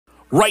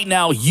Right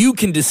now, you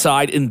can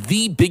decide in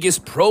the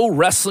biggest pro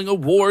wrestling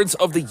awards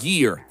of the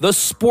year, the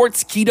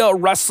Sportskeeda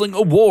Wrestling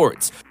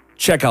Awards.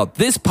 Check out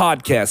this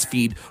podcast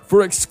feed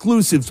for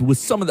exclusives with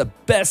some of the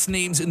best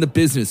names in the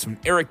business, from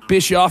Eric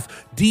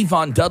Bischoff,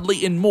 Devon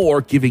Dudley, and more,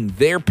 giving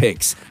their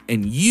picks.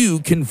 And you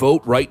can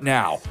vote right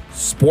now.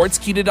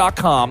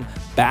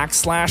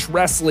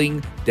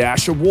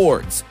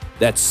 Sportskeeda.com/wrestling-awards.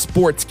 That's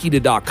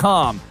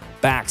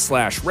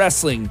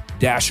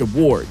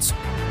Sportskeeda.com/wrestling-awards.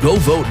 Go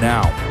vote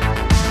now.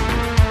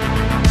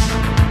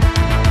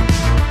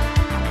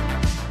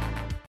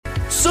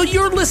 So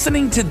you're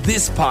listening to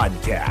this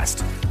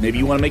podcast. Maybe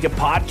you want to make a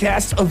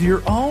podcast of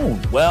your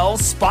own. Well,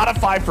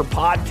 Spotify for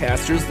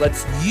Podcasters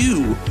lets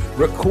you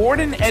record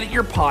and edit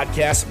your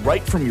podcast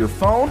right from your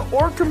phone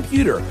or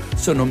computer.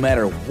 So no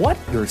matter what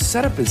your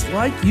setup is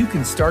like, you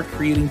can start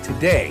creating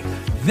today.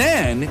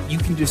 Then you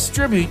can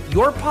distribute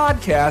your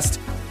podcast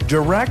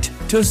direct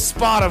to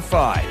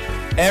Spotify.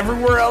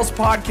 Everywhere else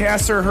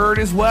podcasts are heard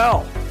as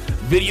well.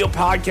 Video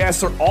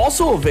podcasts are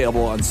also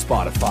available on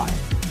Spotify.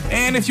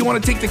 And if you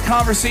want to take the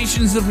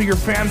conversations of your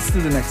fans to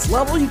the next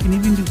level, you can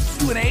even do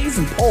Q&As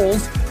and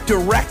polls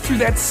direct through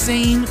that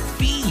same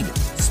feed.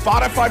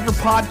 Spotify for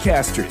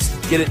Podcasters.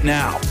 Get it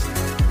now.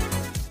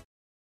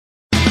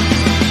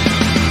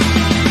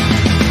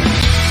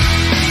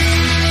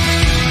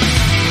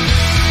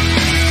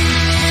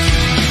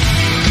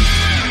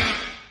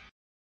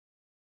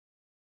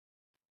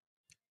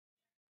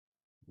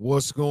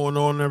 What's going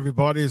on,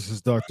 everybody? This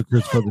is Dr.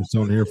 Chris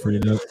Featherstone here for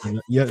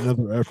yet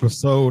another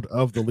episode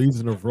of the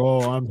Legion of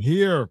Raw. I'm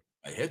here.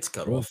 My head's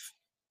cut off.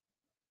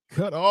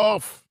 Cut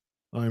off.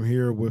 I'm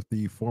here with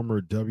the former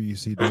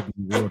WCW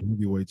World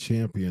Heavyweight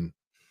Champion.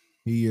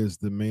 He is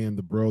the man,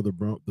 the bro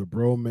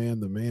man,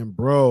 the man,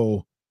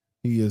 bro.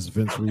 He is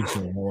Vince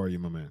Russo. How are you,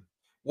 my man?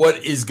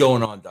 What is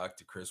going on,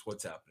 Dr. Chris?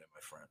 What's happening,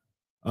 my friend?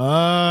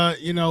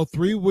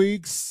 3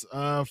 weeks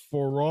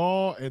for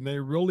Raw, and they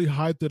really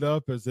hyped it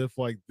up as if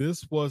like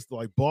this was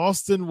like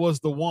Boston was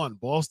the one.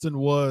 Boston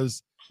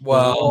was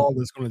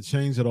that's going to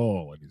change it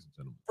all, ladies and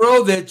gentlemen.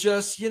 Bro, they're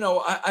just,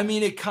 I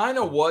mean, it kind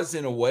of was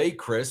in a way,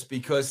 Chris,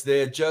 because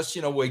they're just,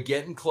 we're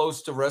getting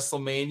close to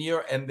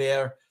WrestleMania, and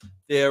they're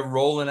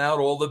rolling out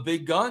all the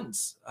big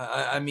guns.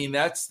 I mean,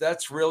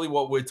 that's really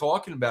what we're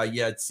talking about.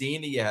 You had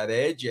Cena, you had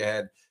Edge, you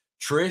had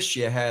Trish,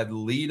 you had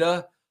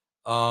Lita.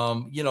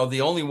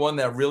 The only one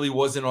that really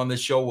wasn't on the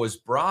show was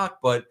Brock.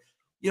 But,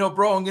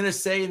 bro, I'm going to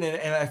say it,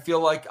 and I feel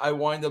like I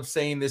wind up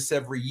saying this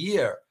every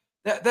year.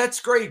 That's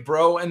great,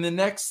 bro. And the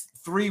next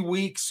 3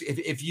 weeks,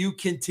 if you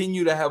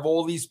continue to have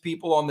all these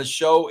people on the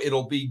show,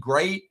 it'll be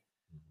great.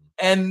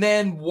 And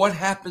then what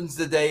happens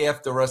the day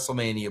after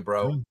WrestleMania,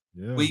 bro?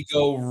 Yeah. We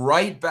go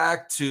right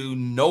back to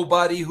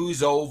nobody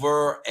who's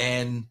over.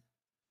 And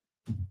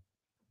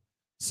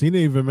Cena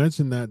even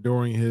mentioned that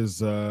during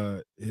his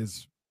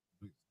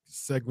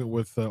segment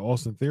with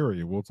Austin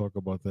Theory. We'll talk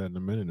about that in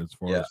a minute as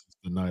far as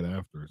the night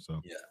after. So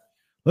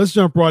let's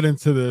jump right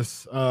into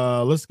this.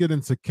 Let's get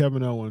into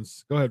Kevin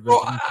Owens. Go ahead, Vince.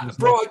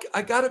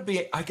 I gotta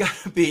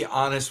be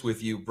honest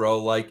with you,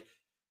 bro. Like,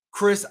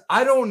 Chris,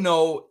 I don't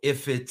know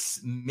if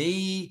it's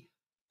me.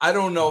 I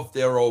don't know if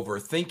they're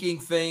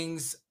overthinking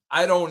things.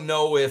 I don't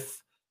know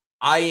if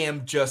I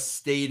am just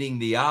stating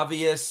the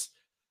obvious.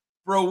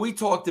 Bro, we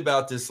talked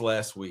about this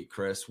last week,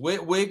 Chris.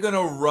 We're going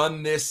to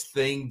run this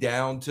thing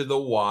down to the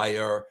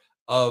wire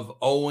of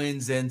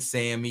Owens and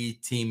Sammy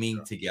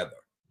teaming together.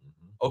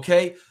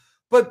 Okay?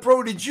 But,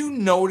 bro, did you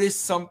notice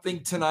something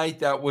tonight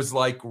that was,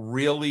 like,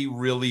 really,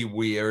 really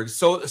weird?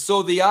 So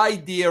the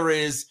idea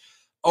is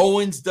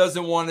Owens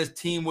doesn't want to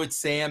team with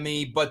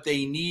Sammy, but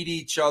they need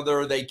each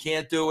other. They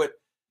can't do it.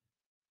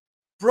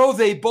 Bro,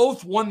 they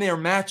both won their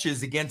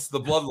matches against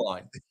the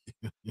Bloodline.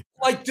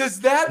 Like,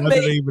 does that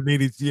make even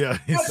need it? Yeah,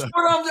 that's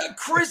what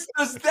Chris,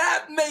 does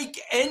that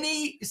make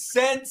any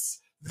sense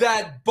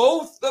that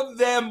both of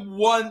them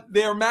won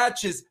their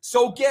matches?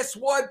 So guess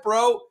what,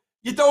 bro?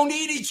 You don't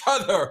need each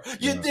other.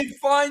 You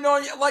define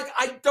on you. Like,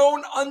 I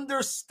don't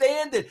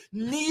understand it.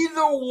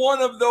 Neither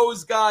one of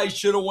those guys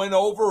should have went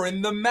over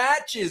in the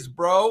matches,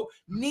 bro.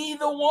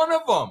 Neither one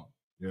of them.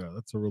 Yeah,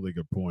 that's a really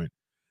good point.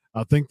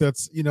 I think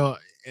that's,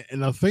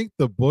 and I think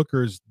the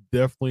bookers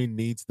definitely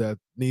need that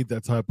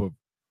type of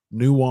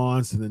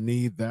nuance, and they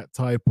need that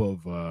type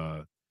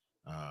of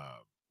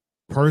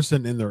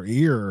person in their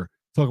ear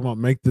talking about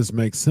make this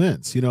make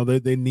sense.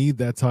 They need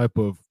that type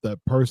of that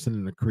person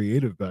in the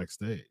creative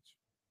backstage.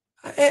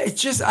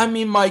 It's just, I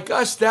mean, my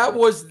gosh, that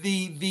was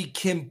the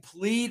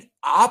complete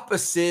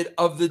opposite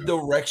of the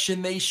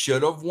direction they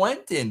should have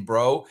went in,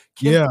 bro.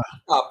 Complete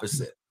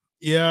opposite.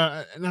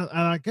 Yeah, and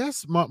I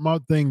guess my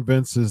thing,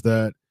 Vince, is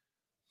that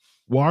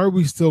why are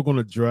we still going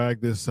to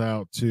drag this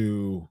out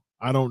to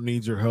I don't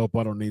need your help,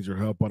 I don't need your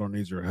help, I don't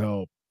need your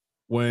help,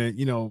 when,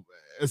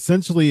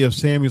 essentially if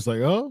Sammy's like,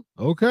 oh,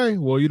 okay,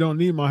 well, you don't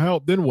need my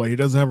help, then what? He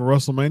doesn't have a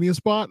WrestleMania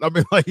spot? I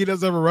mean, like, he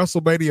doesn't have a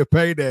WrestleMania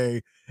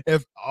payday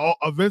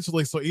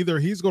eventually. So either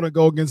he's going to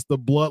go against the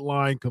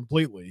Bloodline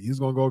completely, he's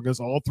going to go against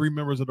all three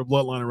members of the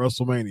Bloodline in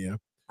WrestleMania,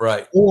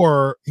 right?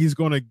 Or he's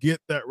going to get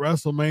that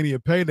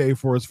WrestleMania payday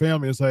for his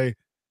family and say,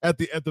 at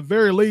the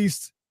very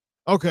least,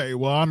 okay,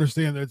 well, I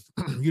understand that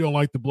you don't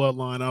like the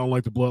Bloodline. I don't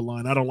like the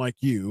Bloodline. I don't like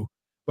you,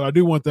 but I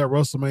do want that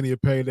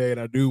WrestleMania payday, and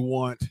I do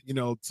want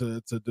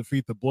to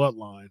defeat the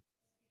Bloodline.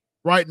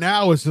 Right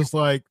now, it's just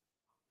like,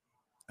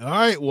 all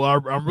right, well,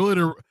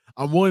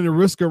 I'm willing to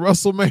risk a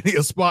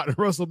WrestleMania spot in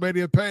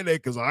WrestleMania payday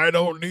because I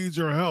don't need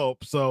your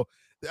help. So,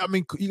 I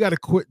mean, you got to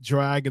quit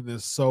dragging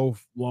this so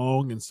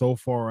long and so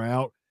far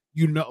out.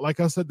 Like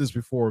I said this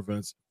before,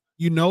 Vince,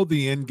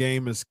 the end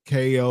game is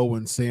KO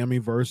and Sammy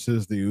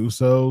versus the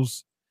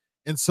Usos.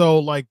 And so,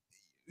 like,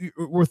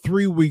 we're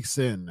 3 weeks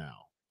in now.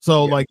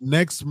 So, like,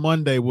 next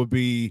Monday will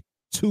be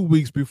 2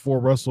 weeks before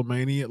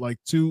WrestleMania, like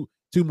two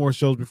more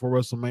shows before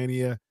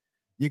WrestleMania.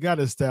 You got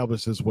to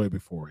establish this way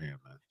beforehand,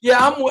 man.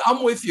 Yeah,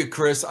 I'm with you,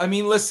 Chris. I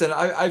mean, listen,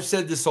 I've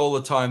said this all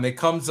the time. There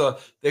comes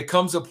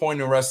a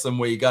point in wrestling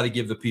where you got to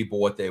give the people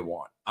what they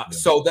want.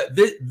 So that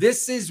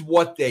this is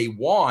what they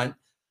want.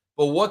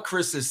 But what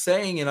Chris is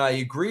saying, and I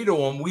agree to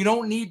him, we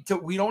don't need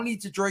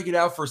to drag it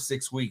out for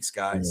 6 weeks,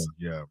 guys.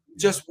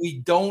 Just we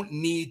don't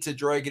need to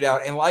drag it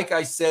out. And like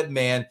I said,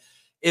 man,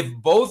 if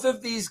both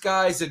of these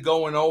guys are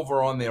going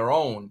over on their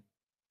own,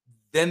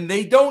 then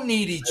they don't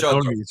need each other.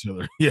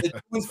 Yeah,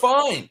 they're doing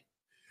fine.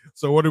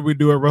 So what did we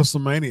do at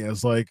WrestleMania?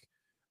 It's like,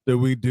 did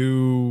we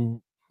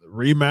do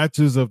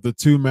rematches of the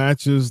 2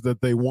 matches that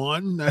they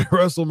won at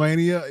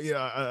WrestleMania?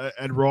 Yeah,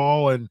 at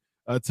Raw and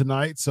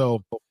tonight.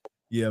 So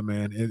yeah,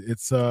 man,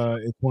 it's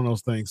one of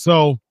those things.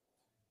 So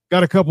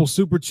got a couple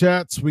super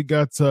chats. We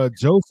got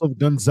Joseph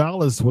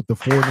Gonzalez with the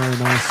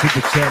 $4.99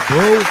 super chat,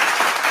 bro.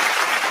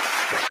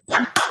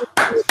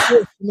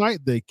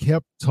 Tonight they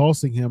kept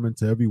tossing him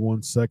into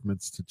everyone's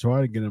segments to try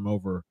to get him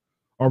over.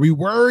 Are we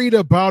worried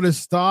about his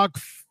stock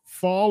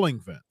falling,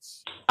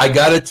 Vince? I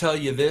got to tell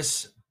you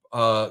this,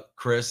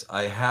 Chris.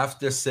 I have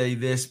to say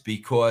this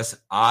because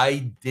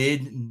I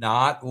did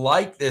not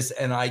like this,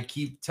 and I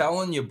keep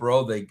telling you,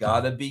 bro, they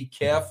got to be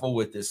careful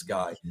with this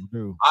guy.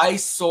 I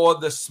saw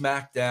the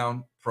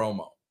SmackDown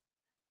promo.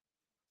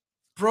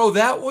 Bro,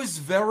 that was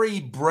very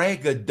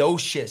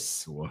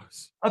braggadocious. It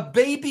was. A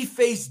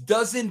babyface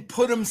doesn't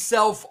put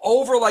himself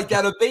over like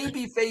that. A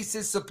babyface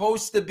is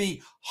supposed to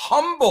be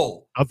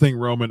humble. I think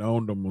Roman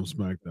owned him on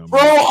SmackDown.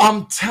 Bro,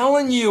 I'm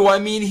telling you, I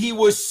mean, he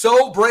was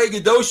so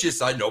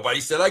braggadocious.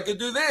 Nobody said I could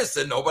do this,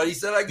 and nobody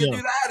said I could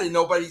do that, and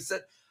nobody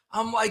said.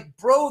 I'm like,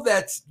 bro,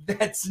 that's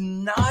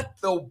not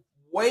the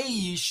way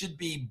you should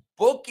be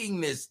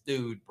booking this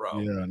dude, bro.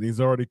 Yeah, and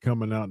he's already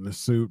coming out in a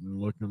suit and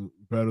looking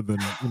better than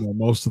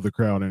most of the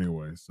crowd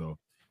anyway. So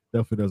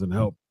definitely doesn't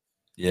help.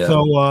 Yeah.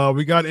 So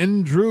we got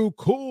Andrew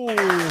Cool,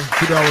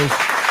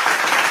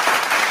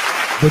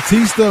 $2.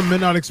 Batista,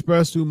 Midnight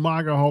Express,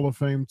 Umaga Hall of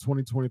Fame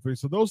 2023.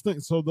 So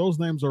those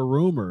names are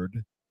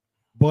rumored,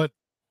 but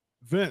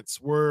Vince,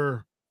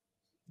 we're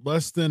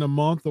less than a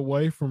month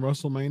away from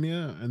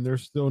WrestleMania, and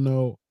there's still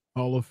no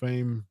Hall of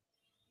Fame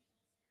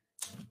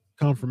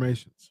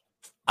confirmations.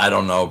 I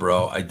don't know,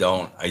 bro. I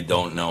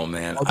don't know,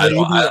 man.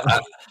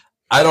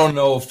 I don't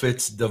know if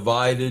it's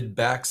divided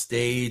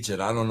backstage,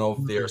 and I don't know if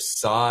there's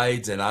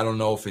sides, and I don't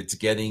know if it's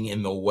getting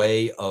in the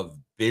way of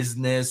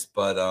business,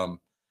 but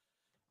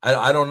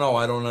I don't know.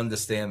 I don't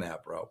understand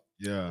that, bro.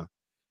 Yeah.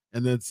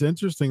 And it's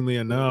interestingly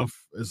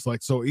enough, it's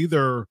like, so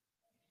you're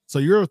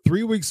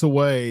 3 weeks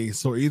away.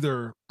 So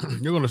either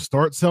you're going to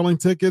start selling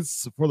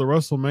tickets for the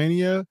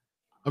WrestleMania,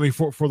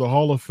 for the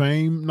Hall of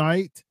Fame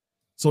night.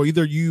 So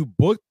either you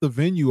booked the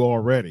venue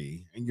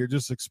already and you're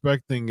just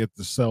expecting it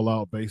to sell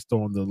out based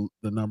on the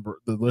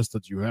list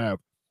that you have,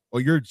 or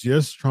you're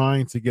just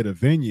trying to get a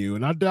venue.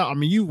 And I doubt,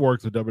 you've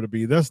worked with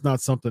WWE. That's not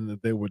something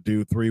that they would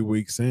do 3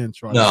 weeks in.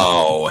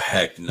 No,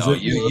 heck no.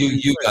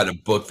 You got to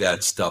book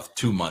that stuff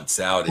 2 months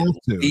out at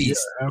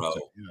least, bro.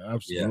 Yeah,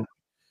 absolutely. Yeah.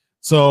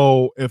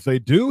 So if they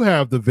do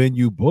have the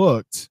venue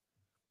booked,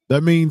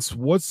 that means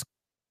what's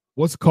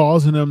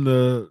causing them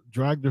to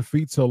drag their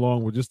feet so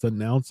long with just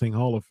announcing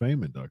Hall of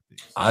Fame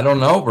inductees? I don't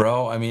know,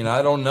 bro. I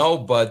don't know,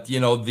 but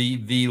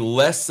the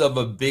less of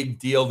a big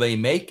deal they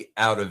make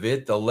out of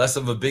it, the less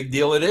of a big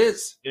deal it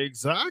is.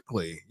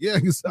 Exactly. Yeah,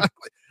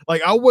 exactly.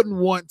 Like, I wouldn't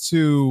want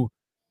to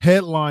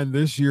headline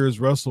this year's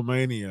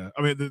WrestleMania.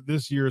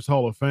 This year's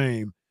Hall of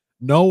Fame,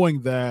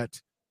 knowing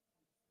that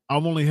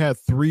I've only had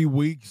 3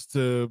 weeks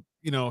to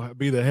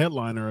be the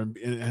headliner and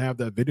have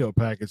that video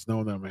package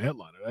knowing that I'm a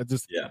headliner.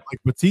 Like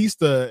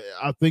Batista,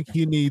 I think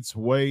he needs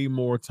way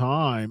more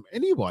time.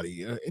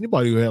 Anybody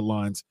who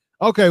headlines.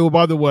 Okay, well,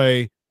 by the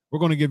way, we're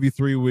going to give you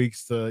 3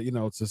 weeks to,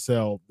 to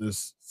sell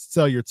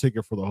your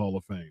ticket for the Hall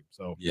of Fame.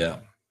 So yeah,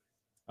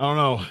 I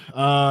don't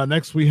know.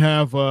 Next we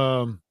have,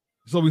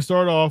 so we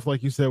start off,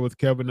 like you said, with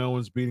Kevin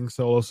Owens beating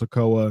Solo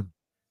Sikoa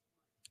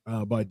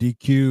by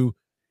DQ.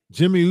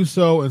 Jimmy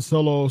Uso and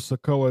Solo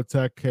Sikoa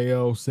attack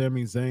KO.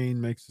 Sami Zayn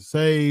makes a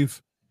save.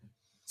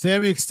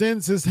 Sami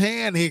extends his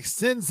hand. He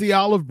extends the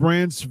olive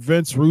branch,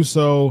 Vince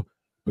Russo.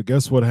 But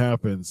guess what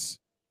happens?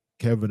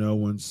 Kevin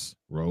Owens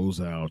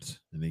rolls out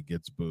and he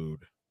gets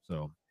booed.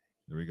 So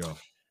there we go.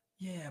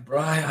 Yeah, bro.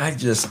 I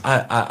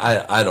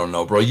don't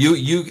know, bro.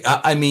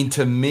 I mean,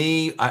 to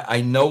me, I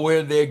know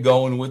where they're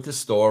going with the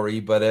story,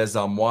 but as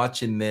I'm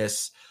watching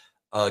this,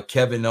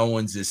 Kevin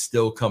Owens is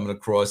still coming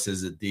across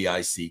as a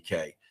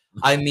DICK.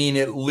 I mean,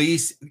 at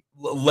least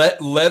let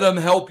him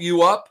help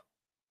you up,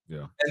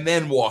 Yeah. and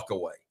then walk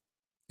away.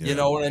 Yeah. You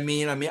know what I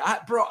mean? I mean,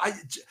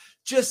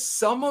 just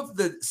some of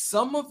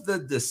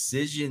the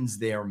decisions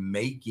they're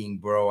making,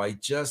 bro.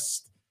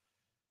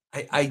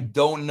 I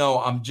don't know.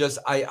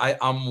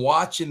 I'm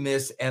watching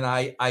this and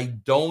I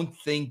don't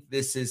think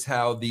this is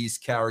how these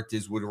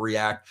characters would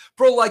react.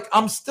 Bro, like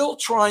I'm still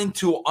trying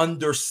to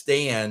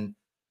understand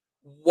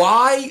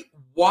why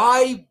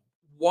why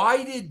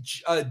why did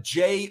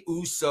Jey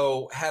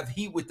Uso have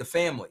heat with the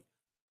family?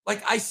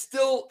 Like I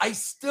still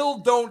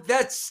don't,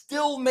 that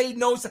still made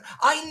no sense.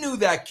 I knew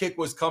that kick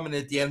was coming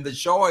at the end of the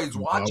show. I was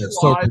watching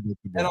So live and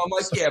predictable. I'm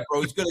like, yeah,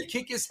 bro, he's gonna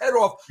kick his head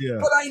off. Yeah.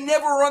 But I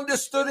never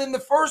understood in the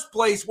first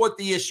place what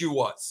the issue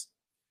was.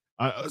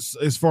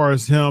 As far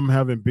as him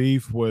having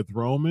beef with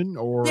Roman,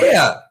 or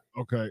Yeah.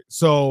 Okay,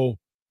 so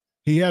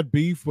he had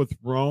beef with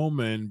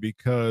Roman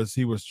because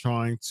he was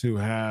trying to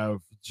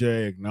have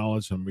Jey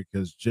acknowledge him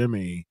because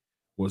Jimmy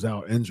was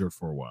out injured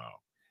for a while.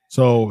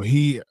 So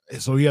he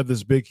had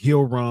this big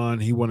heel run.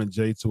 He wanted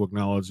Jey to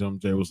acknowledge him.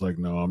 Jey was like,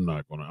 "No, I'm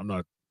not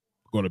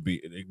gonna be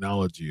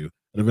acknowledge you."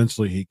 And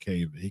eventually he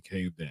caved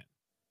in.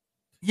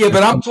 Yeah,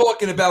 but I'm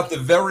talking about the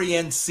very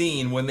end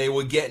scene when they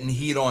were getting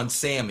heat on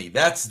Sammy.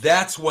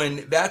 That's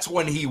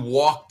when he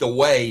walked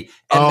away,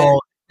 and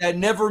that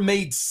never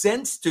made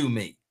sense to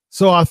me.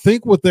 So I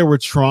think what they were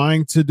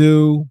trying to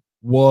do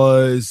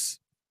was,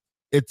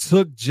 it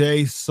took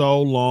Jey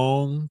so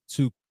long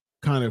to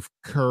kind of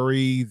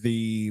curry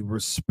the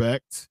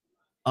respect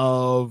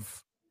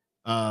of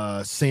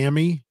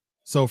Sammy.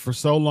 So for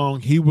so long,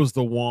 he was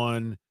the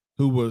one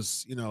who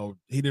was,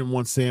 he didn't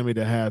want Sammy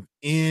to have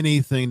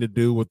anything to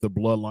do with the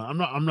bloodline.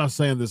 I'm not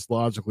saying this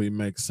logically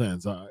makes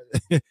sense,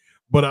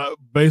 but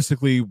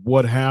basically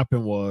what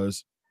happened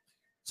was,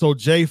 so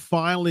Jey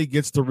finally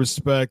gets the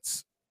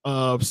respect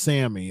of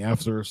Sammy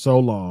after so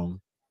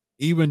long,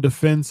 even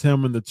defends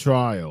him in the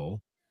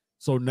trial.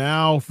 So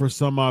now, for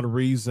some odd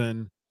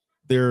reason,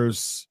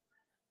 there's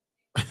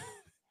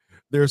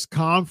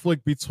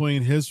conflict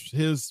between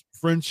his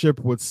friendship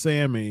with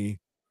Sammy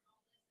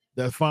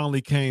that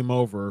finally came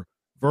over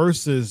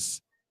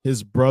versus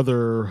his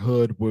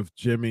brotherhood with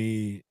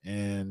Jimmy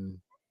and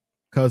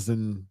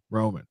cousin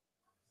Roman.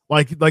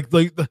 Like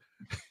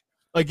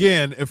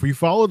again, if we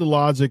follow the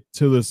logic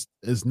to this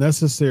is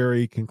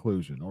necessary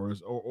conclusion,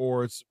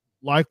 or its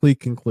likely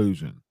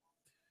conclusion,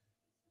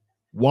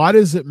 why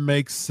does it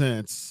make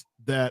sense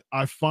that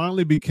I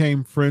finally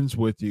became friends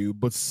with you,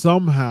 but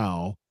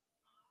somehow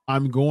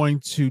I'm going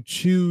to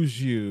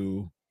choose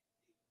you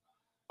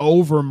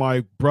over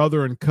my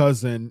brother and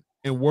cousin?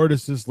 And where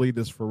does this lead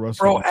us for WrestleMania?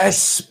 Bro,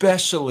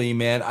 especially,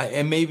 man,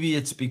 and maybe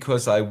it's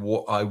because I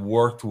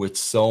worked with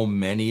so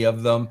many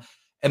of them,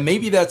 and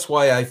maybe that's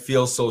why I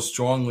feel so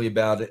strongly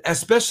about it,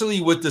 especially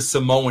with the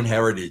Samoan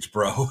heritage,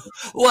 bro.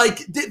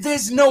 Like,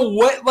 there's no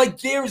way,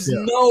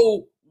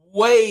 no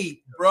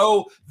way,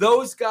 bro.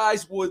 Those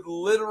guys would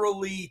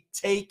literally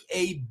take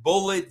a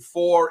bullet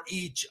for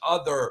each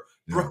other,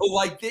 bro. Yeah.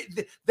 Like,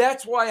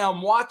 that's why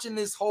I'm watching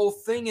this whole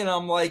thing, and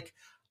I'm like,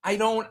 I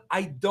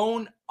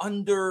don't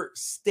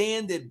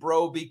understand it,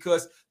 bro,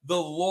 because the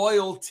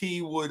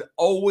loyalty would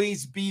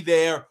always be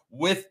there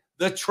with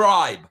the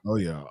tribe. Oh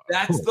yeah.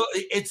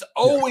 It's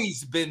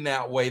always been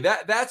that way.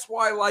 That's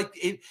why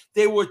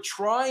they were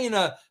trying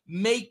to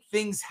make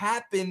things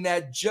happen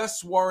that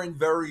just weren't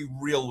very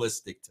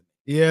realistic to me.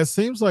 Yeah, it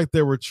seems like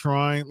they were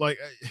trying,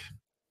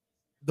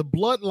 the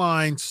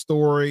Bloodline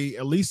story,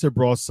 at least it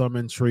brought some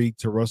intrigue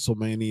to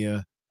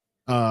WrestleMania.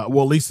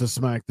 Well, at least to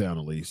SmackDown,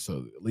 at least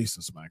to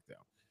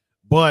SmackDown.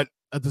 But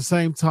at the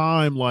same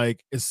time,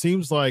 it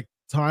seems like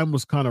time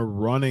was kind of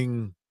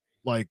running,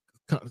 kind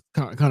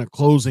of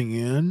closing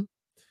in.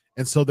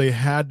 And so they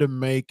had to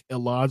make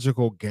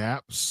illogical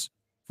gaps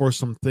for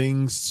some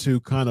things to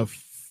kind of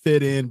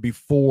fit in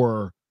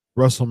before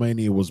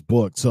WrestleMania was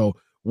booked. So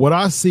what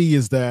I see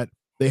is that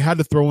they had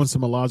to throw in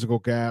some illogical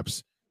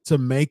gaps to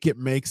make it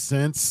make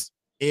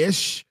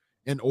sense-ish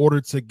in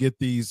order to get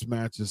these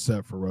matches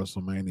set for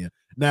WrestleMania.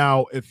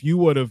 Now, if you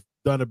would have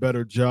done a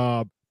better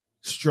job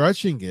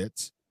stretching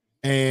it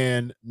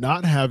and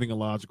not having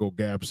illogical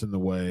gaps in the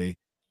way,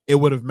 it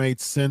would have made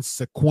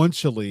sense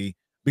sequentially,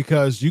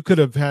 because you could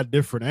have had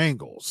different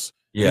angles.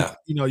 Yeah.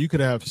 You could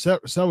have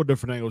several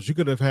different angles. You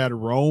could have had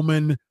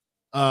Roman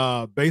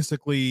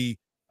basically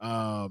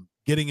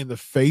getting in the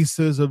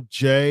faces of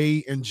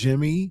Jey and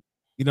Jimmy,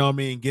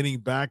 getting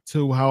back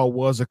to how it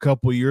was a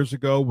couple years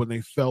ago when they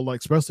felt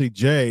like, especially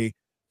Jey,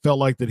 felt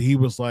like that he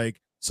was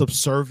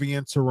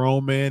subservient to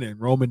Roman,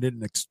 and Roman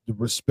didn't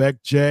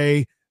respect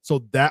Jey.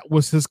 So that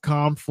was his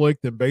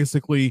conflict, and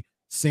basically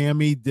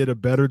Sammy did a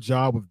better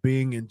job of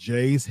being in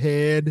Jey's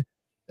head,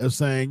 of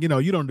saying,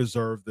 you don't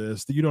deserve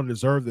this. You don't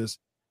deserve this.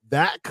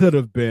 That could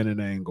have been an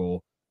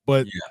angle,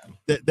 but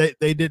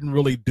they didn't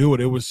really do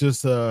it. It was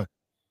just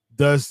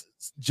does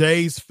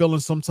Jay's feeling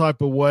some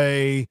type of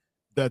way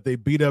that they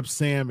beat up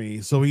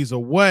Sammy, so he's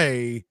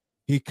away.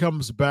 He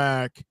comes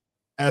back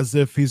as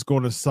if he's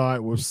going to side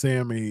with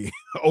Sammy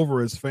over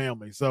his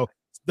family. So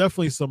it's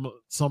definitely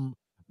some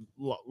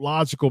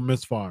logical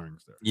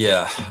misfirings there.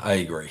 Yeah, I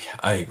agree,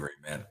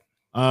 man.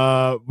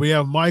 We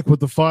have Mike with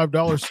the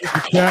 $5 super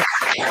chat.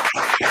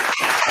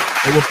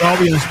 It will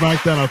probably in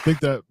SmackDown. I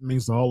think that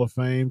means the Hall of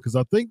Fame, because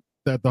I think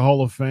that the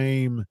Hall of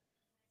Fame,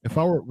 if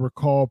I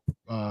recall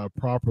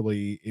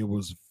properly, it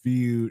was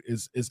viewed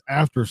is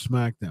after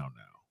SmackDown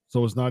now.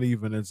 So it's not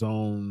even its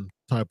own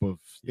type of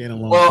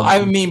standalone. Well,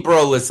 I mean,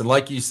 bro, listen,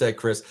 like you said,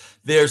 Chris,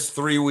 there's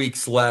 3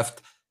 weeks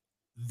left.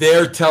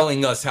 They're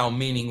telling us how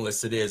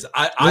meaningless it is.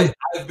 I've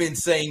been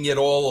saying it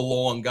all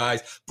along,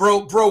 guys.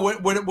 Bro,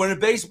 when a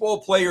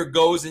baseball player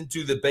goes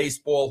into the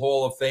Baseball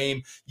Hall of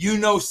Fame,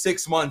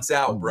 6 months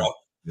out, bro.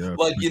 Yeah,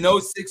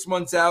 6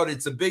 months out,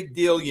 it's a big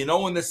deal. You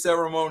know when the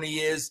ceremony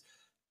is.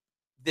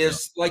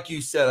 There's, like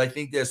you said, I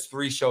think there's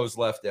 3 shows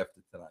left after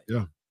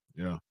tonight.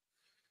 Yeah.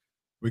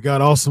 We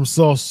got Awesome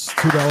Sauce,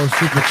 $2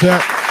 super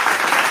chat.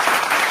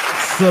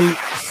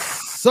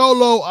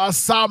 Solo, a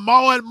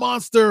Samoan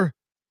monster.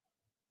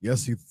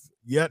 Yes, he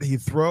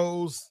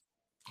throws.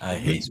 I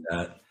hate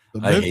that.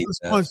 The Memphis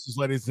punches,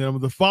 ladies and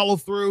gentlemen. The follow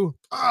through.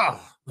 I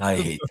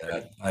hate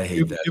that. I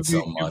hate that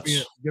so much.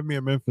 Give me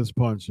a Memphis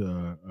punch,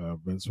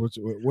 Vince.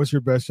 What's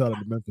your best shot at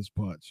the Memphis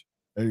punch?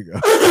 There you go.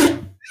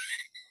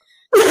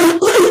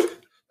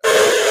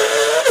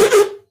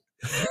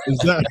 Is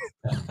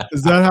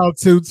that how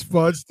Toots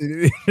punched?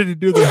 Did he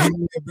do the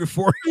helium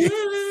before?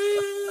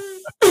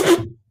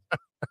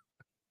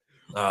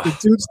 Did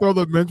Toots throw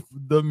the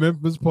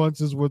Memphis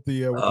punches with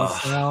the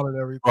sound and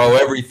everything? Bro,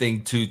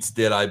 everything Toots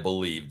did, I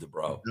believed,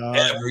 bro.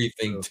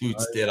 Everything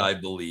Toots did, I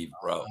believed,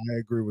 bro. I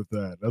agree with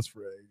that. That's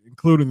right,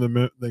 including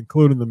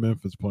the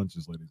Memphis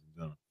punches, ladies and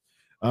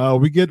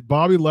gentlemen. We get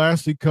Bobby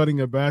Lashley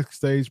cutting a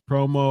backstage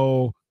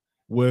promo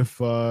with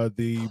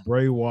the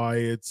Bray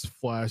Wyatt's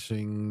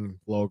flashing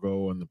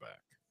logo in the back.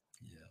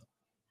 Yeah.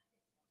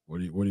 What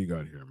do you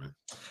got here, man?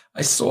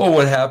 I saw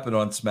what happened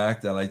on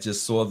SmackDown. I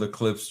just saw the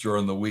clips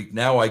during the week.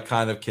 Now I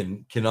kind of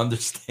can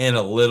understand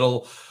a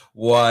little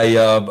why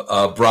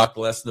Brock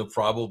Lesnar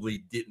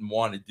probably didn't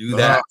want to do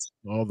that.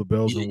 All the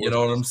bells. You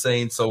know what I'm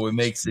saying? So it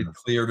makes it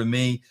clear to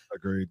me.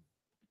 Agreed.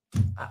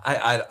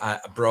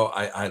 Bro,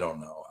 I don't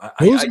know.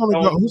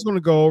 Who's gonna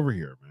go over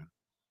here, man?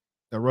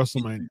 At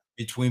WrestleMania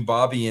between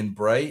Bobby and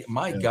Bray.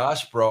 My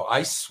gosh, bro!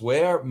 I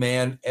swear,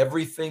 man,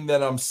 everything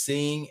that I'm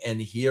seeing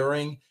and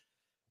hearing,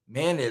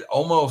 man, it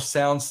almost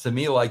sounds to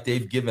me like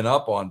they've given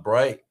up on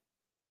Bray.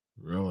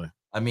 Really?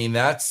 I mean,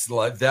 that's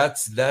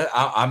that.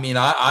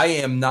 I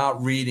am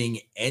not reading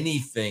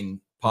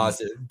anything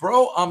positive,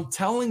 bro. I'm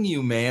telling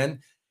you,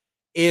 man.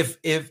 If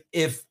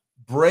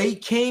Bray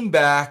came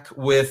back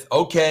with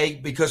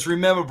because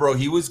remember, bro,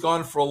 he was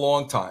gone for a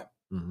long time.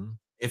 Mm-hmm.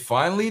 If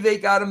finally they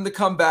got him to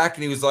come back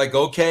and he was like,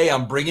 okay,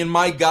 I'm bringing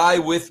my guy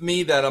with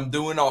me that I'm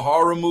doing a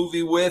horror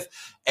movie with,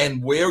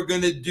 and we're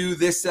going to do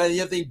this and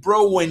the other thing.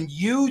 Bro, when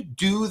you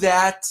do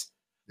that,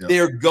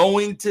 they're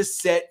going to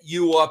set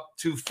you up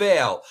to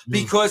fail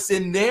because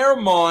in their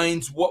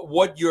minds,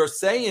 what you're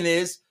saying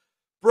is,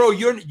 bro,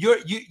 you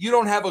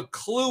don't have a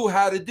clue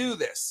how to do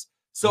this.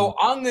 So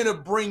I'm going to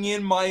bring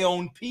in my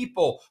own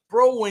people.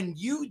 Bro, when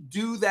you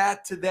do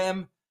that to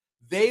them,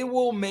 they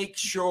will make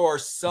sure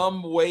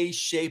some way,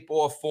 shape,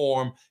 or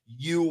form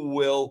you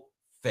will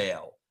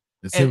fail.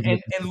 And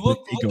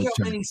look how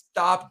many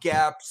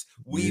stopgaps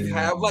we've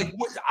had. Like,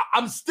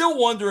 I'm still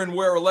wondering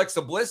where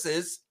Alexa Bliss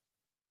is.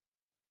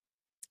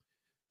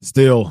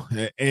 Still,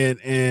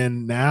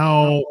 and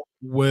now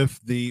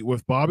with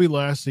Bobby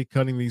Lashley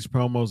cutting these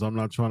promos, I'm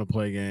not trying to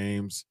play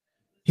games.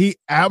 He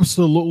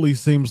absolutely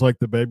seems like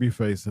the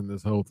babyface in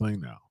this whole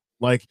thing now.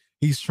 Like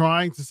he's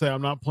trying to say,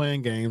 I'm not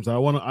playing games. I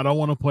don't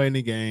want to play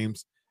any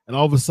games. And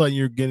all of a sudden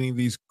you're getting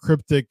these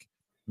cryptic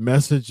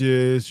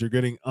messages. You're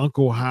getting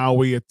Uncle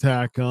Howie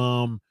attack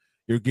him.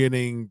 You're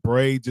getting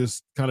Bray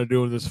just kind of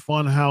doing this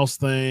fun house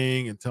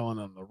thing and telling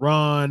him to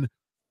run.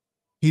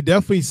 He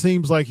definitely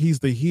seems like he's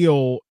the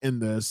heel in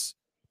this.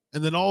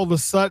 And then all of a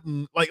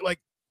sudden, like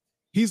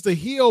he's the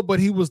heel,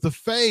 but he was the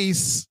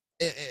face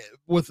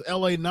with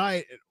LA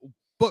Knight.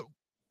 But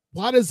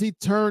why does he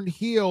turn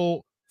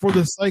heel for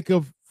the sake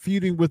of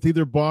feuding with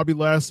either Bobby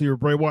Lashley or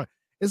Bray Wyatt?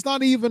 It's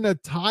not even a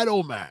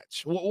title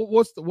match.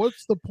 What's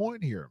the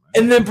point here,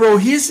 man? And then, bro,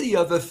 here's the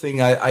other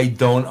thing I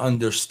don't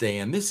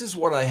understand. This is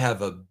what I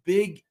have a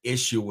big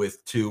issue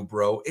with too,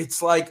 bro.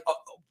 It's like,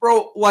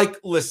 bro, like,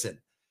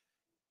 listen,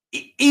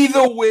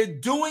 either we're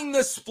doing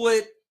the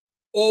split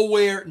or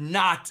we're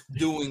not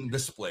doing the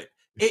split.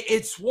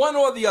 It's one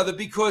or the other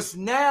because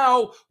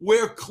now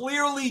we're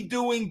clearly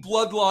doing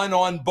Bloodline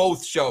on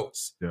both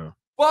shows. Yeah.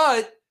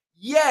 But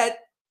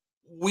yet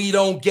we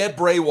don't get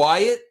Bray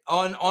Wyatt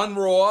on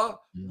Raw.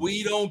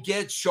 We don't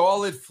get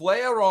Charlotte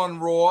Flair on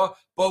Raw,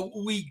 but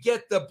we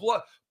get the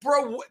blood.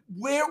 Bro,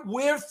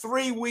 we're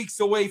 3 weeks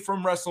away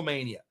from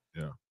WrestleMania.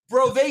 Yeah.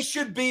 Bro, they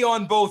should be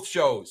on both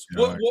shows.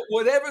 Yeah,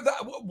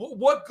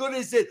 What good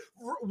is it?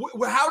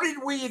 How did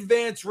we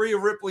advance Rhea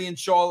Ripley and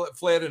Charlotte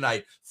Flair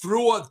tonight?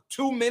 Through a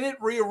 2-minute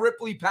Rhea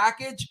Ripley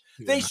package?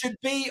 Yeah. They should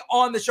be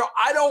on the show.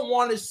 I don't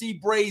want to see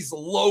Bray's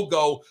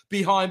logo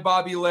behind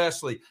Bobby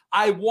Lashley.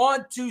 I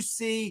want to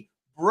see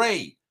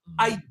Bray.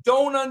 I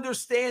don't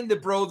understand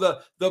it, bro.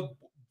 The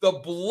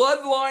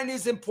bloodline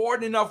is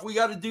important enough. We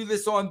got to do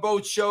this on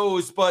both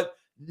shows, but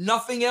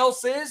nothing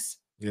else is.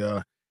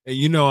 Yeah. And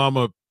you know, I'm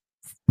a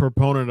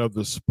proponent of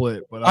the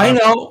split, but I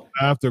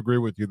have to agree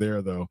with you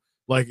there, though.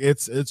 Like it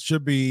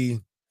should be,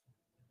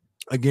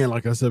 again,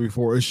 like I said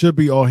before, it should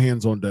be all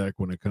hands on deck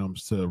when it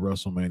comes to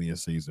WrestleMania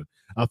season.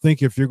 I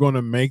think if you're going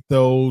to make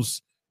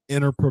those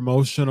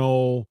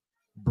interpromotional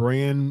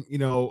brand,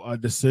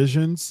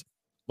 decisions,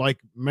 like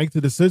make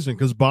the decision,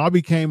 because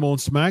Bobby came on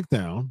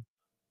SmackDown,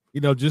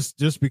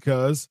 just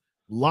because.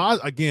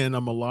 Again,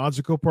 I'm a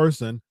logical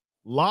person.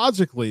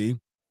 Logically,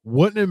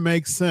 wouldn't it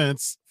make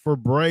sense for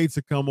Bray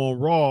to come on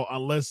Raw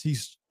unless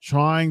he's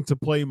trying to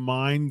play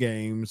mind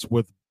games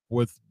with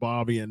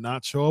Bobby and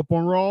not show up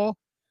on Raw?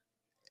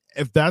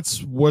 If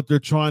that's what they're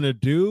trying to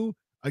do,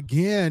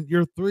 again,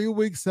 you're 3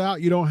 weeks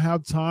out. You don't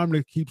have time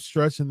to keep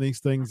stretching these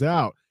things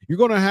out. You're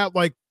going to have,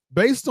 like,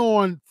 based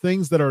on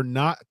things that are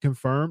not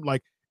confirmed,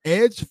 like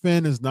Edge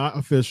Finn is not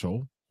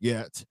official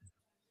yet.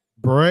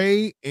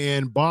 Bray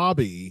and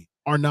Bobby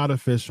are not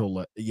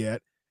official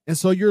yet. And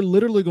so you're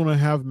literally going to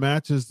have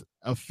matches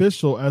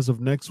official as of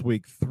next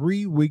week,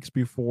 3 weeks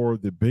before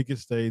the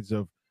biggest stage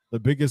of the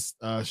biggest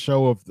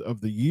show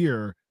of the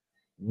year.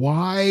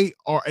 And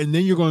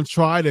then you're going to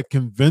try to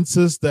convince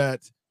us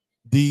that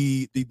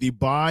the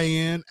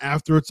buy-in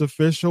after it's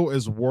official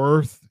is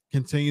worth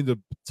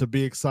continuing to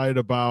be excited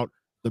about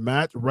the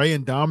match. Ray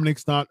and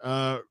Dominic's not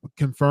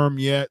confirmed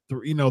yet,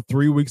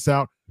 3 weeks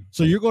out.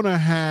 So you're going to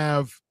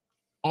have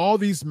all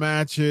these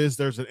matches.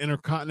 There's an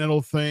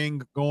intercontinental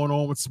thing going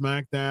on with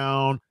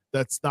SmackDown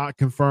that's not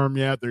confirmed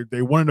yet.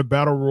 They wanted a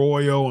battle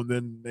royal, and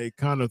then they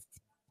kind of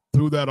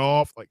threw that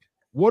off. Like,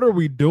 what are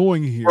we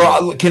doing here?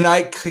 Bro, can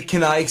I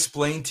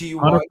explain to you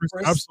why,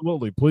 Chris?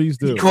 Absolutely, please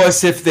do.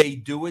 Because if they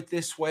do it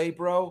this way,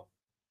 bro,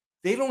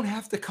 they don't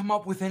have to come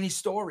up with any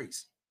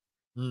stories.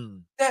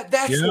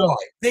 That's why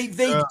they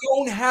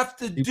don't have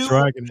to do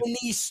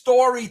any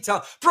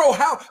storytelling. Bro,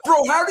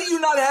 how do you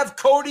not have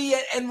Cody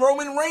and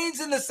Roman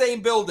Reigns in the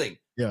same building?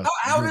 Yeah.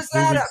 How does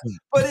that happen?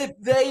 But if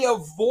they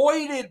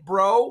avoid it,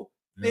 bro,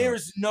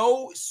 there's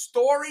no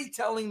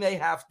storytelling they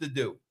have to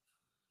do.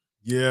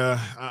 Yeah,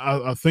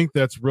 I think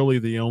that's really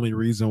the only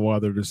reason why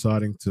they're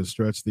deciding to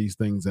stretch these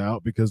things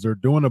out, because they're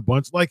doing a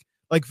bunch like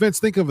Vince,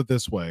 think of it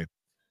this way.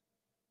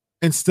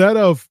 Instead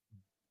of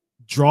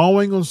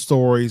drawing on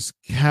stories,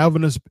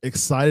 having us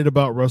excited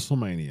about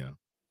WrestleMania,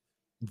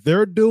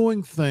 they're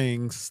doing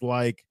things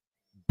like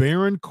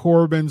Baron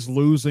Corbin's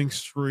losing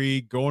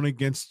streak, going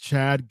against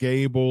Chad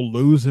Gable,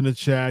 losing to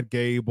Chad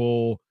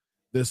Gable,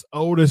 this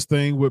Otis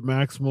thing with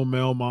Maximum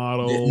Male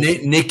Model,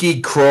 Nikki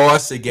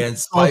Cross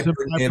against Piper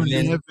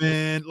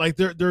Niven. Like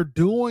they're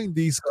doing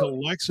these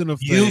collection of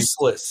things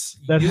useless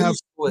that have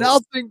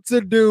nothing to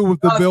do with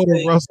the build of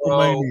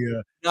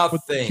WrestleMania. Nothing.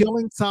 But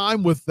killing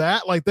time with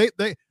that, like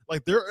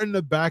they're in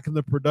the back of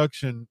the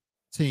production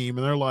team,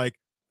 and they're like,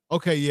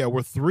 okay, yeah,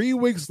 we're 3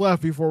 weeks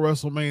left before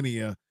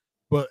WrestleMania,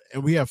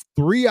 and we have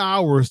 3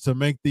 hours to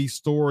make these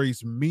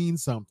stories mean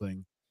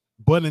something.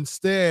 But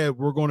instead,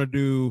 we're going to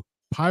do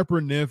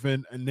Piper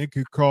Niven and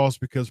Nikki Cross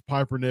because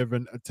Piper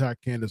Niven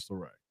attacked Candice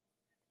LeRae.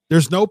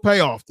 There's no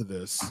payoff to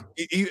this,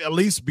 at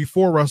least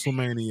before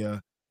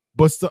WrestleMania.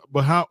 But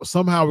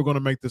somehow we're going to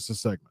make this a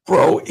segment.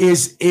 Bro,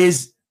 is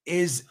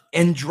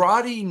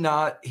Andrade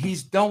not?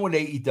 He's done with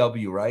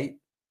AEW, right?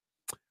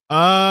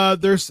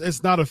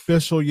 It's not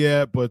official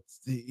yet, but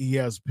he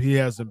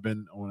hasn't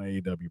been on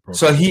AEW program.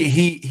 So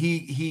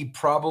he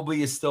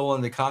probably is still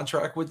under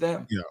contract with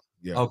them.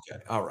 Yeah. Okay,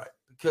 all right.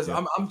 Because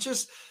I'm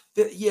just.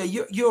 Yeah,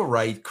 you're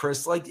right,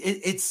 Chris. Like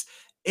it's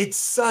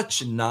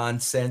such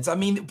nonsense. I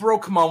mean, bro,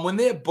 come on. When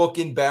they're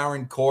booking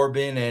Baron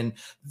Corbin and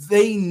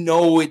they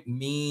know it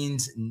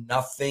means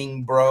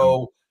nothing,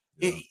 bro.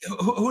 Yeah.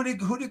 Who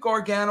did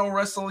Gargano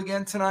wrestle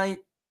again tonight?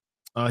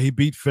 He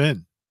beat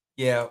Finn.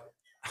 Yeah,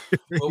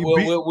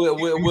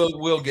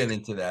 we'll get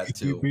into that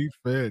too. He beat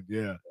Finn.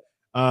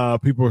 Yeah.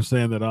 People are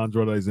saying that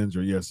Andrade's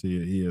injured. Yes, he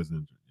is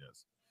injured.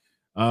 Yes.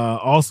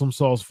 Awesome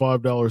Sauce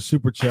 $5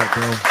 super chat,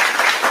 bro.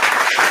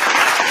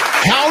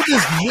 How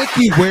does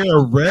Nikki wear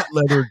a red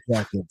leather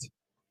jacket?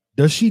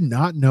 Does she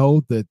not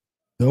know that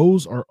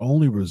those are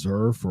only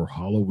reserved for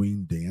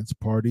Halloween dance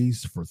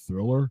parties for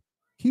Thriller?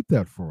 Keep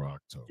that for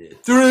October.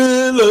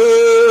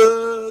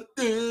 Thriller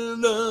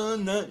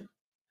night.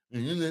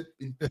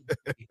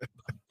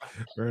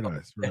 Very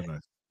nice. Very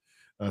nice.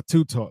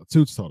 Toots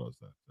taught us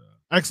that.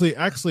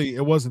 Actually,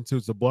 it wasn't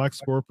Toots. The Black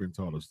Scorpion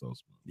taught us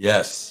those.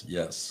 Yes.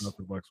 Not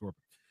the Black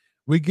Scorpion.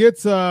 We get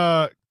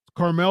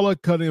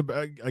Carmella cutting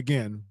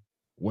again.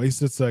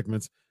 Wasted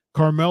segments.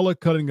 Carmella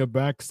cutting a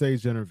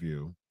backstage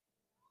interview,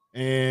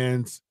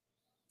 and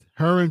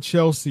her and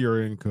Chelsea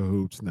are in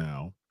cahoots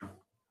now.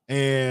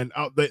 And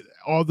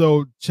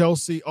although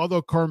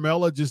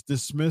Carmella just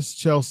dismissed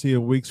Chelsea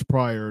in weeks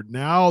prior,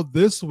 now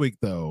this week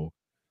though,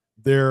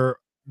 they're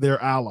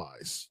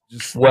allies.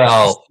 Just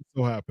Well,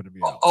 so happen to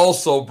be allies.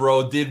 Also,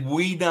 bro, did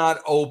we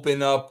not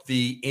open up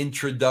the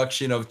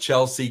introduction of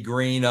Chelsea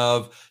Green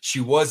of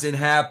she wasn't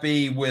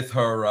happy with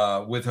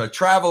her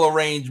travel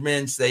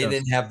arrangements? They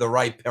didn't have the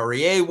right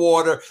Perrier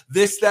water,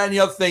 this, that, and the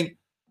other thing.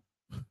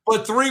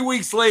 But 3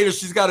 weeks later,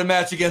 she's got a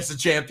match against the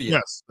champion.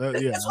 Yes,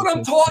 that's what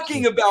I'm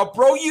talking about,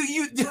 bro.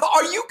 You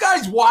are you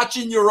guys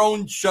watching your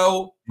own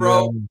show,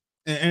 bro?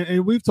 Yeah.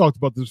 And we've talked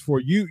about this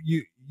before.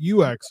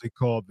 You actually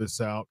called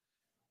this out.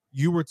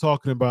 You were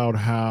talking about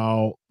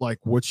how like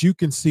what you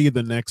can see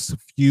the next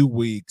few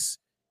weeks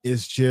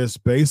is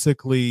just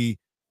basically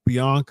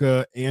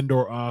Bianca and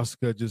or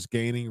Asuka just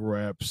gaining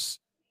reps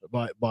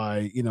by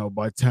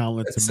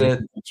talent to make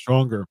them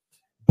stronger.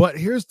 But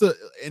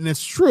and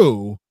it's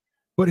true,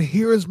 but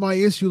here's my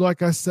issue.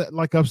 Like I've said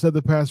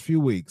the past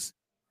few weeks,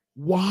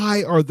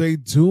 why are they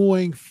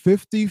doing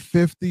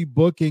 50-50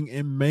 booking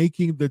and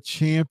making the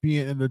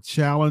champion and the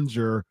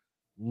challenger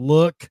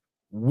look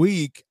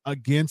weak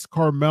against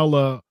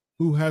Carmella,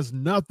 who has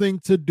nothing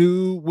to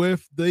do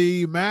with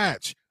the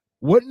match?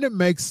 Wouldn't it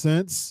make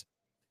sense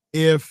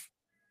if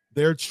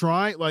they're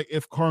trying, like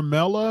if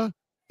Carmella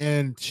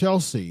and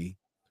Chelsea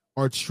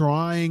are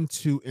trying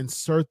to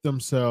insert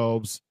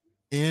themselves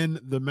in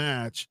the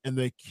match and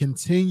they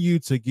continue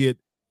to get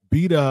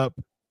beat up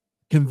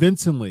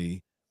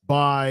convincingly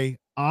by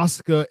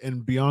Asuka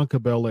and Bianca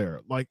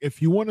Belair? Like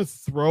if you want to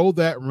throw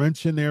that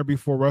wrench in there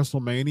before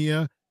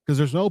WrestleMania, because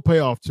there's no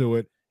payoff to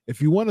it,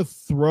 if you want to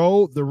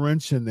throw the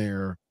wrench in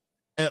there,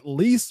 at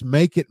least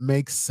make it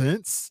make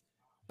sense,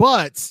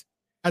 but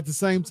at the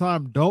same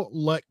time, don't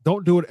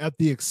do it at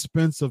the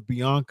expense of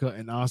Bianca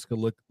and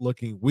Asuka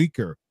looking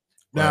weaker.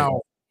 Right.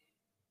 Now,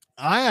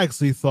 I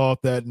actually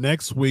thought that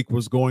next week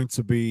was going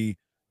to be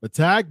the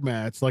tag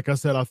match. Like I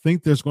said, I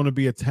think there's going to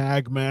be a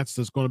tag match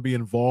that's going to be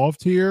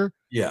involved here.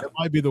 Yeah, it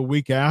might be the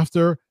week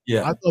after.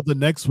 Yeah, I thought the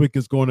next week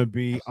is going to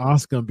be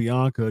Asuka and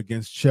Bianca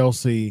against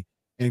Chelsea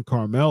and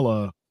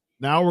Carmella.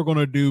 Now we're going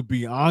to do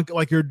Bianca.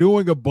 Like you're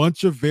doing a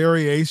bunch of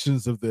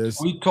variations of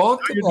this. We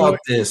talked about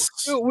this.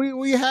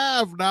 We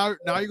have now.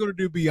 Now you're going to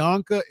do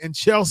Bianca and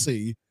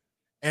Chelsea,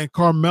 and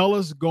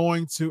Carmella's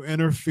going to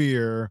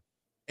interfere,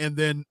 and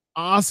then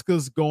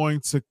Asuka's going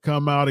to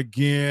come out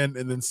again,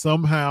 and then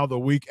somehow the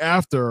week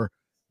after,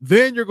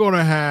 then you're going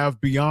to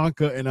have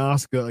Bianca and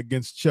Asuka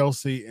against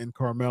Chelsea and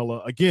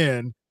Carmella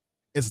again.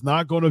 It's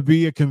not going to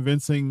be a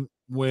convincing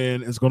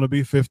win. It's going to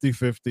be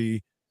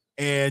 50-50.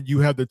 And you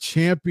have the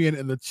champion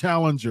and the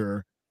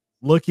challenger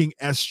looking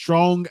as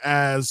strong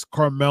as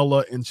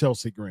Carmella and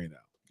Chelsea Green now.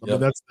 I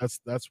mean,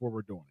 that's what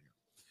we're doing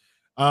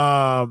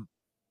here.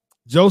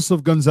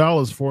 Joseph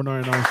Gonzalez,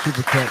 $4.99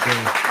 Super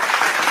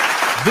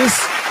Cat. This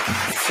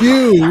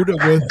feud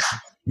with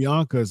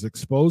Bianca is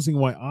exposing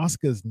why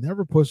Asuka is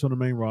never pushed on the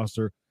main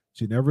roster.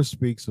 She never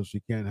speaks, so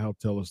she can't help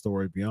tell a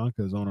story.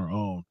 Bianca is on her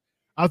own.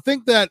 I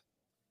think that,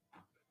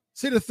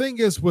 see, the thing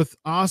is with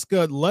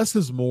Asuka, less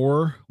is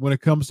more when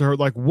it comes to her.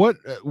 Like what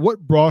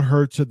brought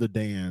her to the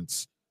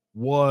dance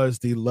was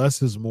the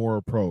less is more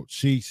approach.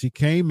 She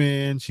came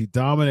in, she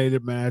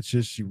dominated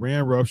matches, she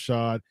ran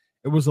roughshod.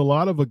 It was a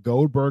lot of a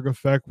Goldberg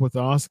effect with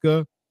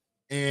Asuka,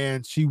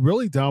 and she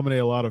really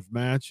dominated a lot of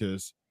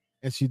matches,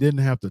 and she didn't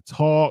have to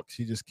talk.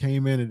 She just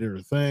came in and did her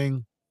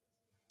thing.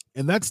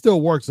 And that still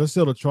works. That's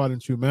still a tried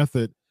and true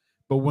method.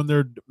 But when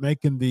they're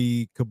making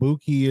the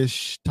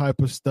kabuki-ish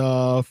type of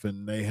stuff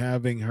and they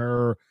having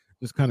her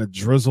just kind of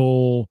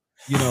drizzle,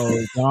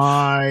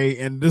 die,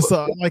 and this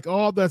like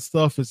all that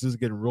stuff is just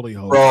getting really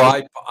hokey.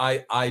 Bro,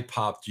 I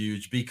popped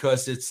huge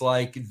because it's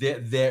like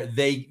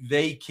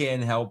they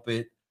can't help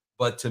it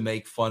but to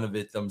make fun of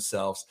it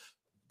themselves.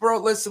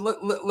 Bro, listen,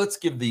 let's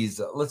give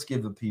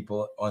the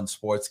people on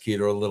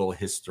Sportskeeda a little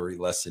history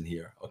lesson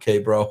here. Okay,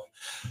 bro?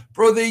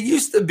 Bro, there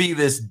used to be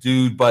this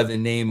dude by the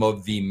name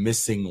of the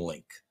Missing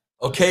Link.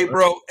 Okay,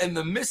 bro? And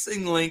the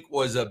Missing Link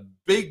was a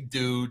big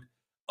dude,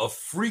 a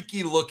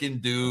freaky looking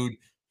dude.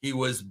 He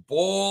was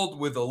bald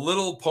with a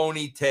little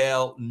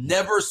ponytail,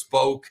 never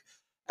spoke.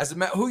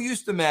 Who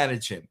used to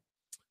manage him?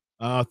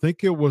 I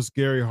think it was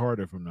Gary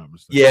Hart, if I'm not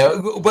mistaken. Yeah,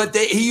 but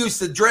he used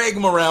to drag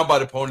him around by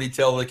the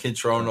ponytail, the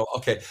control.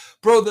 Okay,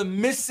 bro, the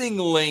Missing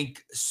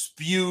Link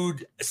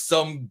spewed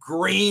some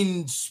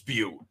green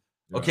spew.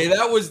 Okay,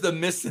 that was the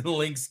Missing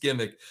Link's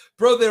gimmick.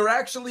 Bro, they're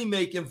actually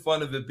making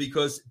fun of it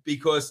because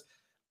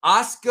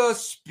Asuka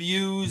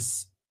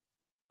spews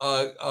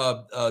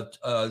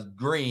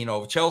green,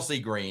 or Chelsea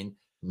Green,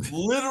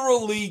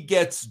 literally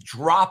gets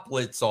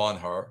droplets on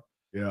her.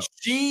 Yeah.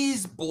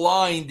 She's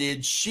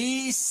blinded,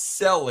 she's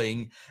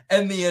selling,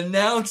 and the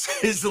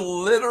announcers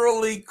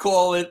literally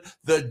call it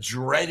the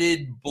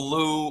dreaded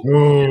blue.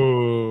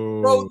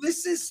 Ooh. Bro,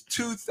 this is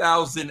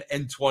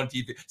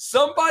 2020.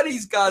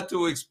 Somebody's got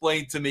to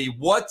explain to me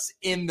what's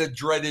in the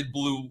dreaded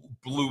blue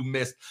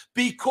mist.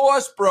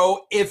 Because, bro,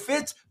 if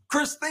it's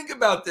Chris, think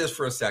about this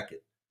for a second.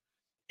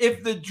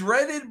 If the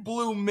dreaded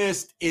blue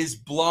mist is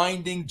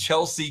blinding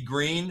Chelsea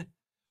Green,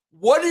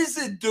 What is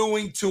it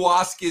doing to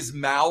Asuka's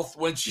mouth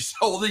when she's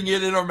holding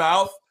it in her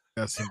mouth?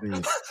 Yes,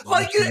 indeed.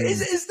 Like,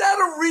 is that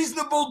a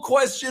reasonable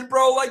question,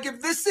 bro? Like,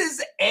 if this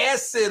is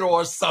acid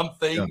or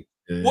something,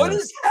 what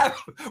is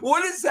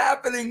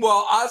happening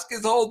while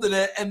Asuka's holding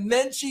it and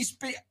then she's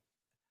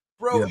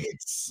bro?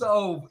 It's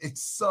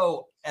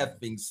so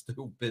effing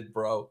stupid,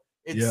 bro.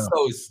 It's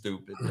so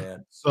stupid,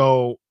 man.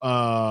 So,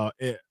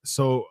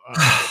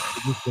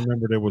 just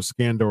remember there was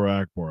Skandor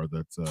Akbar.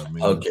 That's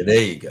okay.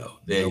 There you go.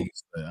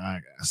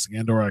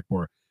 Skandor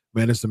Akbar,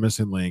 man, it's the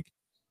missing link.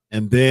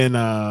 And then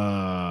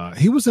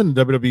he was in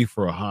the WWE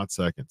for a hot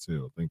second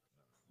too. I think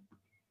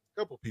a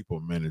couple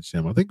people managed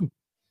him. I think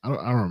I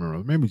don't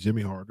remember. Maybe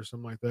Jimmy Hart or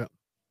something like that,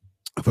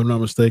 if I'm not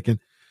mistaken.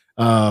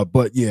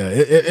 But yeah,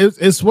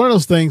 it's one of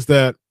those things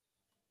that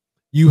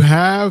you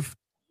have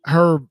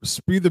her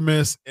speed the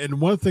miss. And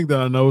one thing that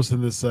I noticed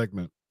in this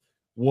segment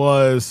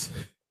was,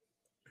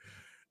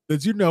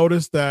 did you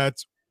notice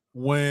that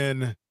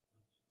when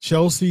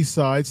Chelsea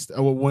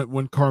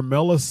when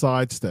Carmella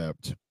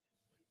sidestepped,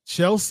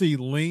 Chelsea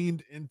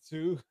leaned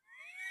into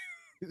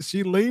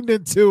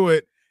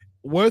it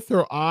with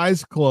her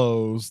eyes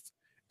closed,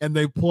 and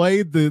they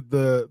played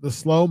the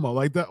slow-mo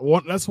like that.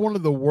 That's one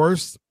of the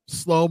worst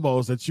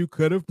slow-mos that you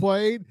could have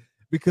played,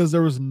 because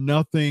there was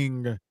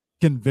nothing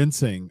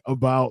convincing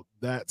about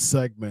that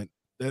segment.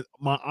 That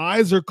my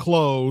eyes are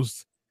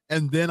closed,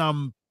 and then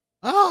I'm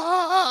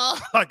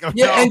like, and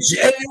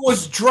it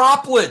was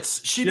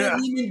droplets. She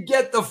didn't even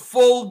get the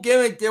full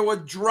gimmick. There were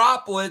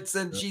droplets,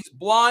 and she's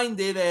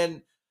blinded.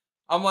 And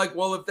I'm like,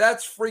 well, if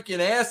that's freaking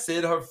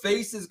acid, her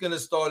face is going to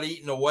start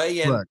eating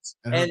away, and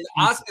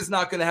Asuka's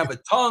not going to have a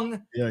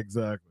tongue. Yeah,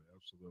 exactly,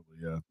 absolutely,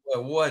 yeah.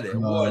 But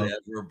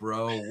whatever,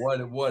 bro.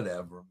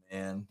 Whatever,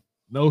 man.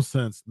 No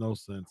sense.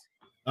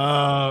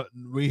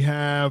 We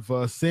have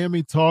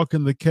Sammy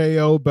talking to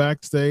KO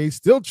backstage,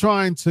 still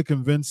trying to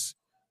convince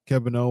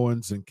Kevin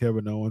Owens, and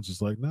Kevin Owens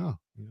is like, no,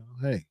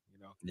 hey,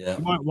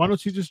 why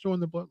don't you just join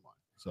the Bloodline?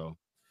 So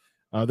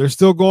they're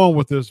still going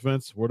with this,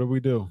 Vince. What do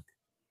we do?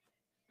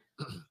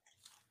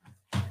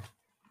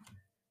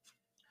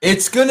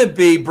 It's gonna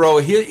be, bro.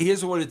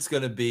 Here's what it's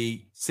gonna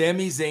be.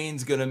 Sami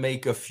Zayn's gonna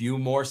make a few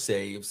more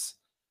saves.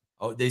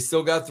 Oh, they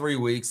still got 3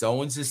 weeks.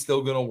 Owens is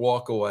still gonna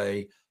walk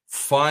away.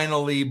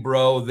 Finally,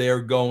 bro,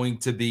 they're going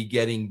to be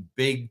getting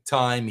big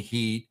time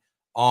heat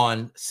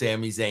on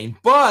Sami Zayn.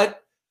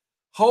 But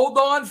hold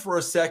on for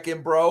a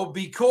second, bro,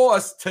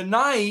 because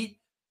tonight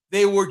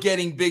they were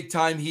getting big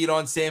time heat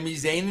on Sami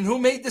Zayn. And who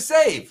made the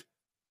save?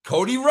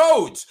 Cody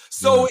Rhodes.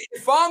 So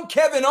if I'm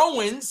Kevin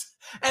Owens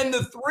and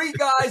the 3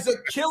 guys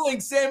are killing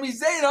Sami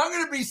Zayn, I'm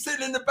going to be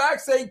sitting in the back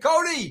saying,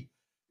 Cody,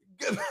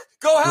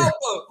 go help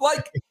him.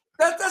 Like,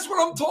 that's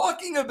what I'm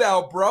talking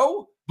about,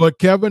 bro. But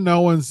Kevin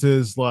Owens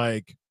is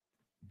like,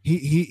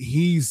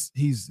 he's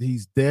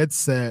dead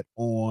set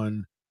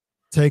on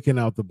taking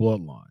out the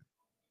Bloodline,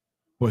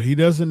 but he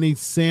doesn't need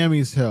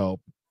Sammy's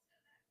help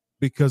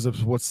because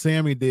of what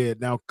Sammy did.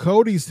 Now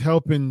Cody's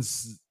helping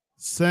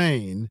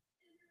Zayn.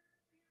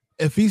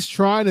 If he's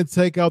trying to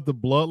take out the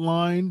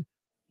Bloodline,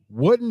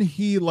 wouldn't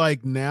he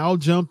like now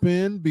jump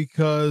in,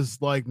 because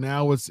like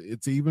now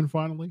it's even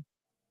finally?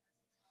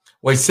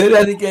 Wait, say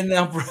that again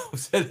now, bro.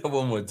 Say that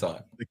one more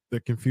time. The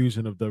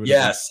confusion of WWE.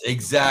 Yes,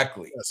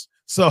 exactly. Yes.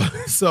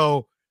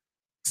 So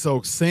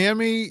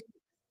Sammy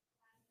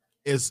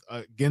is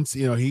against,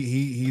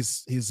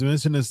 his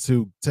mission is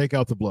to take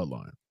out the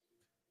Bloodline.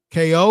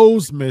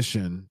 KO's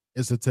mission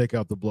is to take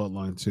out the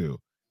Bloodline too.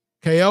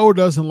 KO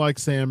doesn't like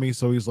Sammy,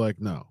 so he's like,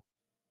 no.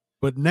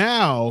 But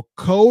now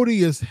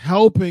Cody is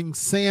helping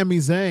Sami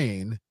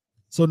Zayn,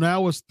 so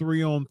now it's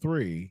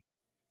 3-on-3.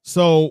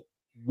 So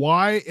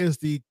why is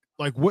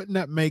wouldn't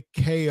that make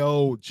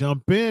KO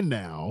jump in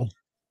now?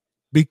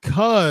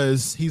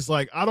 Because he's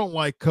like, I don't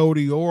like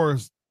Cody or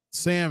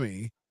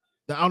Sammy.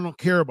 I don't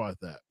care about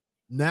that.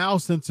 Now,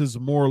 since it's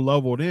more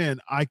leveled in,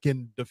 I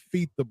can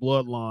defeat the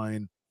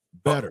Bloodline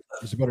better.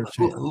 There's a better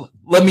chance.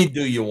 Let me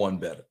do you one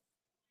better,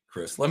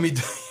 Chris. Let me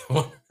do you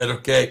one better,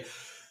 okay?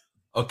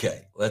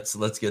 Okay,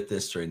 let's get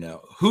this straight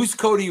now. Who's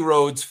Cody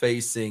Rhodes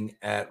facing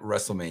at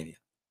WrestleMania?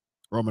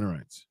 Roman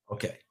Reigns.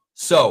 Okay,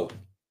 so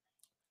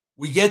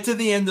we get to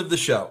the end of the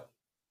show.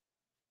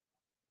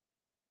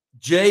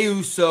 Jey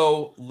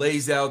Uso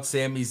lays out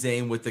Sami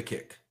Zayn with the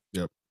kick.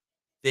 Yep.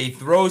 They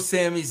throw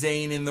Sami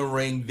Zayn in the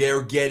ring.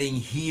 They're getting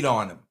heat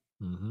on him.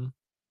 Mm-hmm.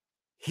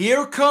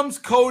 Here comes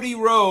Cody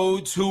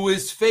Rhodes, who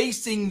is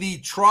facing the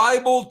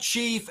tribal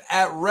chief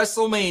at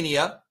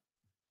WrestleMania.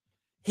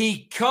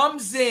 He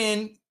comes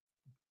in,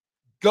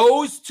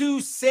 goes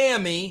to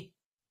Sammy,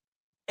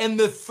 and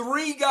the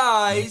 3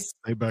 guys.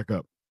 They back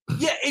up.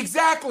 Yeah,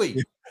 exactly.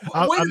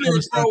 Wait a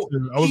minute, bro.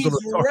 He's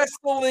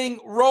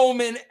wrestling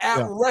Roman at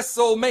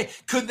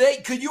WrestleMania.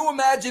 Could you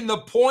imagine the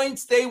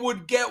points they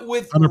would get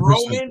with 100%.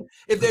 Roman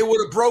if they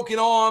would have broken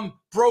arm,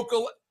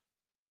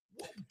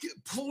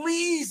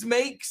 Please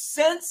make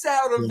sense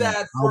out of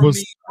that for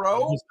me, bro.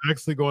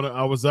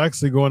 I was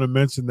actually going to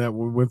mention that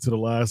when we went to the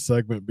last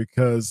segment,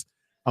 because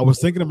I was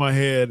thinking in my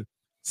head,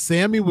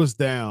 Sammy was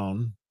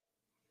down.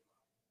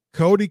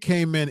 Cody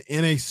came in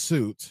a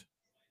suit.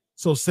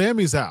 So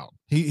Sammy's out.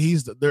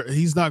 He's there.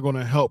 He's not going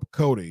to help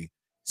Cody.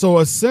 So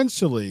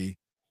essentially,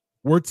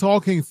 we're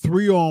talking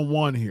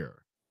 3-on-1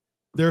 here.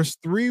 There's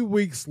 3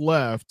 weeks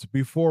left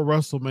before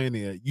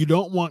WrestleMania. You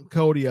don't want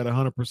Cody at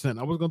 100%.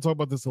 I was going to talk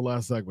about this in the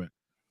last segment.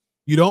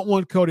 You don't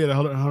want Cody at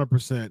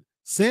 100%.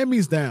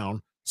 Sammy's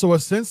down. So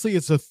essentially,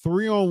 it's a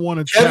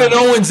 3-on-1 attack. Kevin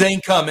Owens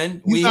ain't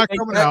coming. He's not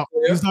coming out.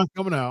 He's not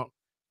coming out.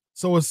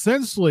 So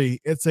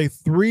essentially, it's a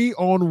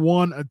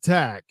 3-on-1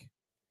 attack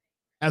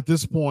at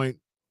this point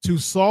to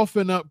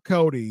soften up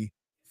Cody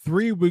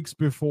 3 weeks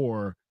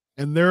before.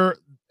 And their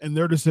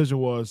decision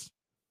was,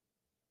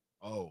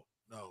 oh,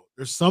 no,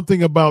 there's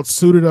something about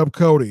suited up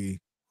Cody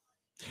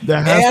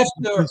that has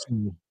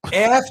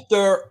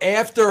after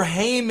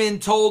Heyman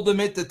told him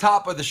at the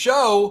top of the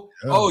show,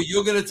 oh,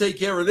 you're going to take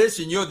care of this,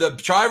 and you're the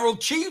tribal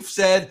chief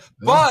said,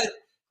 but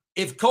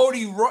if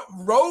Cody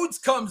Rhodes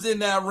comes in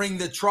that ring,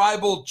 the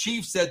tribal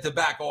chief said to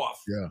back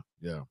off.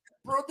 Yeah.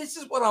 Bro, this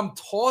is what I'm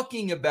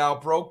talking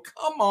about, bro.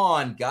 Come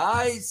on,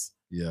 guys.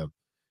 Yeah.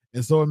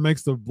 And so it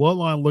makes the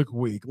bloodline look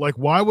weak. Like,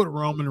 why would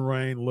Roman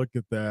Reigns look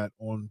at that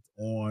on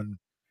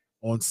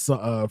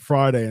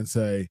Friday and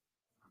say,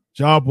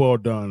 job well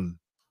done,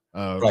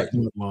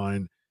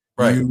 bloodline.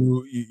 Right.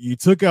 You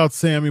took out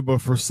Sammy,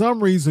 but for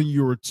some reason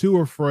you were too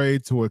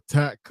afraid to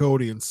attack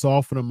Cody and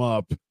soften him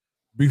up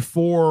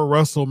before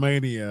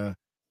WrestleMania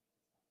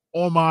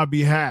on my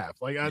behalf.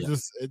 Like, it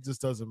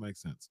just doesn't make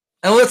sense.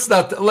 And let's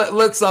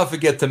not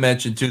forget to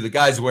mention too, the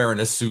guy's wearing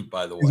a suit,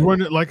 by the way. He's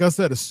wearing, like I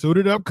said, a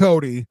suited up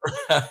Cody.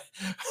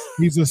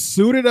 He's a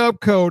suited up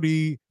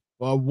Cody,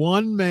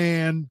 one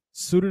man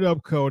suited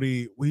up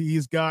Cody.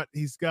 He's got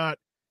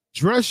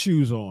dress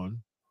shoes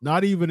on,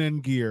 not even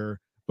in gear,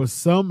 but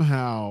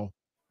somehow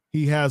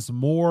he has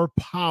more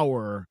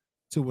power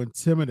to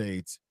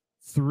intimidate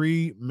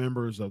 3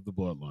 members of the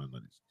bloodline,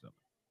 ladies and gentlemen.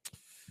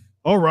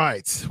 All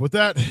right. With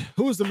that,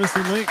 who is the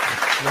missing link?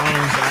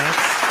 Rollins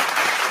asks.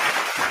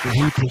 Did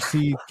he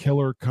perceive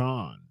Killer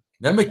Khan?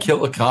 Remember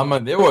Killer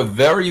Khan? They were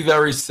very,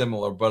 very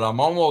similar, but I'm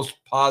almost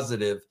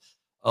positive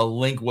a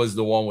Link was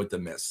the one with the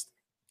mist.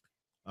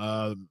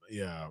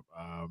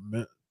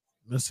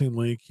 Missing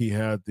Link. He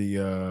had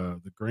the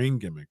green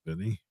gimmick,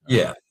 didn't he?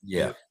 Yeah.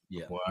 Black.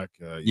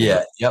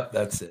 Yep.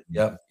 That's it.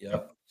 Yep.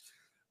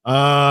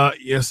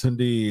 Yes,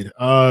 indeed.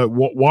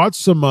 Watch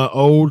some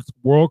old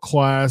world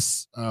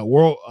class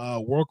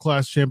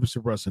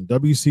championship wrestling,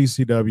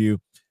 WCCW.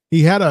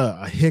 He had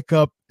a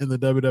hiccup in the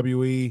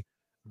WWE,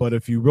 but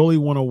if you really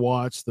want to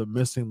watch the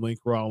Missing Link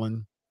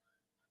Rollin,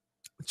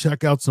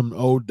 check out some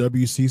old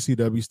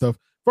WCCW stuff.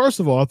 First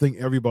of all, I think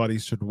everybody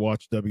should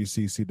watch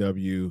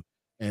WCCW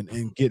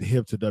and get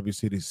hip to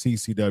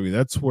WCCW.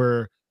 That's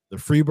where the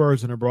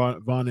Freebirds and the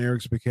Von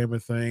Erichs became a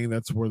thing.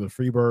 That's where the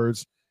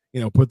Freebirds,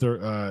 put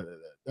their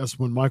that's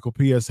when Michael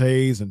P.S.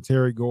 Hayes and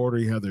Terry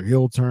Gordy had their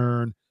heel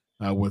turn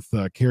with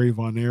Kerry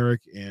Von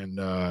Erich and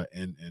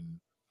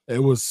it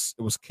was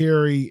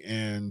Kerry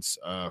and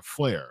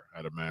Flair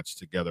had a match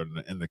together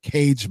in the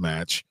cage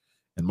match,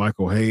 and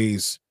Michael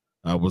Hayes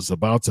was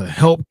about to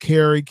help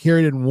Kerry.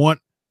 Kerry didn't want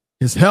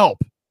his help,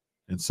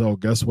 and so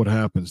guess what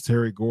happens?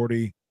 Terry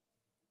Gordy,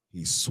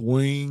 he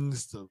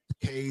swings the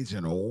cage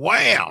and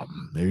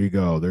wham! There you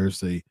go. There's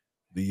the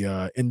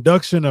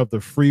induction of the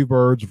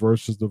Freebirds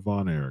versus the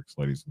Von Erichs,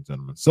 ladies and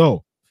gentlemen.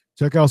 So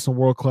check out some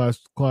world class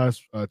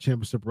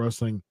championship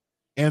wrestling,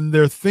 and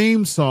their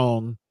theme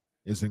song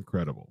is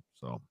incredible.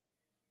 So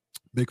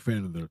big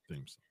fan of their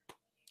theme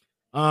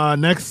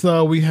song. Next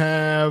we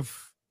have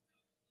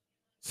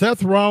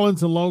Seth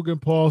Rollins and Logan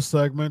Paul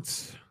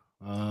segments.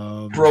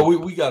 Bro,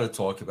 we got to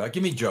talk about.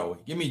 Give me Joey.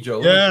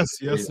 Yes,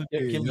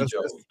 indeed. Give me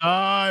Joey.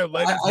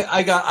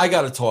 I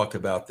got to talk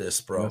about this,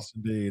 bro. Yes,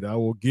 indeed. I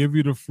will give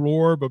you the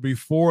floor, but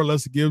before,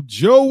 let's give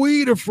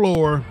Joey the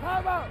floor.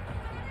 Time out,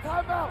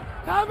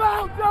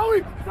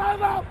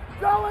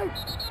 Joey.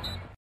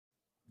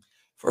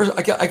 First,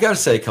 I got to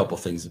say a couple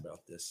things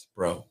about this,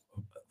 bro.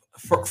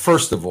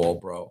 First of all,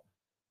 bro,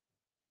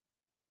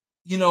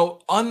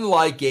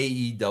 unlike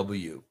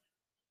AEW,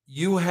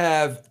 you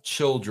have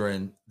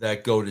children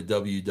that go to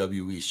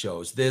WWE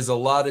shows. There's a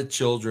lot of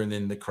children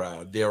in the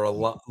crowd. There are a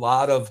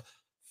lot of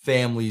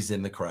families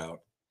in the crowd.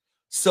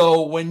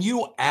 So when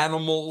you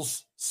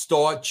animals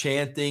start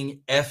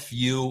chanting F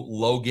you,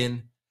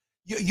 Logan,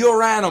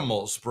 you're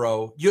animals,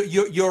 bro.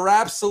 You're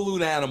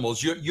absolute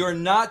animals. You're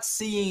not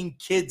seeing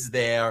kids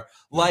there.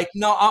 Like,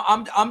 no,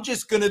 I'm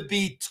just going to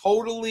be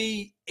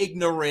totally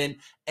ignorant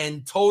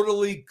and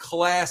totally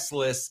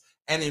classless.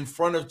 And in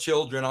front of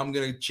children, I'm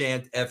going to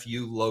chant F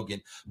you,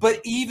 Logan.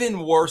 But even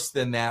worse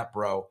than that,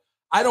 bro,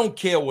 I don't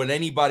care what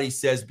anybody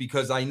says,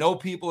 because I know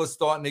people are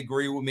starting to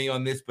agree with me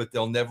on this, but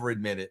they'll never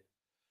admit it.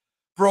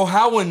 Bro,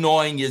 how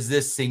annoying is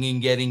this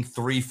singing getting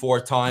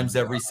 3-4 times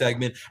every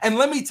segment? And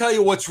let me tell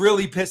you what's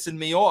really pissing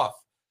me off.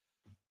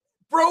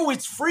 Bro,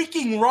 it's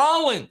freaking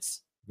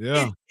Rollins.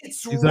 Yeah.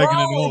 It's He's egging it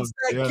Rollins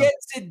on. that Yeah.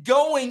 gets it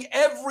going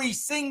every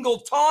single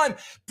time.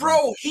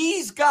 Bro,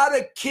 he's got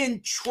to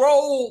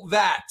control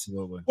that.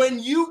 Absolutely. When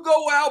you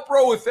go out,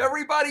 bro, if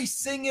everybody's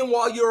singing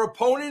while your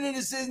opponent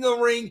is in the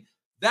ring,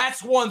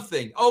 that's one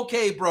thing.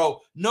 Okay,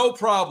 bro, no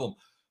problem.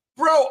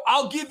 Bro,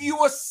 I'll give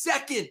you a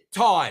second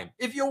time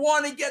if you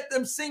want to get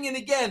them singing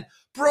again.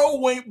 Bro,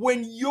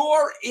 when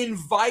you're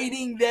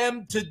inviting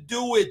them to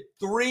do it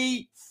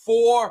 3,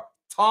 4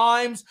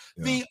 times,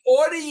 the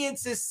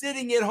audience is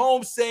sitting at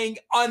home saying,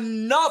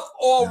 enough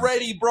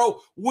already, bro.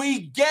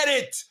 We get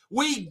it.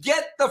 We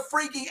get the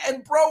freaking,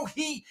 and bro,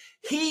 he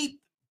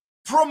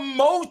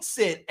promotes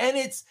it, and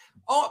it's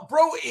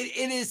bro,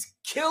 it is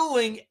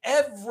killing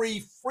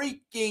every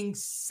freaking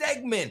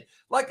segment.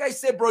 Like I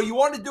said, bro, you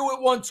want to do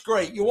it once,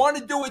 great. You want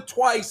to do it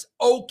twice,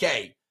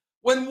 okay.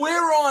 When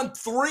we're on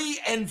 3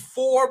 and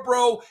 4,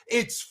 bro,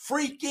 it's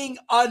freaking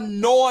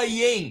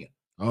annoying.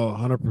 Oh,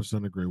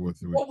 100% agree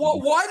with you.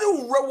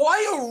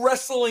 Why are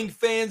wrestling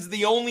fans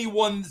the only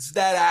ones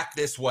that act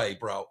this way,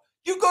 bro?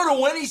 You go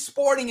to any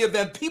sporting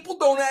event, people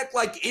don't act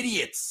like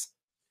idiots.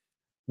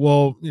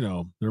 Well,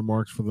 they're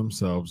marks for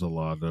themselves. A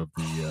lot of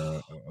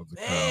the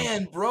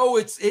Man, crowd. bro,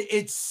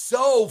 it's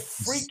so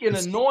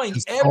freaking annoying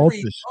it's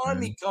every cultish, time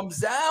man. he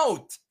comes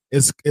out.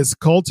 It's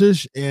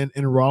cultish, and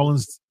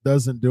Rollins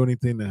doesn't do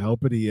anything to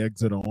help it. He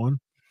eggs it on,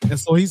 and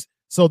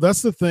so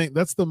that's the thing.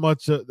 That's the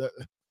much.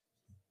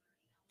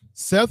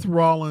 Seth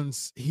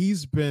Rollins,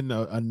 he's been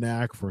a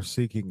knack for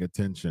seeking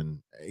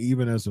attention,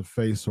 even as a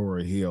face or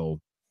a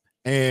heel,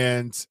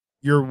 and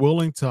you're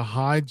willing to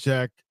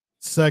hijack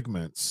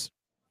segments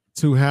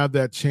to have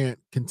that chant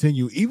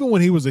continue. Even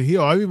when he was a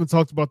heel, I even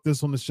talked about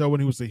this on the show when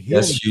he was a heel.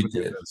 Yes, you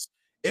did.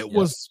 It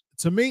was,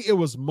 to me, it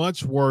was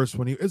much worse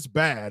when it's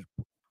bad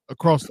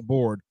across the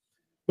board,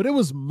 but it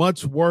was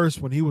much worse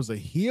when he was a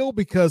heel,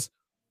 because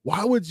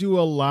why would you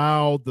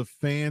allow the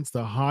fans to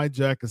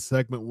hijack a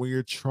segment where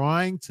you're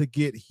trying to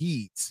get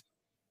heat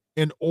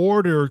in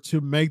order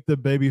to make the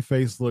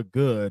babyface look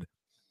good?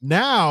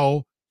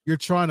 Now you're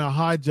trying to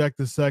hijack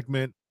the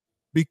segment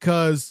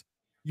because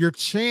your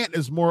chant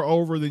is more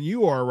over than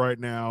you are right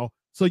now.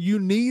 So you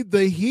need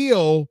the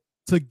heel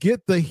to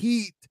get the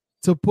heat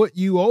to put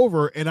you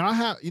over. And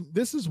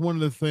this is one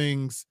of the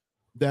things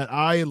that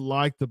I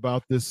liked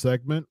about this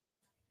segment.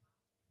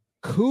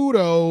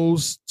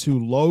 Kudos to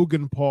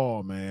Logan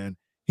Paul, man.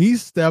 He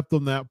stepped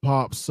on that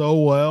pop so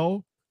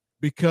well,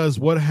 because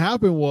what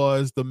happened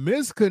was the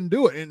Miz couldn't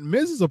do it. And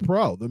Miz is a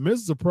pro. The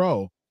Miz is a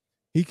pro.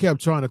 He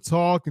kept trying to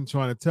talk and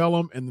trying to tell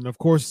him. And then, of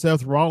course,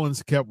 Seth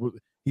Rollins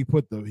he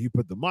put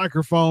the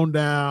microphone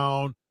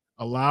down,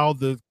 allowed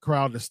the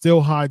crowd to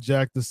still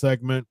hijack the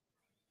segment.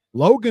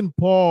 Logan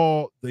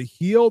Paul, the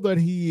heel that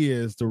he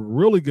is, the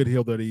really good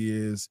heel that he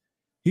is,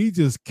 he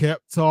just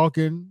kept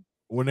talking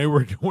when they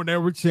were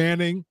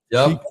chanting.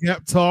 He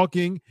kept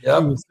talking. He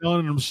was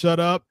telling them shut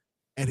up,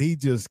 and he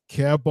just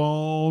kept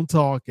on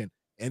talking.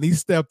 And he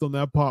stepped on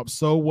that pop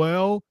so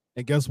well.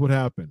 And guess what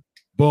happened?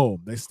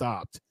 Boom, they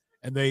stopped.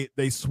 And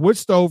they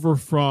switched over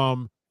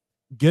from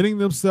getting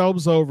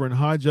themselves over and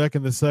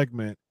hijacking the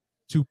segment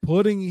to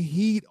putting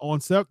heat on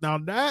Seth. Now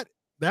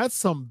that's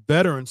some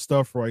veteran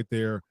stuff right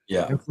there.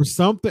 Yeah. And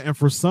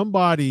for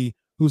somebody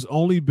who's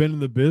only been in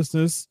the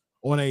business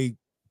on a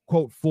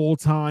quote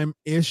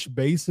full-time-ish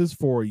basis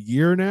for a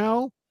year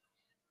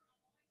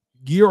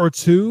or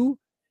two,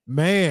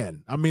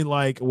 man. I mean,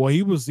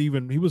 he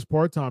was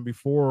part-time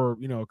before,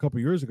 a couple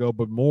years ago,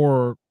 but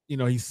more,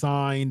 he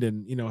signed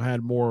and,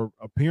 had more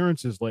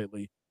appearances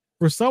lately.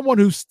 For someone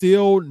who's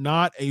still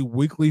not a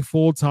weekly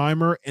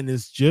full-timer and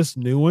is just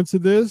new into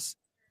this,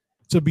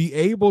 to be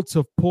able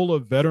to pull a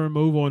veteran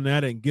move on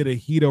that and get a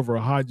heat over a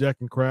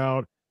hijacking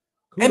crowd.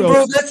 Kudos. And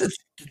bro,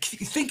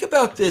 think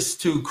about this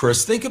too,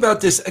 Chris. Think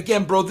about this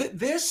again, bro.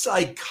 Their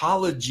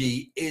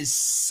psychology is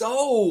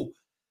so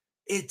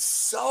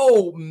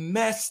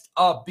messed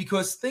up,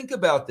 because think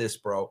about this,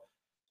 bro.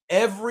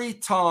 Every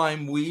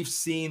time we've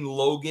seen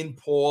Logan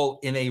Paul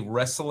in a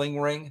wrestling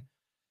ring,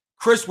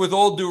 Chris, with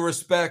all due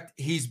respect,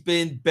 he's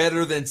been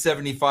better than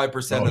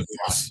 75% of the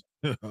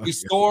time. We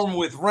saw him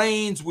with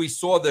Reigns. We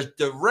saw the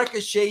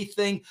Ricochet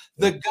thing.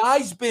 The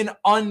guy's been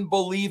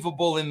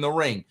unbelievable in the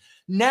ring.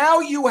 Now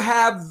you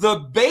have the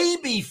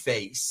baby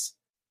face.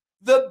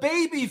 The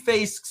baby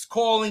face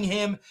calling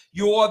him,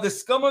 you are the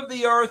scum of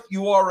the earth.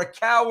 You are a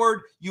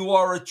coward. You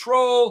are a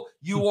troll.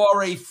 You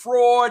are a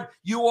fraud.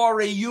 You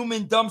are a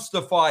human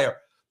dumpster fire.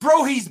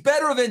 Bro, he's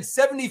better than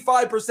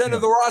 75%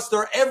 of the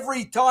roster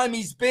every time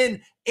he's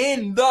been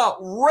in the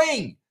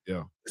ring.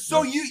 Yeah.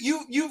 So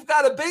you've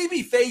got a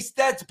baby face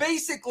that's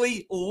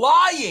basically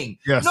lying.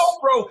 Yes. No,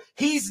 bro,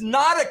 he's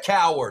not a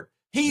coward.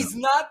 He's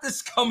not the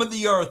scum of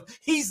the earth.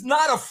 He's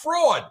not a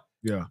fraud.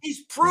 Yeah.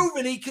 He's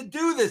proven he could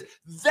do this.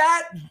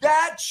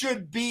 That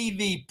should be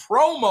the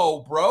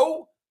promo,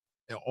 bro.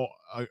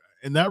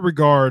 In that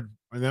regard,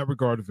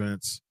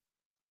 Vince,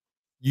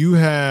 you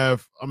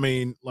have,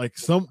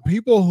 some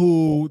people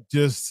who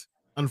just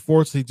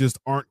unfortunately just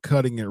aren't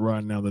cutting it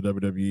right now in the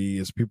WWE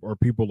is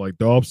people like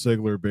Dolph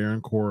Ziggler,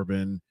 Baron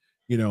Corbin,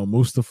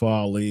 Mustafa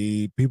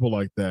Ali, people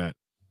like that.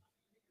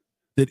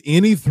 did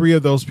any three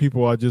of those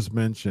people I just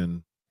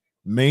mentioned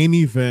main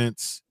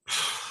events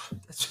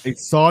a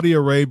Saudi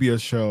Arabia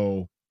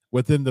show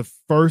within the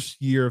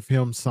first year of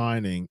him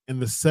signing and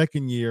the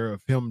second year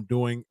of him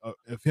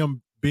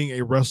being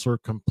a wrestler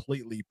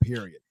completely,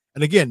 period.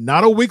 And again,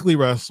 not a weekly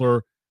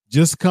wrestler,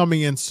 just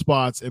coming in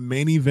spots and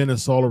main event a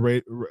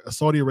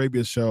Saudi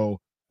Arabia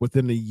show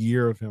within a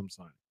year of him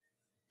signing.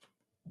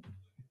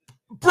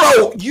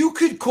 Bro, you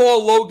could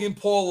call Logan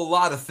Paul a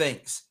lot of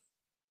things.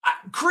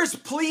 Chris,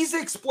 please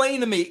explain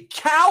to me.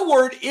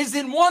 Coward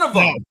isn't one of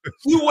them. No.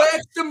 You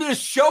asked him to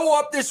show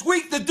up this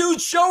week. The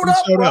dude showed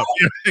up, bro.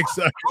 Yeah,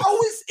 exactly. How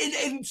is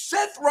in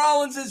Seth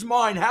Rollins'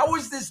 mind? How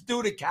is this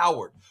dude a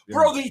coward,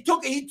 bro? He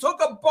took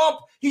a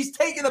bump. He's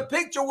taking a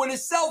picture with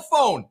his cell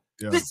phone.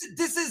 Yeah. This is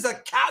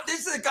a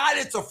This is a guy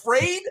that's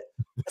afraid.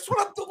 That's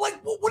what I'm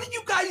like. What are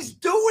you guys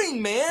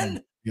doing,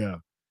 man? Yeah,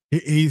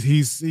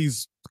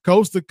 he's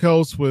coast to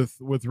coast with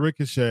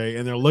Ricochet,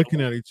 and they're looking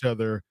at each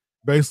other,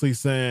 basically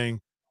saying,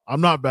 I'm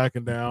not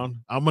backing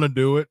down. I'm going to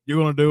do it. You're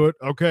going to do it.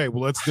 Okay,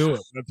 well, let's do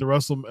it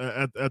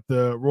at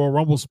the Royal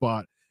Rumble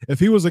spot. If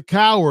he was a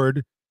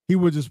coward, he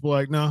would just be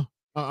like, no,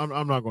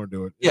 I'm not going to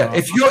do it. Yeah,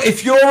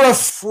 if you're a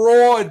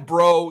fraud,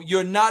 bro,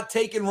 you're not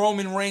taking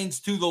Roman Reigns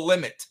to the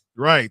limit.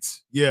 Right.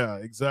 Yeah,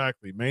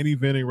 exactly. Main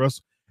eventing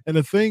wrestle. And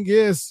the thing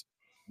is,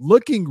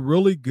 looking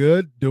really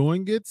good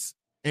doing it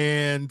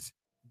and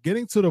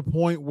getting to the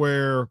point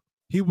where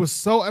he was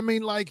so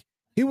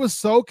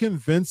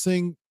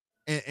convincing.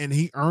 And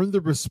he earned the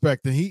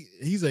respect, and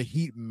he's a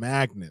heat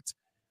magnet.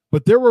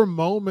 But there were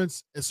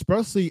moments,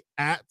 especially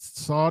at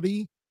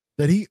Saudi,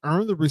 that he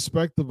earned the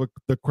respect of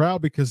the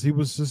crowd because he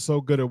was just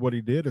so good at what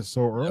he did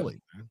so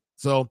early. Yep.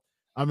 So,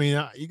 I mean,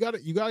 you got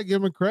to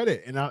give him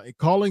credit. And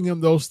calling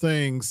him those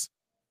things,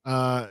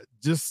 it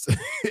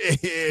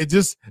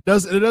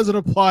doesn't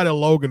apply to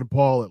Logan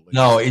Paul at least.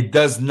 No, it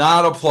does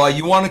not apply.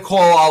 You want to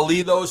call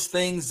Ali those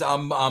things?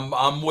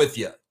 I'm with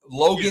you.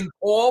 Logan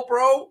Paul,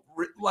 bro.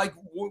 Like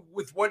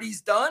with what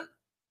he's done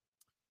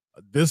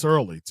this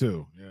early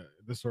too. Yeah,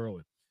 this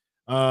early.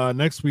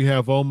 Next we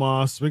have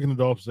Omos. Speaking of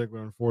Dolph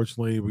Ziggler,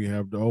 unfortunately, we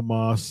have the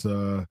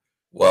Omos.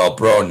 Well,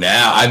 bro,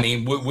 now I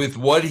mean, with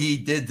what he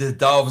did to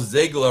Dolph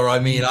Ziggler, I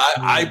mean,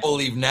 I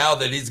believe now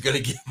that he's going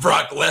to get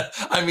Brock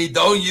Lesnar. I mean,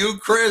 don't you,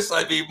 Chris?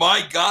 I mean,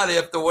 my God,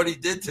 after what he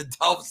did to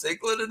Dolph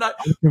Ziggler tonight.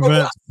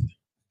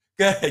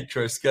 Go ahead,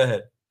 Chris. Go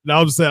ahead. No,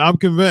 I'm saying I'm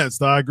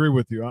convinced. I agree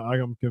with you.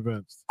 I'm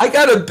convinced. I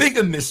got a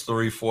bigger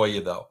mystery for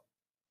you, though.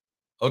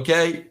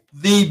 Okay,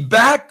 the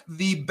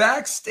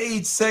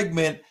backstage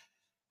segment.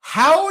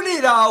 How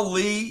did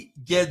Ali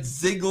get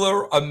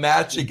Ziggler a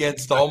match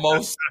against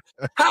Omos?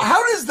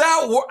 How does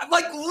that work?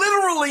 Like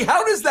literally,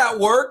 how does that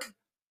work?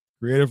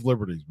 Creative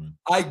liberties, man.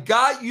 I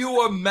got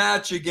you a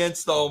match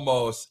against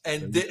Omos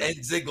and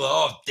Ziggler.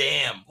 Oh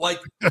damn! Like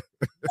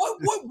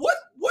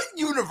what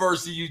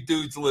universe are you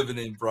dudes living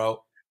in,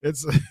 bro?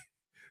 It's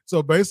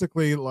so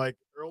basically like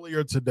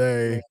earlier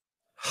today.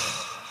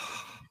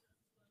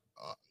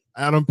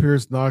 Adam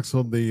Pearce knocks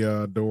on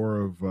the door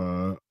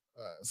of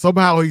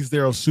somehow he's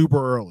there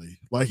super early.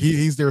 Like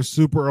he's there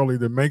super early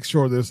to make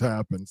sure this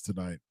happens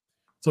tonight.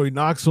 So he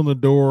knocks on the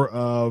door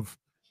of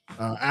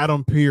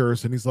Adam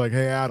Pearce and he's like,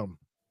 hey, Adam,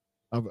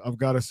 I've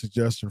got a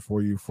suggestion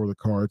for you for the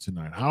card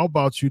tonight. How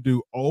about you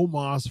do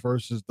Omos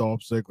versus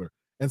Dolph Ziggler?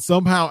 And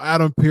somehow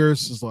Adam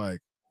Pearce is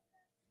like,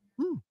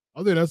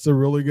 I think that's a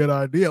really good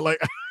idea. Like,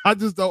 I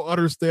just don't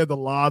understand the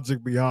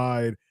logic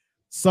behind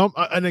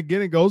and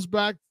again, it goes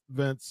back,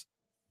 Vince,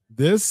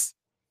 this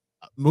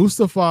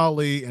Mustafa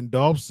Ali and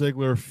Dolph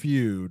Ziggler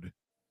feud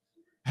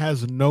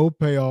has no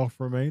payoff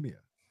for Mania.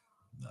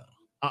 No.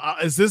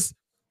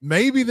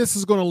 Maybe this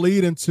is going to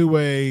lead into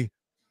a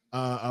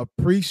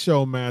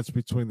pre-show match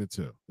between the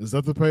two? Is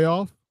that the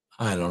payoff?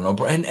 I don't know,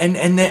 bro. And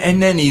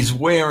then he's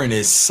wearing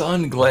his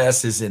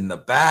sunglasses in the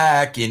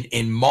back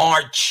in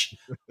March,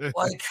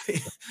 like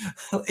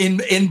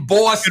in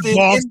Boston.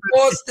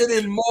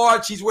 In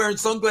March, he's wearing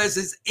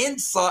sunglasses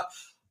inside.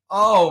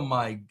 Oh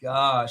my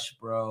gosh,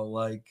 bro!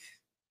 Like,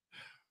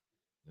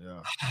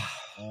 yeah.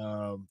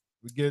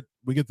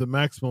 We get the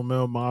Maximum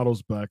Male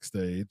Models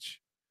backstage.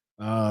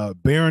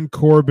 Baron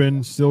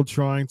Corbin still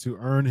trying to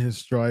earn his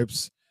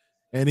stripes,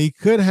 and he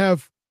could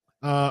have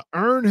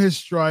earned his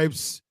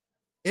stripes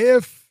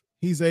if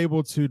he's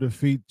able to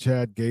defeat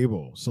Chad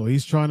Gable. So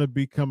he's trying to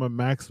become a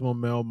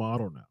Maximum Male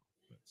Model now.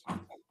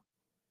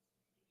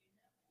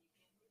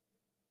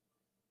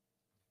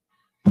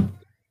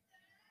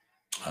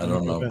 I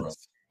don't know, bro.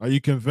 Are you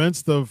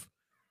convinced of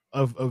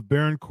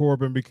Baron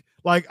Corbin?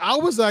 Like, I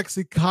was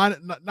actually kind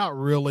of not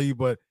really,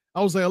 but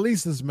I was like, at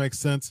least this makes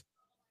sense.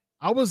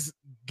 I was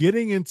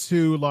getting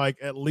into like,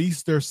 at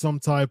least there's some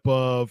type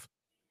of,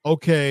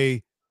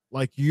 okay,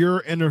 like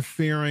you're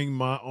interfering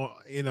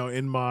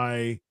in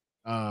my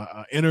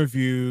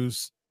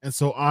interviews, and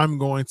so I'm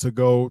going to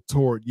go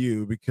toward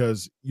you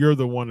because you're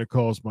the one that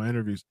calls my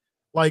interviews.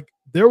 Like,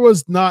 there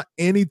was not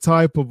any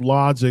type of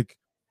logic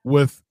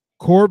with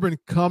Corbin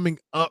coming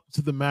up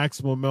to the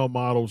Maximum Male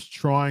Models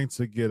trying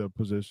to get a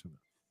position.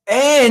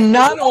 And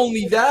not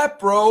only that,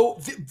 bro,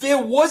 there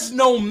was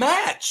no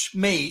match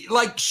made.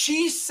 Like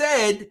she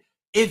said,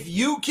 if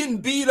you can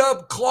beat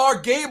up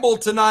Clark Gable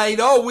tonight,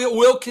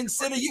 we'll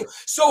consider you.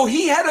 So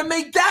he had to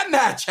make that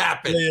match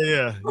happen.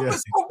 Yeah.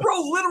 So,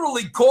 bro,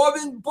 literally,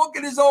 Corbin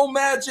booking his own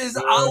matches,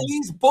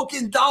 Ali's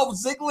booking Dolph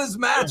Ziggler's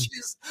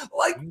matches.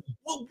 Like,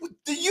 well,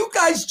 do you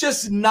guys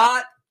just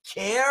not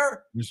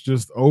care? It's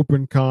just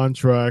open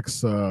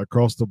contracts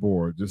across the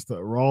board. Just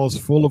Raw is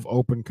full of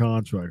open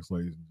contracts,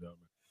 ladies and gentlemen.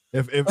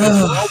 If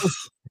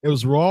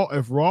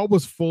Raw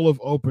was full of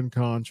open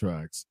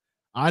contracts,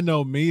 I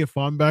know me. If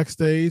I'm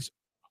backstage,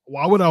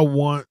 why would I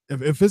want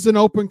if it's an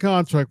open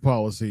contract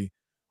policy?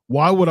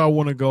 Why would I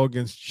want to go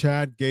against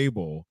Chad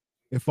Gable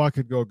if I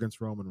could go against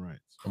Roman Reigns?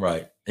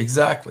 Right.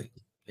 Exactly.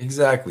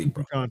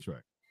 Bro.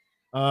 Contract.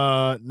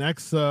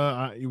 Next,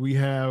 we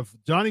have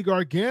Johnny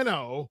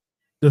Gargano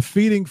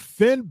defeating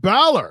Finn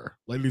Balor,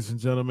 ladies and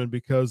gentlemen,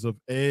 because of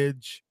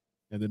Edge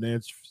and then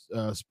Edge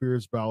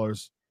Spears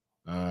Balor's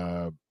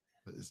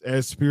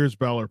as Spears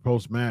Balor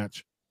post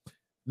match.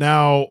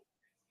 Now,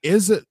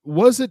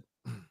 was it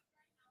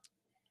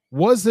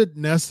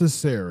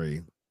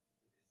necessary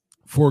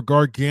for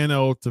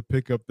Gargano to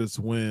pick up this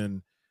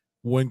win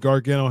when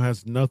Gargano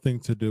has nothing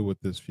to do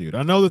with this feud?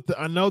 I know that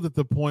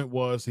the point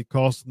was he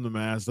cost him the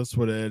match. That's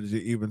what Edge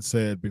even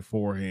said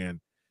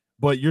beforehand.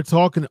 But you're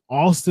talking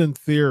Austin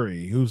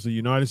Theory, who's the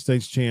United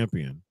States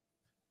champion,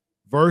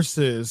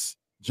 versus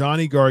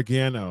Johnny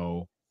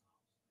Gargano.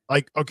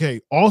 Like, okay,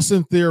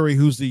 Austin Theory,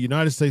 who's the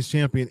United States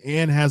champion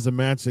and has a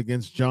match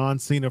against John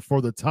Cena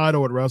for the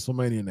title at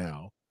WrestleMania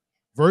now,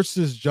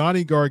 versus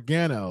Johnny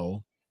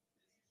Gargano,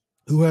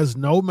 who has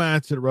no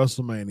match at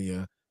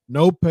WrestleMania,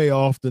 no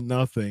payoff to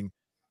nothing.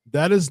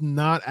 That is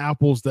not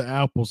apples to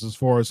apples as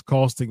far as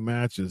costing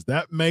matches.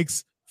 That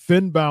makes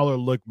Finn Balor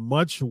look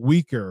much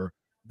weaker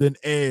than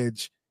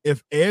Edge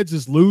if Edge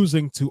is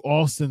losing to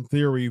Austin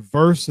Theory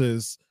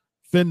versus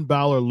Finn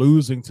Balor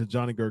losing to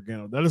Johnny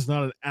Gargano. That is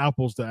not an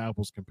apples to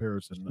apples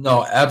comparison.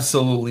 No,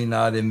 absolutely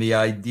not. And the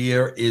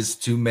idea is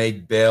to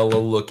make Balor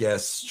look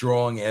as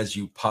strong as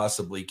you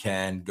possibly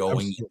can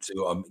going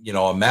into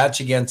a match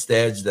against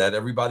Edge that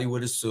everybody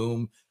would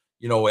assume,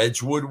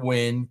 Edge would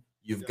win.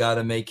 You've got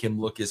to make him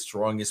look as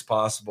strong as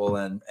possible.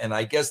 And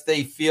I guess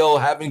they feel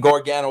having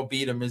Gargano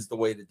beat him is the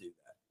way to do that.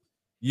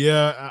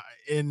 Yeah,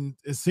 and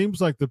it seems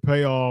like the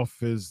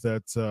payoff is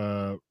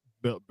that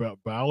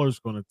Balor's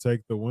going to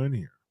take the win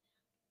here.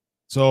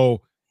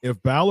 So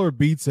if Balor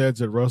beats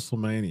Edge at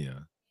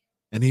WrestleMania,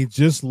 and he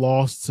just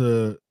lost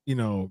to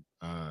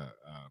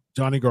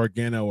Johnny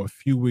Gargano a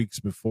few weeks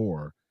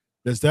before,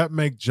 does that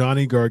make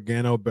Johnny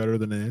Gargano better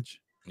than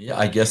Edge? Yeah,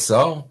 I guess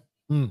so.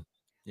 Yeah.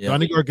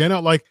 Johnny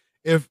Gargano,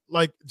 if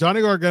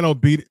Johnny Gargano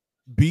beat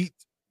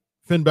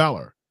Finn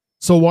Balor,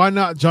 so why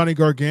not Johnny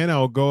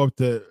Gargano go up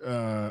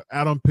to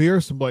Adam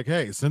Pearce and be like,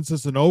 hey, since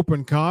it's an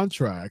open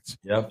contract,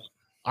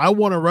 I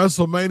want a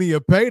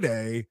WrestleMania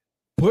payday.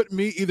 Put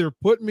me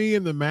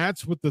in the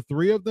match with the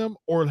three of them,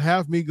 or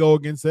have me go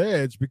against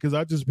Edge because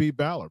I just beat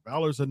Balor.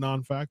 Balor's a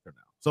non-factor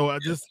now. So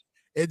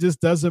it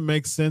just doesn't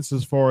make sense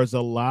as far as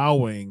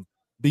allowing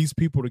these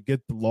people to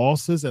get the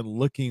losses and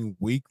looking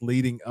weak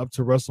leading up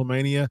to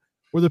WrestleMania,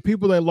 where the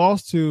people they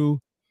lost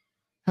to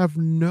have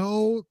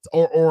no,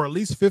 or at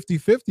least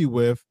 50-50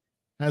 with,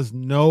 has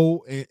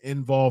no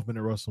involvement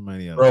in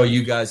WrestleMania. Bro,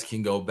 you guys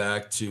can go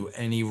back to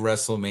any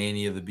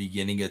WrestleMania, the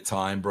beginning of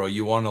time, bro.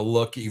 You want to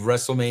look at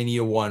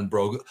WrestleMania 1,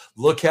 bro.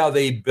 Look how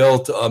they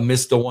built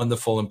Mr.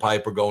 Wonderful and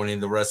Piper going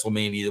into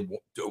WrestleMania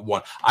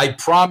 1. I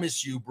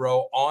promise you,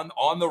 bro,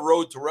 on the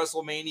road to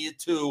WrestleMania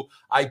 2,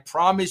 I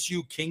promise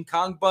you King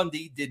Kong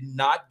Bundy did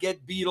not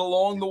get beat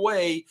along the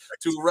way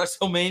to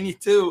WrestleMania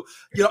 2.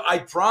 I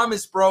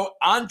promise, bro,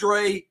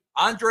 Andre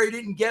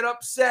didn't get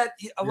upset.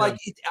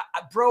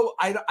 Bro,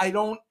 I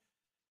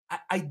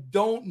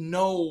don't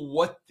know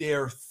what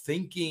they're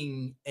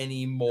thinking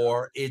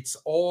anymore. It's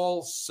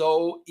all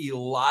so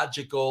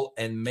illogical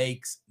and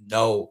makes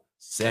no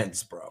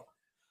sense, bro.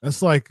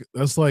 That's like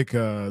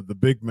the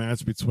big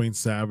match between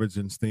Savage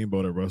and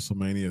Steamboat at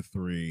WrestleMania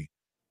 3.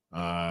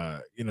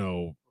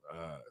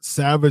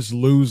 Savage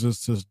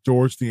loses to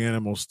George the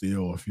Animal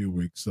Steel a few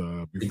weeks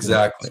before.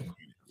 Exactly.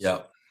 Yeah.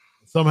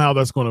 Somehow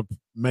that's going to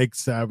make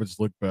Savage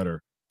look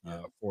better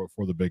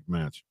for the big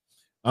match.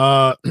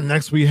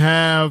 Next, we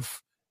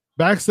have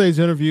backstage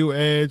interview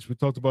Edge. We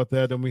talked about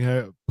that. Then we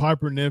have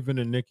Piper Niven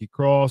and Nikki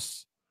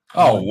Cross.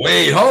 Oh,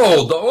 wait,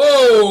 hold.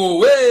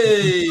 Oh,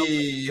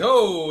 wait.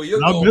 Oh,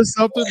 you're I missed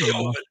something.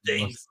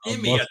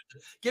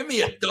 Give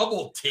me a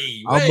double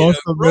T. I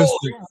must have missed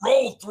it.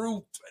 Roll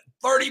through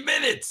 30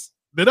 minutes.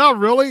 Did I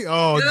really?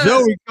 Oh, yes.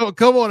 Joey,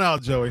 come on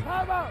out, Joey.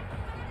 Time out,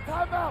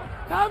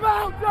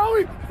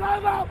 Joey.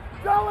 Time out,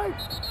 Joey.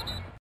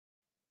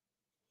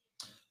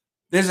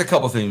 There's a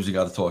couple things we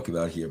got to talk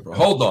about here, bro.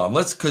 Hold on.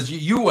 Because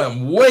you went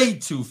way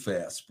too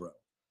fast, bro.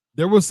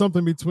 There was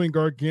something between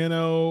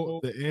Gargano,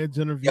 the Edge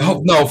interview.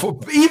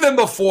 Even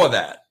before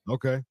that.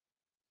 Okay.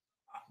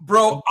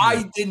 Bro,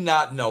 I did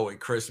not know it,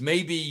 Chris.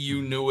 Maybe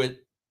you knew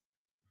it.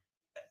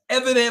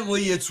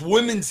 evidently it's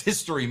Women's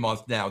History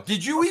Month now.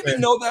 Did you even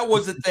know that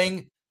was a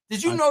thing?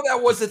 Did you know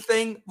that was a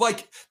thing?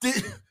 Like,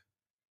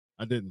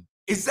 I didn't.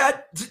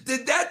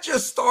 Did that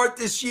just start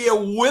this year?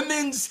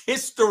 Women's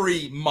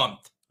History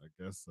Month.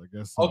 I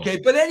guess so. Okay,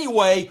 but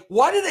anyway,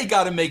 why do they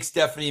got to make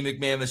Stephanie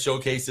McMahon the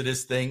showcase of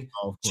this thing?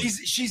 Oh,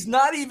 she's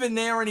not even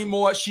there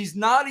anymore. She's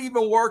not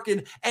even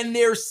working, and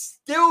they're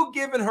still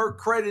giving her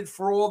credit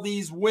for all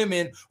these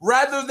women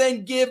rather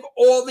than give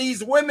all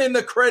these women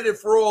the credit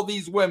for all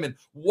these women.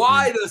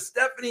 Why does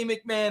Stephanie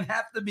McMahon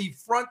have to be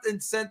front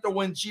and center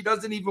when she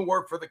doesn't even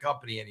work for the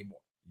company anymore?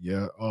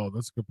 Yeah. Oh,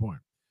 that's a good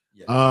point.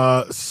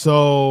 Yeah.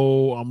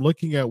 So I'm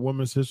looking at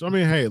Women's History. I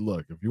mean, hey,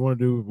 look, if you want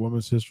to do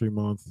Women's History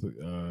Month,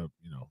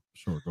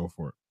 sure, go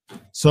for it.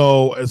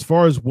 So as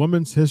far as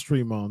Women's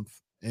History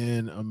Month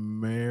in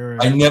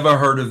America, I never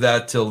heard of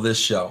that till this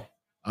show.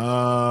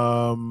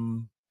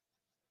 So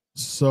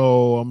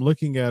I'm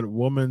looking at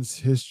Women's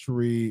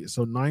History.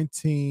 So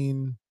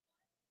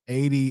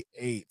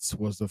 1988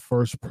 was the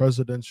first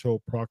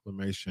presidential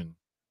proclamation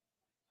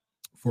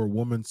for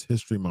Women's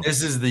History Month.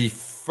 This is the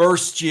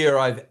first year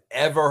I've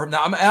ever heard.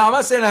 Now, I'm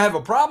not saying I have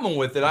a problem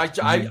with it. I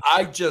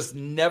just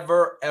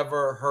never,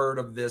 ever heard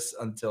of this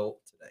until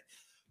today.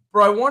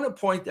 Bro, I want to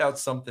point out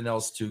something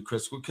else too,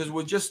 Chris, because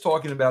we're just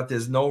talking about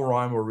there's no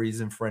rhyme or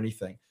reason for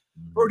anything.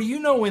 Bro, do you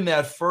know in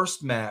that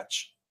first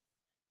match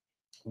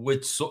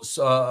with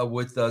Samoa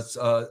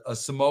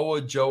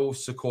Joe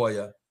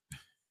Sequoia,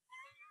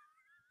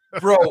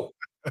 bro,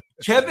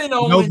 Kevin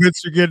Owens. No,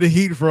 bitch, you're getting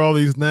heat for all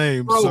these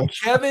names. Bro, so.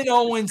 Kevin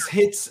Owens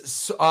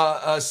hits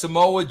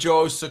Samoa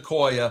Joe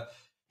Sequoia.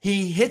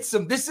 He hits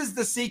him. This is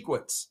the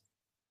sequence: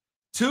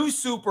 2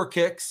 super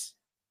kicks,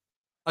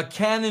 a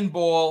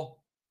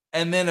cannonball,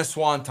 and then a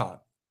swanton.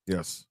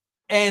 Yes.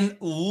 And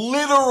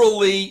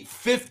literally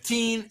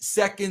 15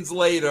 seconds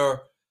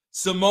later,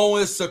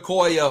 Samoa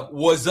Sequoia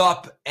was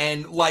up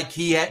and like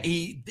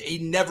he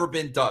never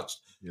been touched.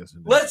 Yes,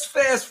 indeed. Let's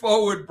fast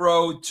forward,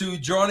 bro, to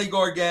Johnny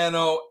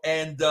Gargano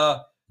and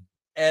our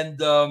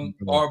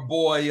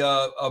boy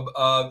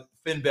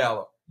Finn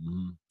Balor.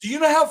 Mm-hmm. Do you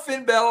know how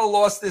Finn Balor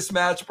lost this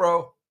match,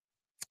 bro?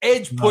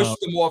 Edge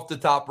pushed him off the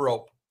top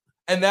rope,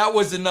 and that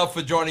was enough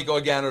for Johnny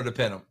Gargano to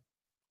pin him.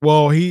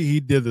 Well, he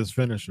did this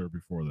finisher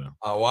before that.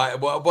 Oh, I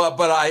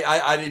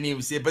didn't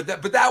even see it, but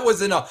that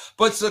was enough.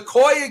 But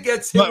Sequoia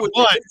gets hit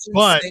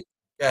but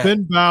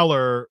Finn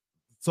Balor,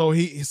 so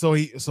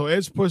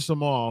Edge pushed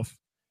him off,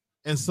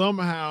 and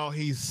somehow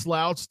he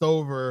slouched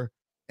over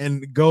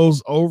and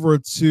goes over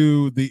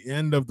to the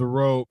end of the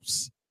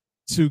ropes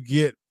to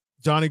get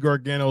Johnny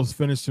Gargano's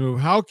finish move.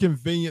 How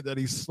convenient that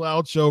he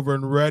slouched over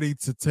and ready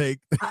to take.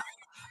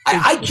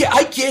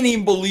 I can't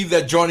even believe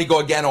that Johnny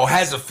Gargano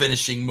has a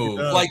finishing move.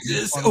 Like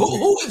this,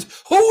 who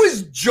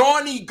is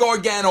Johnny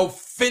Gargano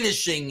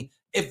finishing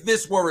if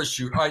this were a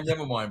shoot? All right,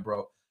 never mind,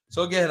 bro.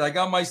 So again, I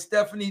got my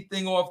Stephanie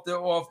thing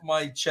off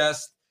my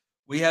chest.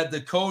 We had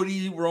the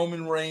Cody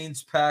Roman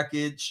Reigns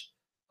package.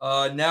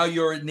 Now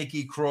you're at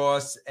Nikki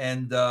Cross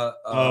and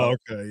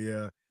okay,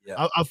 yeah.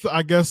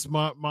 I guess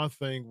my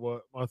thing,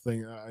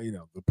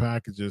 the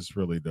packages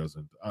really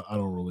doesn't. I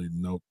don't really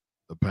know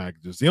the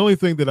packages. The only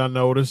package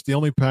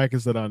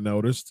that I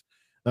noticed,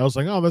 that I was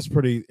like, oh, that's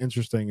pretty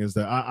interesting, is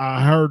that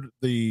I heard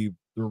the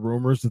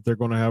rumors that they're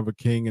going to have a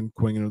King and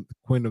Queen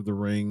of the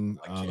Ring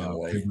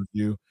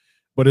pay-per-view,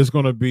 but it's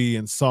going to be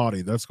in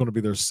Saudi. That's going to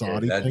be their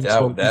Saudi thing.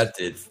 What that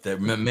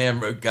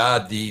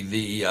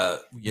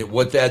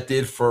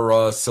did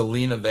for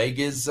Selena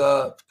Vega's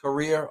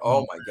career.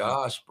 Oh my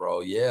gosh, bro.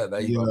 Yeah,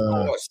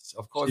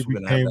 of course we're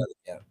going to have that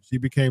again. She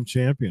became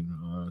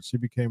champion. She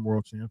became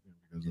world champion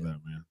because of that,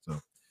 man. So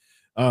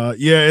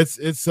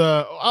it's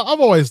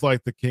I've always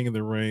liked the King of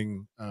the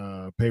Ring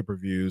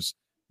pay-per-views.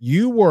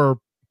 You were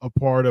a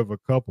part of a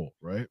couple,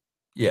 right?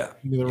 Yeah.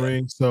 King of the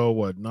Ring. So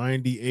what,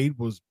 98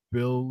 was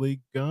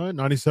Billy Gunn,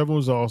 97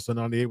 was Austin,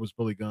 98 was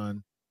Billy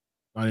Gunn,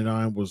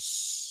 99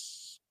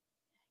 was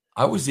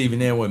I was even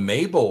there when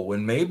Mabel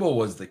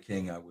was the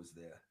king. I was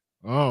there.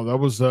 Oh, that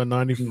was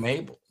 90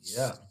 Mabel.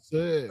 Yeah.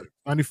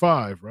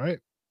 95, right?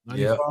 95.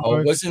 Yeah.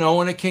 Oh, wasn't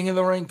Owen a King of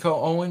the Ring?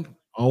 Owen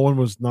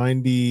was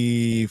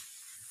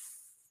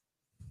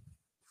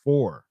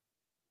 94.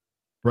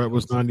 Brett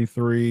was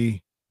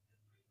 93.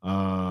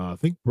 I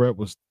think Brett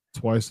was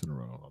twice in a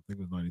row. I think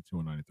it was 92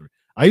 and 93.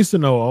 I used to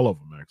know all of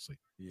them, actually.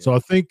 Yeah. So I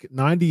think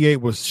 98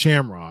 was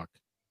Shamrock.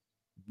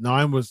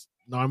 9 was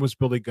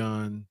Billy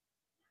Gunn.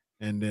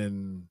 And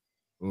then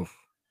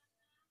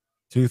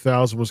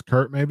 2000 was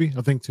Kurt, maybe?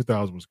 I think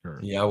 2000 was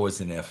Kurt. Yeah, I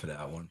wasn't there for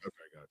that one.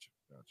 Okay, gotcha.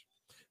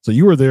 So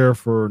you were there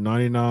for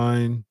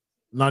 99,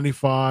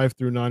 95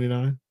 through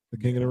 99, the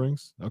King of the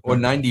Rings? Okay. Or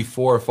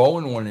 94. If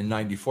Owen won in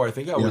 94, I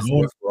think I was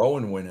there for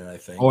Owen winning, I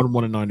think. Owen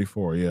won in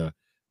 94, yeah.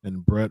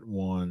 And Brett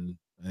won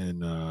in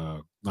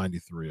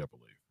 93, I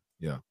believe.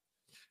 Yeah.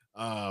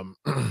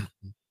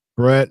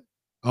 Brett,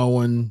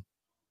 Owen,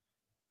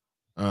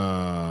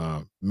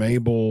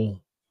 Mabel.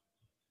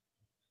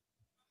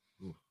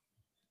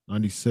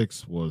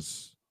 96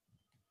 was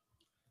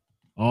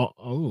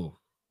who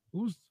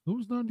was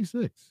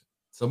 96?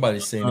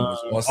 Somebody's saying it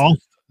was Austin.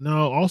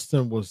 No,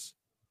 Austin was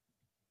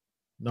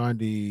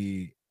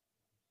 90,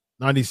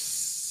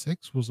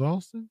 96 was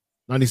Austin.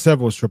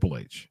 97 was Triple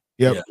H.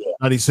 Yep. Yeah.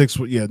 96.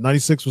 Yeah,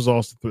 96 was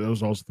Austin. It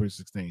was also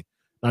 316.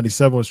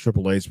 97 was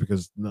Triple H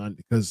because I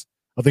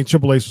think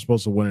Triple H was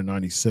supposed to win in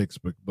 96,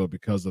 but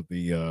because of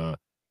the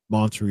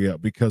Montreal,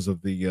 because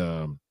of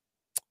the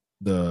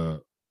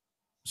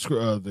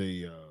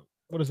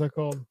what is that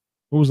called?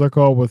 What was that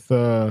called with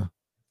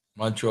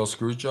Montreal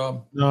screw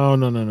job? No.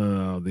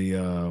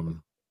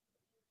 The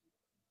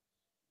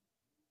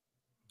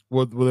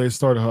where they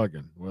started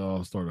hugging.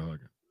 Well, started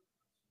hugging.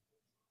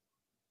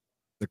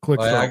 The click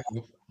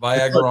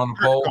Viagra on the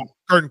pole.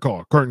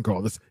 Curtain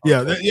call. This,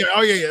 yeah,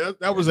 Okay.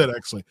 that was it.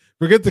 Actually,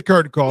 forget the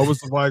curtain call. It was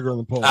the Viagra on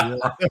the pole.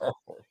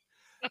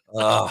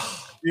 Yeah.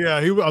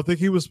 Yeah, I think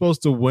he was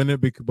supposed to win it,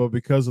 but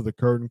because of the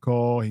curtain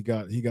call, he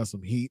got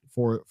some heat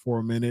for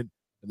a minute,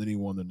 and then he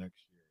won the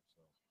next year.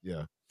 So,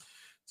 yeah,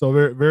 so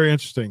very very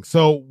interesting.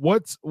 So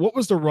what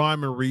was the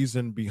rhyme and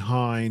reason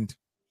behind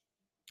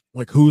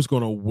like who's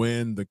going to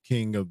win the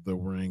King of the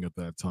Ring at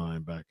that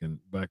time back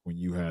when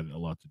you had a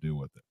lot to do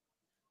with it?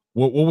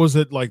 What was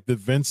it like? Did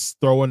Vince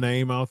throw a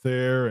name out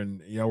there,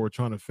 and we're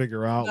trying to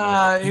figure out?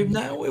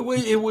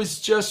 It was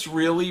just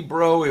really,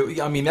 bro.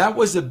 I mean, that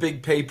was a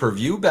big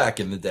pay-per-view back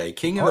in the day.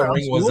 King of the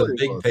Ring was a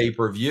big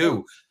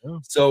pay-per-view. Yeah.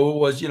 So it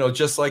was,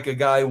 just like a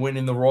guy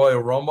winning the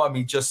Royal Rumble. I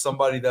mean, just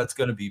somebody that's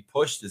going to be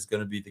pushed is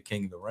going to be the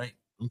King of the Ring.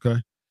 Okay.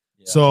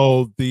 Yeah.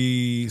 So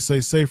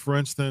say for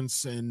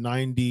instance in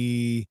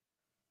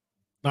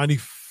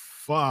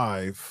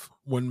 95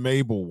 when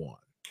Mabel won.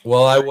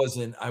 Well, I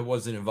wasn't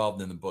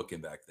involved in the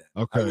booking back then.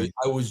 Okay.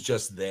 I was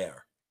just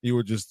there. You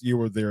were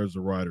there as a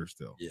writer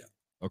still. Yeah.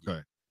 Okay.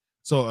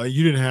 So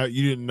you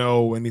didn't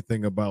know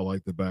anything about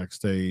like the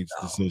backstage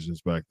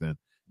decisions back then.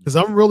 Because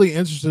I'm really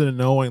interested in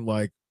knowing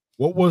like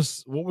what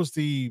was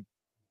the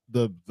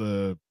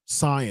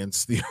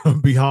science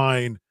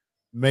behind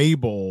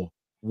Mabel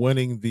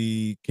winning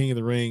the King of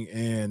the Ring,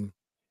 and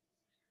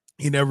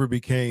he never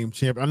became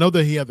champion. I know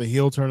that he had the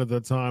heel turn at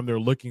the time. They're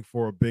looking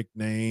for a big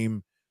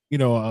name,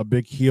 a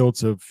big heel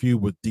to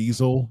feud with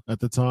Diesel at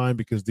the time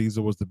because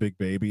Diesel was the big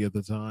baby at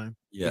the time.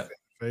 Yeah.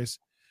 Face.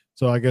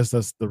 So I guess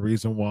that's the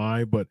reason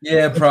why. But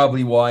yeah,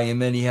 probably why.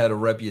 And then he had a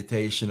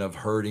reputation of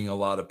hurting a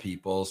lot of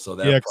people. So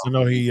that because I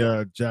know he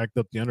jacked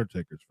up the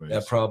Undertaker's face.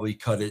 That probably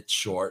cut it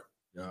short.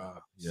 Yeah.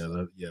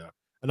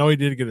 I know he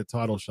did get a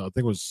title shot. I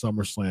think it was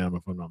SummerSlam,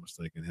 if I'm not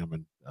mistaken. Him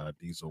and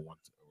Diesel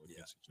went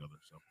against each other.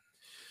 So,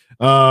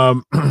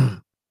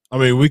 I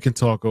mean, we can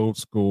talk old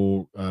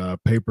school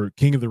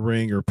King of the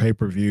Ring or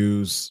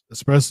pay-per-views,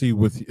 especially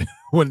with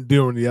when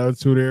during the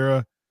Attitude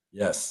Era.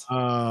 Yes.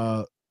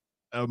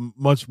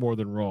 Much more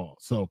than Raw.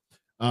 So,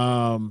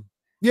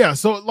 yeah.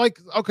 So, like,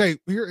 okay,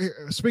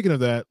 here. Speaking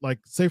of that, like,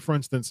 say for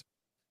instance,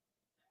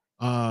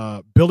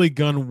 Billy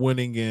Gunn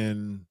winning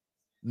in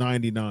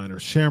 '99 or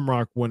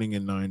Shamrock winning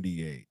in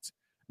 '98.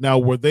 Now,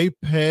 were they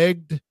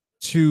pegged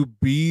to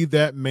be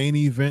that main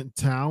event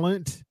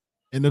talent?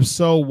 And if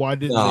so, why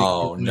didn't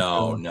No.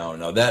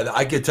 That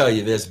I could tell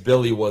you this: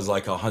 Billy was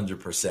like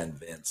 100%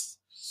 Vince.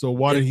 So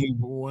why did he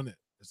win it?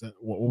 Is that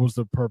what was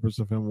the purpose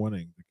of him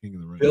winning the King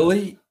of the Ring?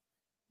 Billy,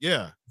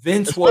 yeah,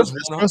 Vince was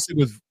especially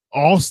with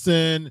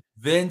Austin.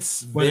 Vince,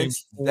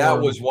 that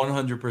was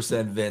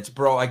 100% Vince,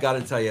 bro. I got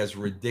to tell you, as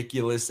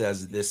ridiculous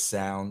as this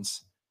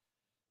sounds,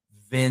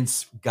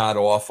 Vince got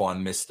off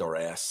on Mr.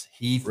 Ass.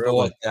 He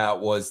thought that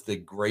was the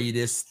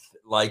greatest.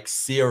 Like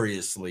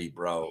seriously,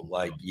 bro.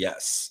 Like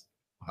yes.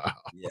 Wow.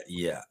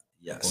 Yeah.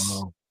 Yes.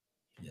 Wow.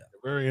 Yeah.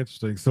 Very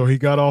interesting. So he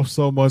got off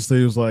so much that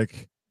he was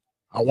like,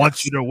 I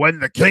want you to win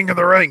the King of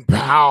the Ring,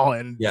 pal.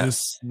 And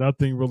just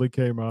nothing really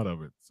came out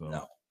of it. So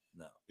no.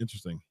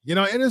 Interesting.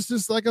 And it's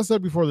just like I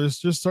said before, there's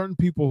just certain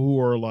people who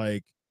are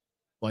like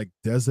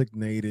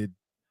designated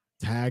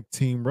tag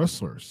team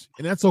wrestlers.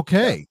 And that's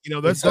okay.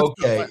 That's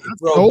okay.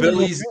 Bro,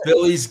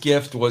 Billy's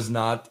gift was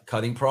not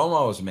cutting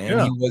promos, man.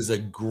 Yeah. He was a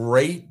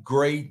great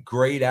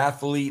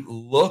athlete,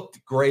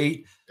 looked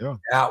great. Yeah.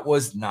 That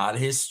was not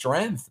his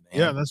strength, man.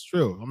 Yeah, that's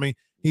true. I mean,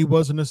 he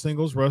wasn't a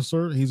singles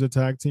wrestler. He's a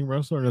tag team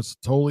wrestler, and it's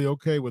totally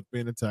okay with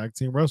being a tag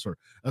team wrestler.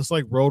 That's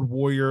like Road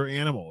Warrior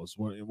Animal is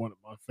one of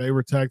my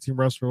favorite tag team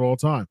wrestlers of all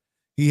time.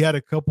 He had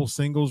a couple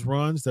singles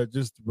runs that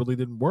just really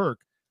didn't work,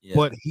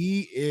 but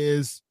he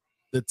is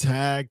the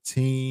tag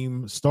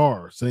team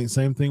star.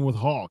 Same thing with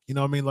Hawk.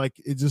 I mean, like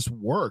it just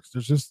works.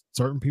 There's just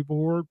certain people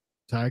who are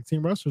tag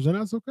team wrestlers, and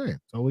that's okay.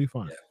 Totally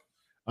fine.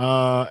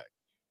 Yeah.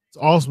 It's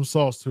awesome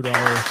sauce, $2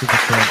 super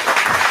chat.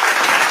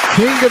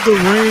 King of the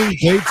Ring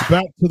dates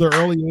back to the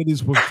early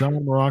 80s with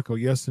John Morocco.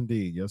 Yes,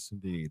 indeed.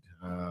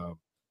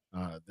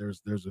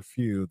 There's a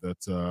few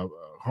that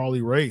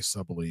Harley Race,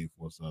 I believe,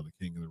 was the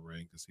King of the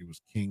Ring because he was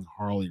King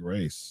Harley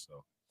Race.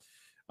 So,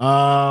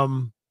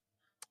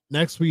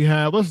 next we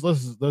have let's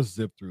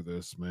zip through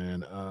this,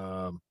 man.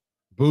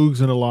 Boogs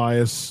and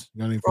Elias.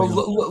 Got anything? Bro,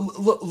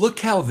 look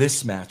how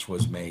this match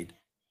was made.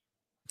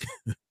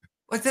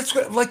 Like that's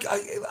what. Like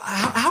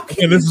how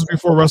can And this is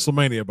before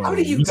WrestleMania, by how the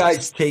do way. you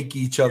guys take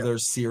each other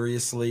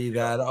seriously?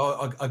 That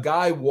a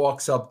guy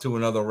walks up to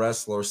another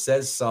wrestler,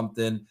 says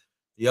something,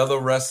 the other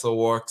wrestler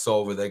walks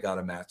over, they got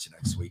a match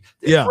next week.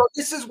 Yeah. Bro,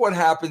 this is what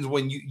happens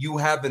when you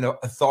have an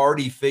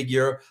authority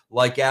figure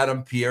like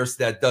Adam Pearce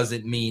that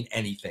doesn't mean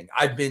anything.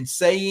 I've been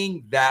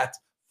saying that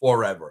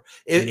forever.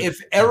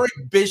 If Eric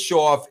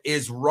Bischoff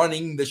is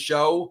running the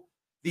show,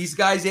 these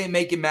guys ain't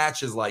making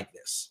matches like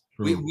this.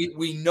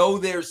 We know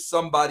there's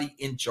somebody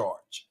in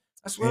charge.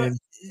 That's what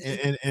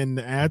and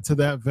to add to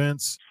that,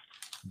 Vince,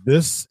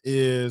 this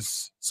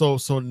is so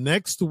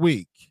next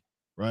week,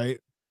 right?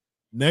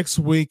 Next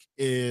week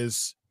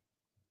is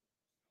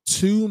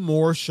 2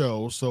 more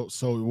shows. So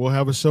we'll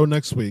have a show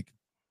next week.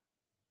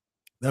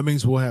 That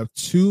means we'll have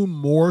 2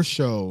 more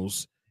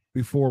shows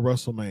before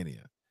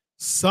WrestleMania.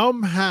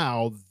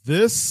 Somehow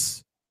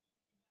this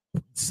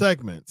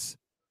segment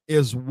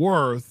is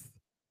worth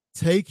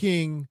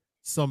taking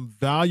some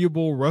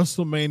valuable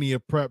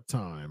WrestleMania prep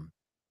time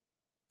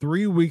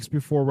 3 weeks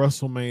before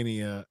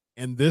WrestleMania,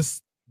 and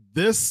this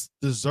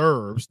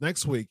deserves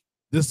next week.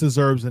 This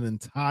deserves an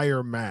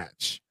entire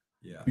match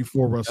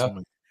before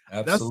WrestleMania.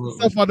 Absolutely. That's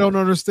the stuff I don't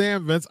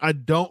understand, Vince. I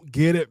don't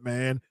get it,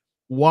 man.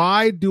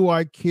 Why do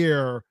I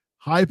care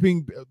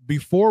hyping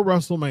before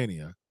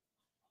WrestleMania?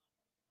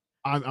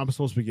 I'm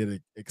supposed to be getting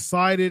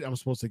excited. I'm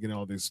supposed to get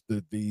all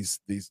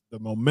the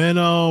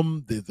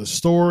momentum, the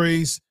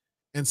stories,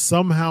 and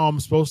somehow I'm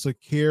supposed to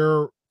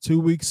care 2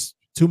 weeks,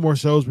 2 more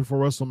shows before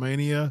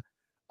WrestleMania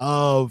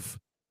of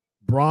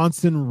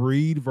Bronson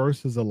Reed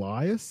versus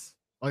Elias.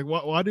 Like,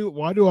 why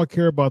do I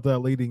care about that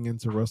leading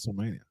into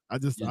WrestleMania? I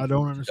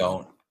don't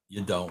understand.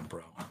 You don't,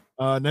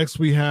 bro. Next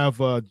we have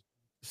the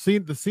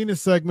Cena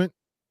segment.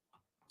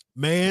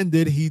 Man,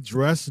 did he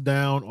dress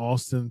down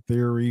Austin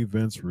Theory,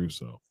 Vince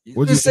Russo? He's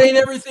been saying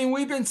everything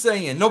we've been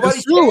saying. Nobody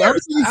it's true. cares.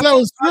 Everything he said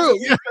was true.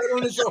 Yeah.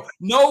 On the show.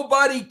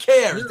 Nobody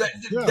cares.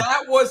 Yeah.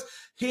 That was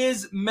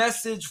his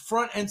message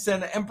front and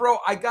center. And bro,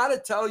 I gotta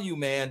tell you,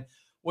 man,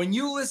 when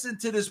you listen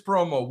to this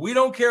promo, we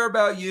don't care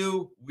about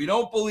you. We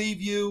don't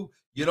believe you.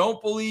 You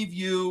don't believe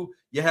you.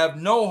 You have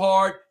no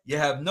heart. You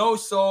have no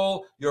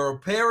soul. You're a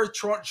pair of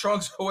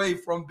trunks away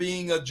from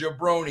being a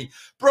jabroni.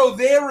 Bro,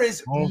 there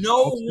is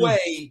no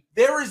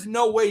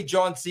way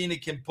John Cena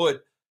can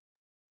put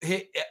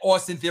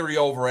Austin Theory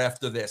over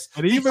after this.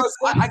 And even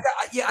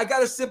I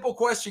got a simple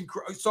question.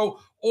 So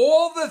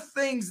all the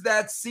things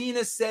that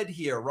Cena said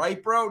here,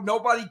 right, bro?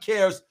 Nobody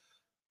cares.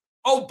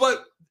 Oh,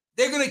 but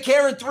they're going to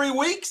care in 3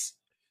 weeks?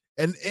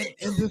 And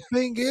the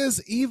thing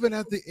is, even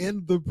at the end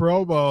of the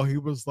promo, he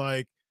was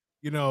like,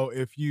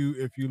 if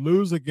you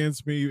lose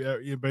against me,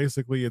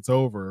 basically it's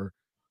over,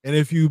 and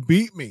if you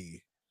beat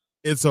me,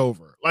 it's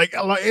over. Like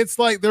it's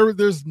like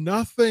there's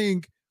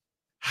nothing.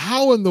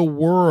 How in the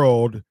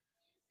world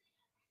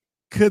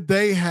could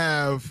they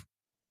have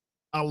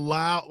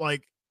allowed?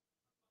 Like,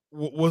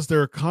 was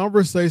there a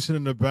conversation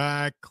in the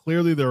back?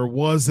 Clearly, there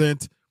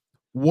wasn't.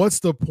 What's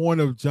the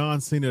point of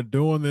John Cena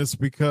doing this?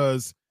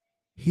 Because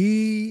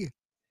he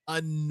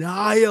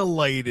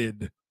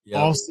annihilated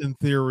Austin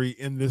Theory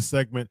in this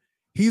segment.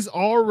 He's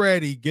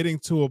already getting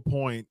to a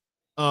point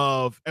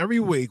of every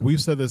week,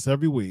 we've said this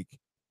every week,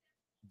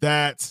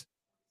 that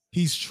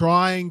he's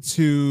trying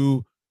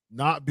to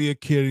not be a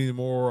kid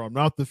anymore. I'm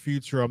not the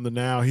future, I'm the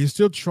now. He's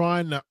still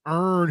trying to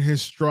earn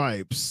his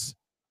stripes.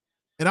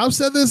 And I've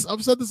said this on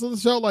the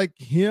show, like,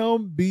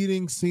 him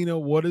beating Cena,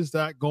 what is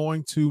that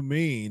going to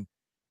mean?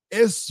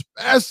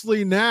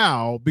 Especially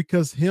now,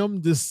 because him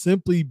just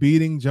simply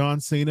beating John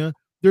Cena,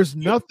 there's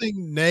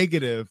nothing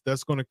negative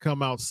that's going to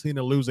come out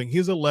Cena losing.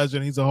 He's a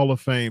legend. He's a Hall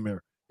of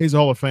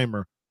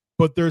Famer.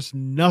 But there's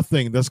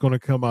nothing that's going to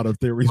come out of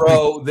Theory.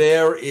 Bro,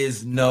 there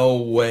is no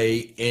way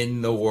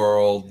in the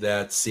world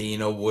that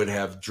Cena would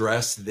have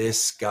dressed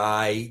this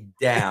guy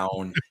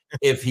down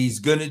if he's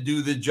going to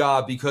do the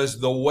job, because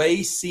the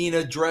way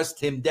Cena dressed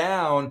him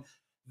down,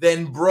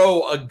 then,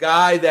 bro, a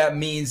guy that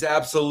means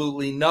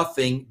absolutely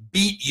nothing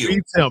beat you.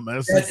 Beats him.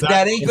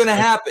 That ain't going to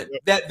happen.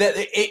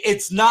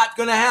 It's not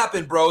going to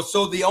happen, bro.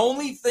 So the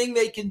only thing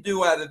they can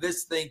do out of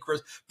this thing,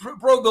 Chris,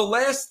 bro, the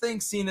last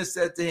thing Cena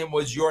said to him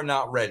was, "You're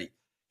not ready."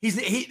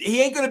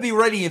 He ain't going to be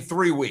ready in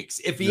 3 weeks.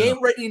 If he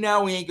ain't ready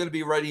now, he ain't going to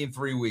be ready in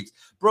 3 weeks.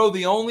 Bro,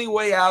 the only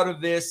way out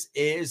of this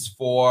is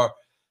for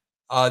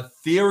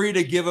Theory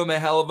to give him a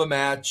hell of a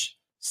match.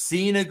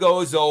 Cena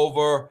goes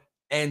over,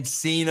 and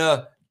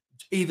Cena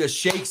either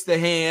shakes the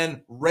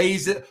hand,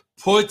 raises it,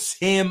 puts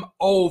him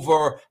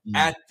over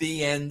at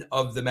the end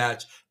of the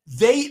match.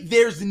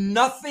 There's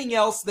nothing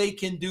else they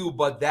can do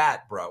but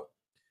that, bro.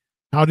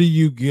 How do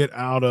you get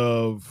out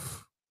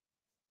of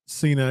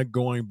Cena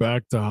going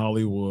back to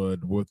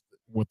Hollywood with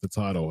the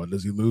title?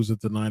 Does he lose it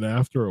the night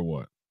after, or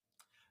what?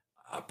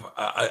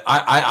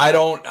 I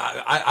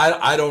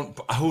don't.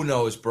 Who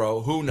knows,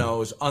 bro? Who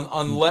knows?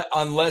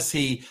 Unless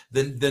he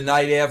the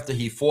night after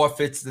he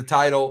forfeits the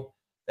title.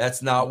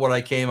 That's not what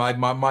I came.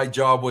 My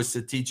job was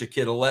to teach a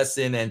kid a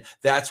lesson, and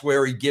that's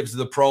where he gives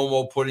the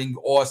promo, putting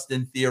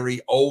Austin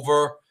Theory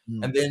over,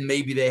 and then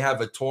maybe they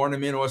have a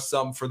tournament or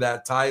something for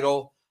that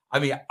title. I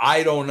mean,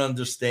 I don't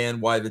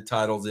understand why the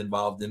title's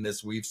involved in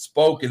this. We've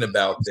spoken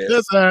about this.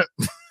 Said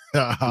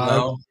that.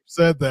 I've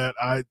said that.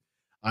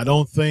 I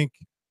don't think.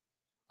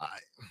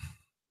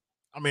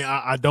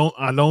 I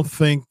don't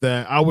think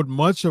that I would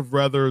much have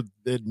rather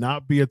it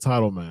not be a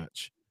title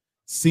match.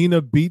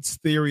 Cena beats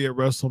Theory at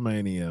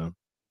WrestleMania,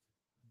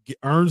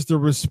 earns the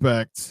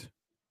respect,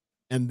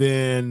 and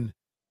then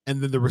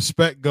the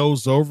respect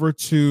goes over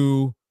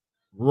to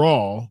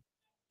Raw,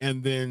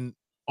 and then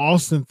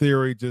Austin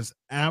Theory just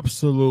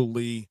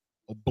absolutely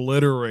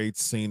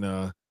obliterates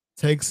Cena,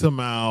 takes him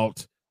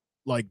out,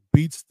 like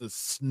beats the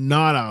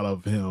snot out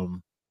of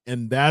him,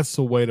 and that's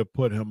a way to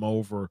put him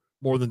over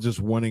more than just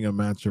winning a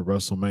match at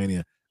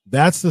WrestleMania.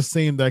 That's the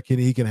scene that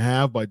he can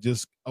have by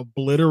just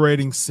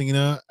obliterating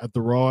Cena at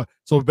the Raw.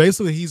 So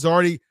basically, he's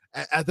already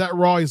at that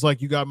Raw. He's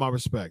like, "You got my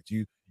respect.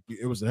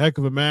 It was a heck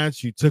of a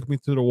match. You took me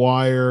to the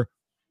wire.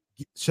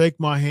 Shake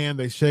my hand."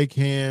 They shake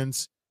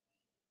hands.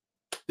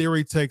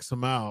 Theory takes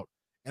him out,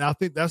 and I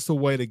think that's the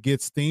way to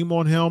get steam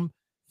on him.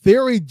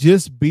 Theory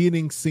just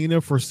beating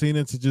Cena for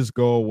Cena to just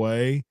go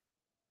away.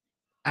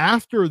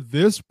 After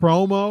this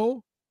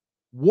promo,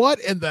 what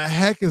in the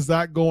heck is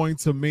that going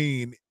to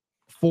mean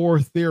for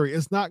Theory?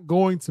 It's not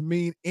going to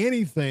mean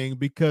anything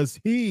because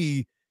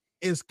he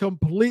is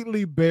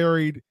completely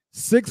buried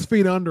 6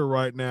 feet under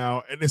right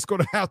now, and it's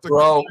going to have to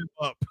climb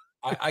up.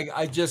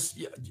 I just,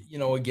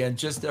 again,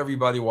 just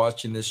everybody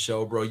watching this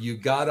show, bro, you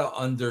got to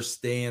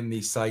understand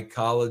the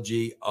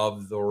psychology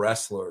of the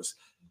wrestlers.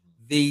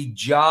 The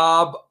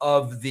job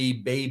of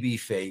the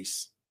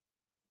babyface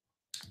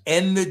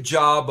and the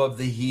job of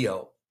the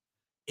heel,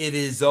 it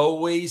is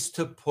always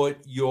to put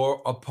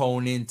your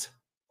opponent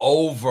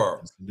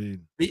over. Yes,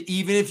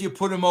 even if you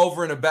put him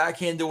over in a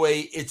backhanded way,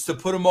 it's to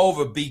put him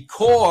over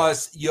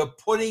because you're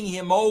putting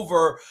him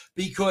over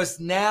because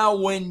now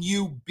when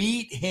you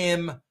beat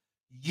him,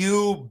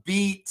 you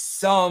beat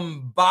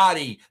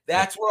somebody.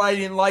 That's what I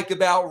didn't like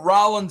about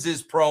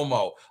Rollins's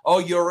promo. Oh,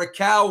 you're a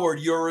coward.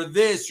 You're a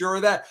this, you're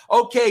a that.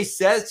 Okay,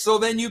 Seth, so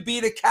then you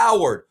beat a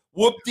coward.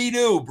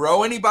 Whoop-de-doo,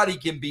 bro. Anybody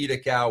can beat a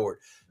coward.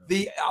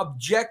 The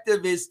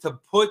objective is to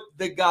put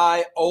the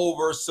guy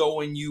over so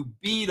when you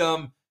beat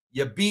him,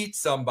 you beat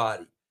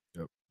somebody.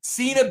 Yep.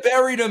 Cena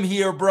buried him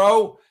here,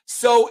 bro.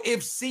 So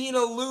if Cena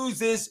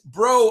loses,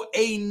 bro,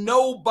 a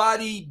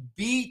nobody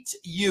beat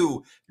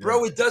you.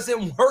 Bro, it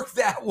doesn't work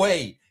that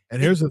way.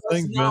 And here's the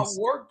thing, Vince. It does Vince.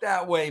 not work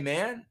that way,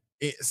 man.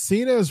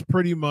 Cena is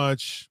pretty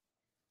much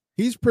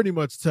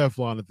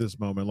Teflon at this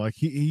moment. Like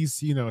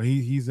he's in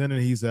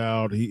and he's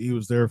out. He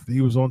was there.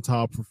 He was on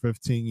top for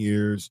 15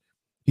 years.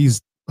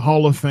 He's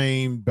Hall of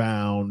Fame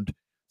bound.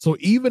 So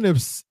even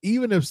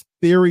if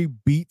Theory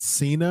beats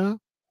Cena,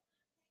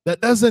 that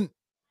doesn't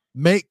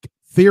make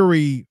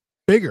Theory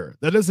bigger.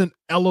 That doesn't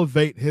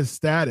elevate his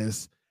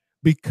status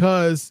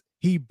because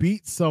he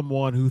beat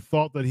someone who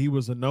thought that he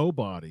was a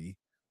nobody.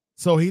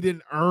 So he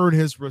didn't earn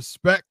his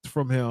respect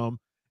from him.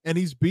 And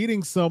he's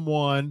beating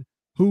someone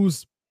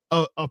who's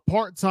a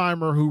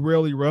part-timer who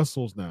rarely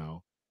wrestles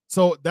now.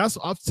 So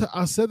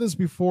I said this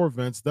before,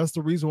 Vince. That's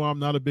the reason why I'm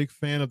not a big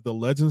fan of the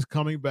legends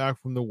coming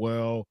back from the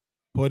well,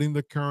 putting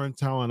the current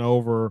talent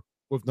over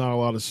with not a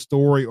lot of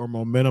story or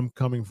momentum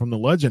coming from the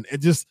legend.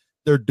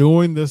 They're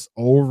doing this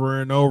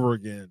over and over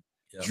again.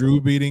 Yep.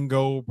 Drew beating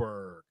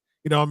Goldberg.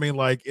 You know what I mean?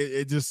 Like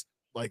it just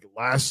like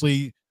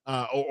Lashley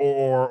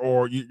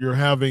or you're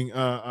having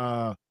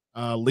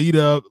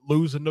Lita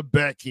losing to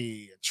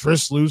Becky,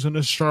 Trish losing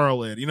to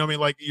Charlotte. You know what I mean?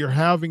 Like you're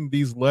having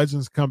these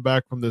legends come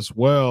back from this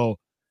well,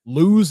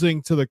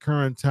 losing to the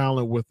current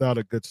talent without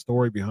a good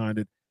story behind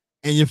it.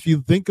 And if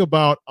you think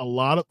about a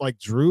lot of like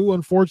Drew,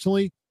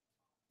 unfortunately,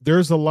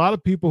 there's a lot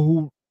of people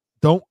who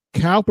don't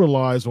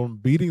capitalize on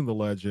beating the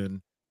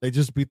legend. They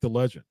just beat the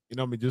legend. You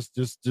know what I mean?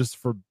 Just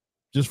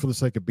for the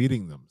sake of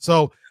beating them.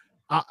 So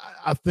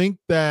I think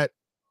that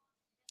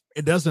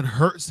it doesn't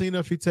hurt Cena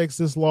if he takes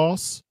this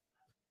loss.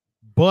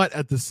 But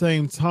at the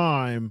same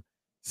time,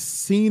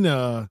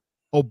 Cena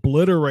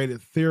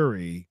obliterated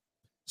Theory.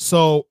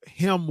 So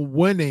him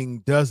winning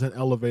doesn't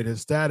elevate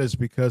his status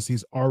because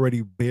he's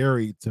already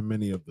buried to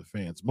many of the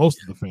fans.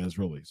 Most of the fans,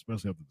 really,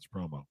 especially after this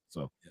promo.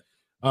 So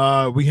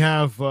we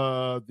have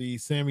the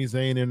Sami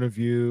Zayn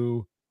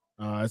interview.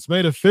 It's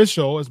made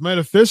official.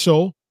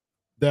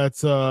 That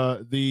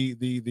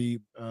the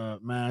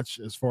match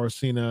as far as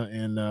Cena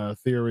and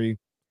Theory.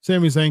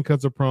 Sami Zayn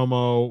cuts a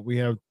promo. We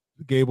have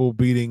Gable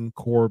beating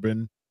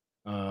Corbin.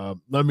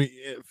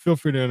 Feel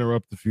free to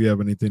interrupt if you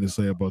have anything to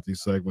say about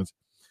these segments.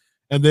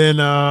 And then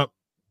I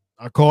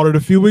called it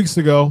a few weeks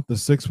ago. The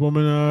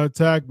 6-woman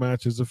tag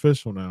match is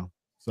official now.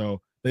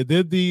 So they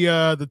did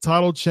the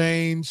title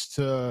change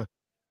to,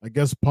 I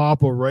guess,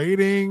 pop a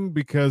rating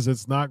because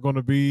it's not going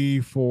to be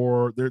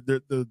for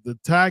the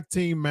tag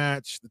team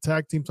match. The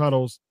tag team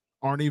titles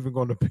aren't even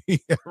going to be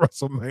at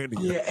WrestleMania.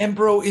 Yeah, and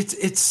bro,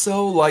 it's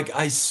so like,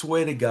 I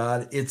swear to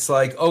God, it's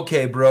like,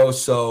 okay, bro,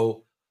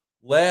 so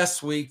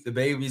last week the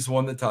babies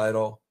won the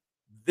title.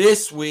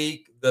 This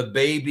week the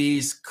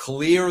babies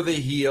clear the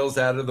heels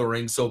out of the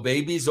ring. So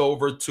babies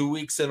over 2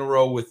 weeks in a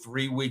row with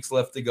 3 weeks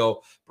left to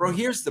go. Bro,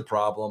 here's the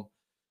problem.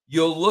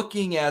 you're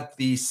looking at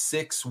these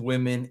 6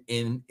 women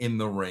in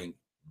the ring.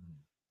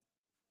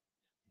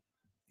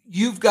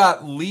 You've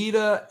got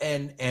Lita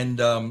and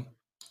Trish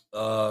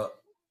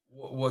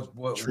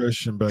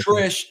and Becky.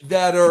 Trish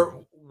that are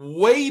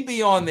way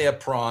beyond their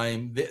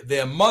prime.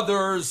 Their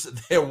mothers,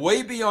 they're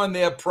way beyond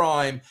their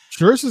prime.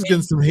 Trish is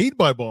getting some heat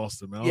by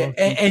Boston, man. Yeah,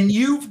 and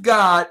you've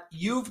got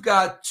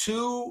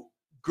 2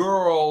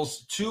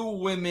 girls, 2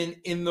 women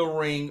in the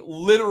ring,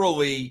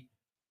 literally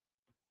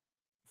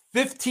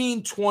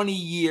 15, 20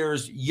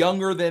 years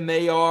younger than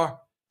they are.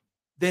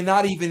 They're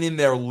not even in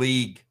their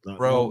league,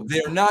 bro.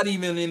 They're not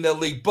even in their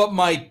league. But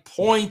my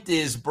point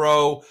is,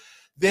 bro,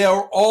 they're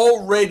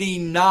already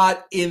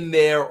not in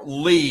their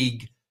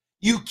league.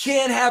 You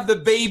can't have the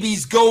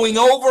babies going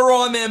over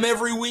on them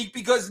every week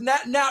because now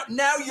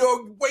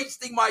you're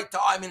wasting my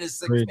time in a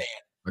 6-man.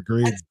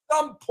 Agreed. At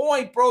some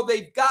point, bro,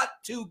 they've got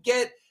to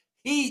get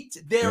heat.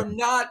 They're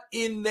not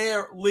in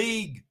their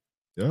league.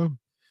 Yeah.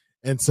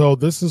 And so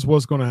this is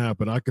what's going to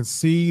happen. I can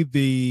see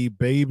the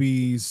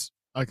babies.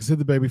 I can see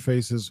the baby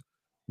faces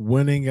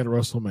winning at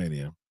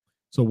WrestleMania.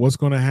 So what's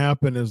going to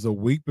happen is the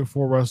week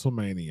before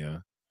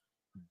WrestleMania,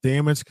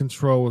 Damage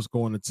Control is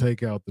going to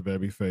take out the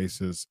baby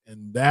faces,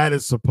 and that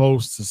is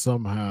supposed to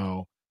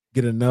somehow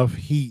get enough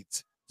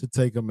heat to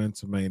take them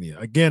into Mania.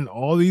 Again,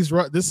 all these,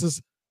 this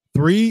is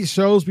 3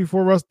 shows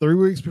before 3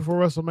 weeks before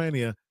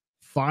WrestleMania.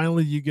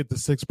 Finally, you get the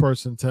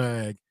 6-person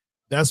tag.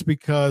 That's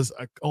because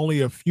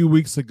only a few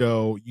weeks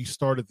ago you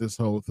started this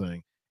whole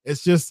thing.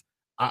 It's just,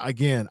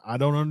 again, I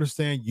don't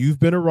understand. You've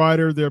been a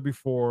writer there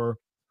before.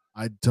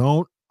 I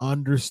don't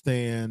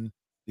understand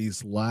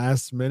these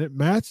last-minute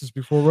matches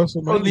before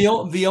WrestleMania.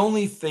 Well, the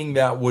only thing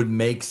that would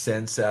make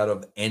sense out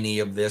of any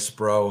of this,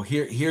 bro,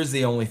 here's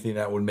the only thing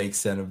that would make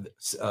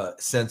sense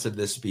of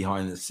this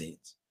behind the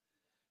scenes.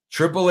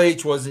 Triple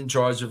H was in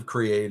charge of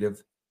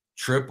creative.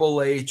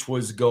 Triple H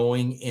was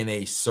going in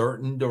a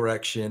certain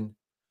direction.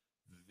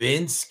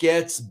 Vince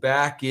gets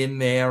back in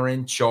there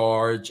in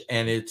charge,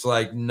 and it's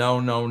like, no,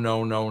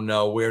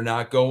 we're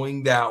not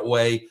going that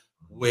way.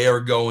 We're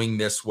going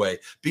this way,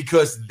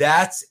 because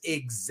that's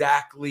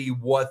exactly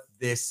what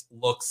this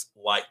looks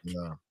like.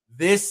 Yeah.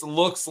 This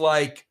looks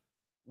like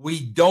we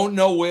don't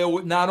know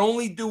where. Not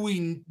only do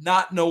we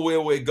not know where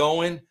we're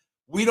going,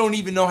 we don't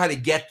even know how to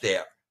get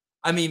there.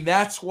 I mean,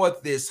 that's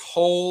what this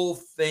whole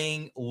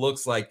thing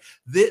looks like.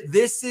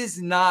 This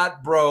is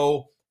not,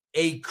 bro,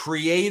 a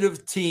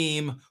creative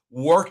team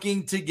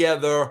working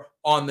together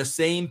on the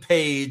same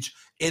page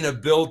in a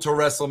build to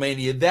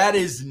WrestleMania. That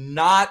is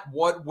not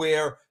what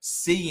we're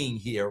seeing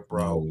here,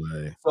 bro. No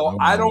way. So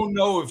I don't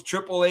know if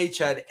Triple H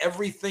had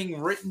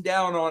everything written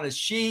down on a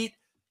sheet.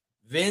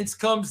 Vince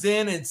comes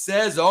in and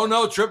says, oh,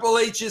 no, Triple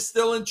H is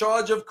still in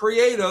charge of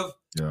creative.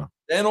 Yeah.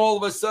 Then all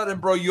of a sudden,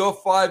 bro, you're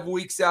 5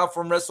 weeks out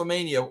from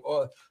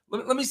WrestleMania.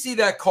 Let me see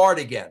that card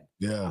again.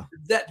 Yeah.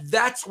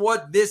 That's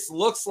what this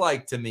looks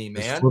like to me,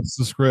 man. What's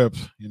the script?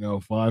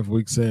 5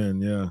 weeks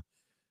in. Yeah.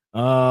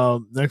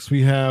 Next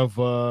we have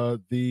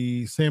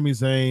the Sami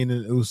Zayn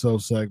and Uso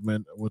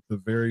segment with the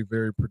very,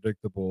 very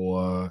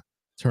predictable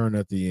turn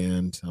at the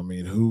end. I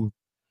mean, who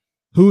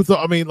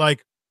thought? I mean,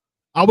 like,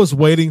 I was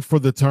waiting for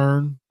the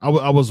turn. I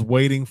was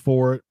waiting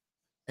for it,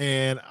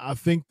 and I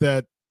think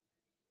that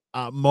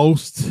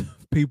most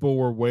people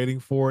were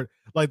waiting for it.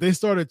 Like, they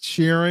started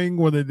cheering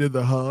when they did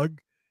the hug.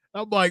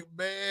 I'm like,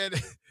 man,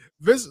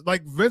 Vince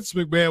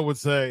McMahon would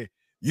say,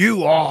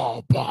 "You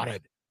all bought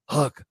it,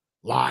 hook,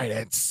 line,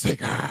 and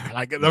sinker."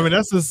 Like, I mean,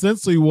 that's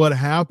essentially what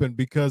happened,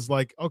 because,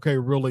 like, okay,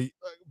 really,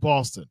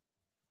 Boston,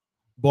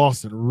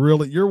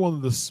 really, you're one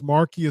of the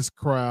smarkiest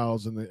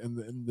crowds in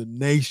the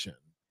nation,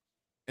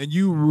 and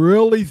you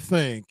really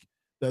think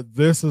that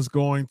this is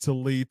going to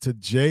lead to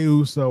Jey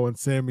Uso and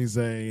Sami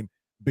Zayn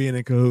being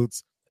in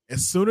cahoots?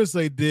 As soon as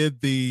they did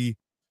the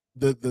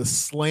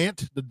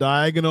slant, the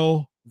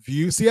diagonal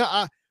view. See,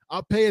 I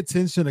pay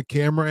attention to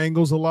camera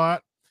angles a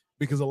lot,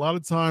 because a lot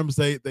of times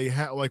they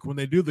have, like, when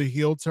they do the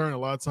heel turn, a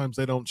lot of times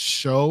they don't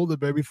show the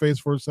baby face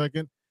for a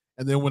second,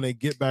 and then when they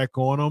get back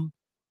on them,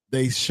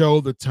 they show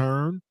the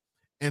turn.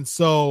 And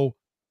so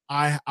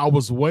I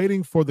was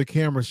waiting for the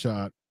camera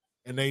shot,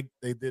 and they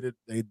did it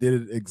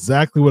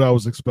exactly what I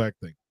was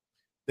expecting.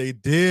 They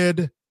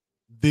did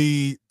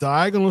the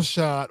diagonal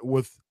shot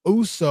with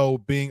Uso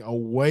being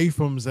away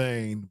from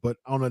Zayn, but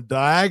on a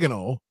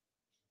diagonal.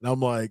 And I'm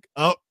like,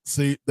 oh,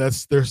 see, they're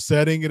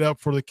setting it up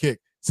for the kick.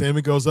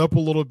 Sammy goes up a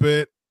little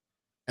bit,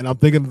 and I'm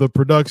thinking of the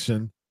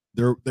production.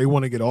 They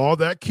want to get all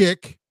that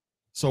kick.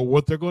 So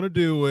what they're going to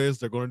do is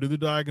they're going to do the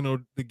diagonal,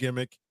 the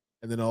gimmick,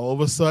 and then all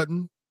of a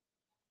sudden,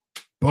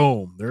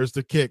 boom, there's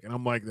the kick. And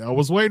I'm like, I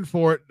was waiting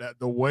for it.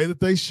 The way that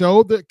they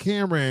showed the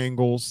camera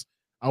angles,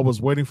 I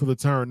was waiting for the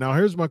turn. Now,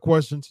 here's my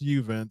question to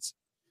you, Vince.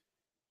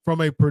 From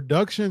a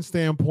production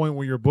standpoint,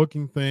 when you're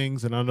booking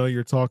things, and I know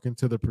you're talking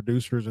to the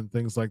producers and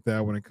things like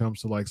that when it comes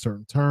to, like,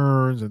 certain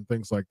turns and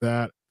things like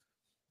that,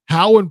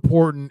 how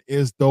important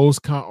is those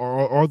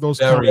are those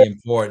very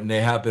important? They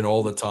happen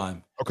all the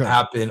time. Okay.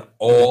 Happen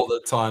all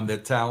the time. The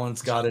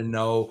talent's got to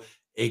know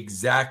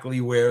exactly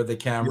where the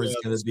camera's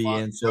going to be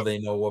in, so they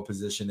know what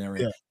position they're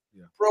in.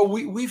 Yeah. Bro,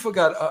 we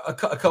forgot a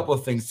couple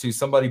of things too.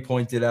 Somebody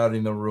pointed out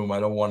in the room, I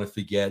don't want to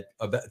forget,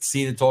 about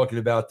Cena talking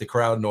about the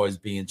crowd noise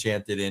being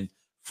chanted in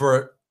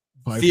for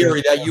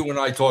theory that you and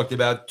I talked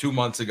about 2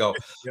 months ago.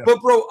 Yeah.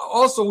 But bro,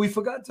 also we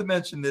forgot to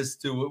mention this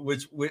too,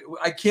 which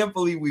I can't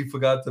believe we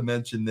forgot to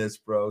mention this,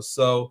 bro.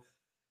 So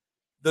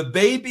the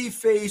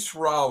babyface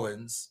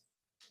Rollins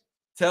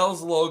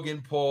tells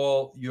Logan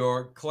Paul,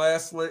 "You're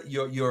classless,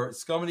 you're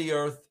scum of the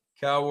earth,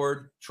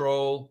 coward,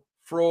 troll,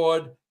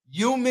 fraud,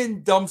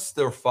 human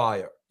dumpster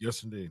fire."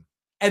 Yes, indeed.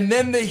 And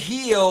then the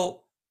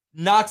heel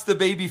knocks the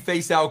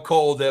babyface out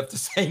cold after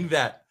saying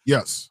that.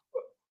 Yes.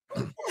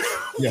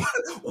 Yeah.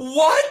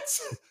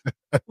 What?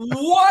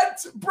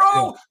 What?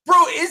 Bro,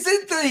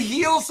 isn't the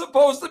heel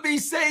supposed to be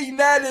saying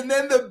that and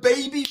then the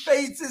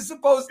babyface is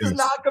supposed to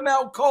knock him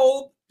out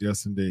cold?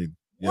 Yes, indeed.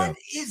 Yeah. What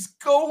is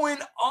going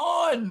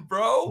on,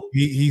 bro?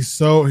 He's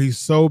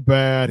so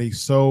bad.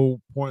 He's so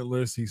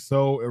pointless. He's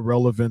so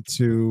irrelevant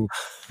to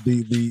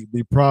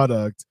the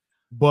product.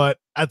 But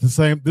at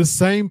this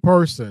same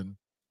person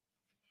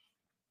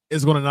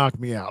is going to knock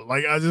me out.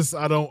 Like I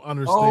don't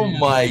understand. Oh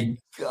my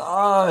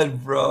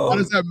God, bro! How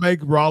does that make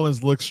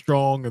Rollins look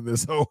strong in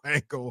this whole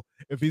angle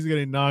if he's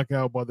getting knocked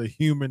out by the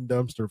human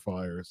dumpster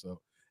fire? So,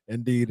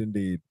 indeed.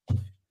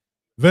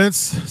 Vince,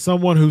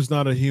 someone who's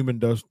not a human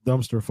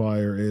dumpster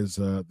fire is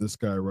this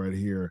guy right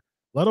here.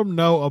 Let him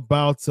know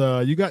about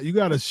you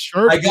got a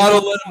shirt. I gotta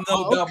let him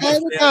know about my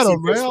fantasy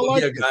baseball.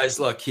 Like here, guys.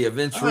 Look here,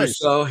 Vince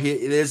Russo. Here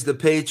it is, the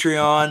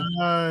Patreon.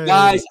 Nice.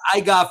 Guys,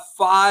 I got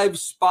 5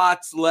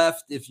 spots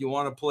left if you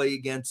want to play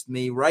against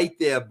me. Right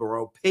there,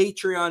 bro.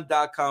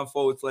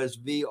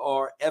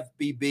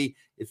 Patreon.com/VRFBB.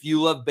 If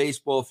you love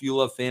baseball, if you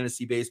love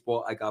fantasy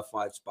baseball, I got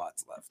 5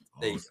 spots left.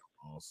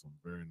 Awesome.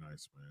 Very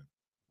nice, man.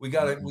 We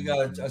got a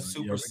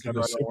super chat,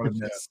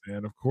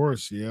 man. Of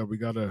course, yeah. We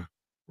got a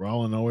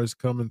Rollin always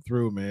coming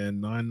through, man.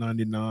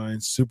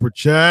 $9.99 super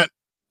chat.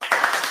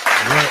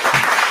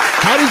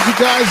 How did you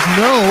guys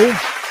know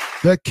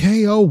that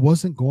KO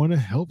wasn't going to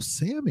help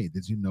Sammy?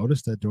 Did you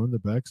notice that during the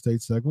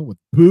backstage segment with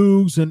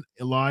Boogs and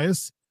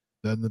Elias,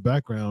 that in the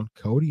background,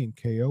 Cody and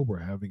KO were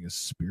having a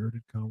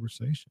spirited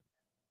conversation?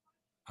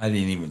 I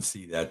didn't even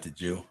see that. Did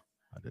you?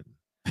 I didn't.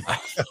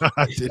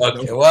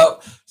 Okay,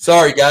 well,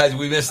 sorry guys,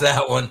 we missed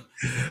that one.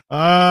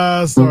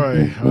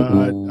 Sorry,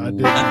 I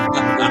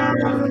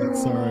didn't.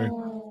 Sorry.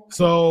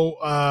 So,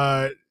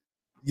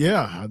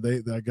 yeah,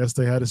 I guess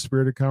they had a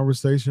spirited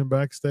conversation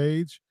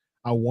backstage.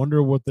 I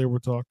wonder what they were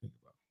talking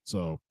about.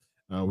 So,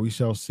 we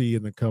shall see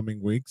in the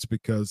coming weeks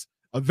because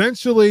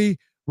eventually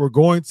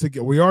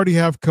we already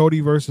have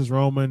Cody versus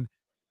Roman,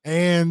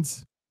 and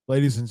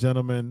ladies and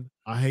gentlemen,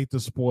 I hate to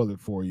spoil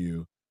it for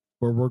you,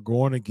 but we're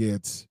going to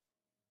get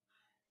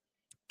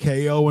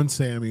KO and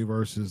Sammy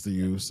versus the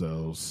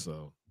Usos.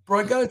 So, bro,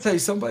 I gotta tell you,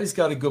 somebody's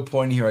got a good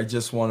point here. I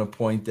just want to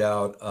point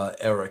out,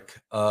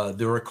 Eric,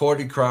 the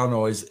recorded crowd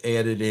noise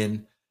added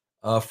in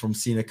from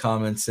Cena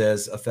comments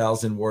says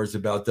 1,000 words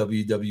about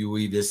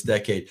WWE this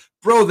decade.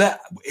 Bro, that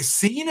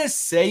Cena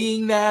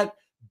saying that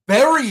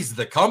buries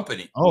the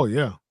company. Oh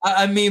yeah.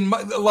 I mean,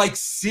 like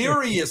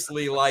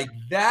seriously, like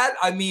that.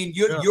 I mean,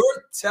 you're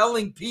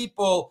telling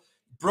people,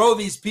 bro,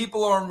 these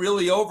people aren't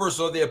really over,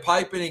 so they're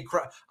piping in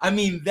crowd. I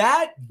mean,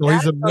 that. So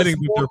he's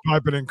admitting that they're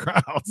piping in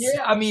crowds.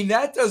 Yeah, I mean,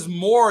 that does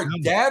more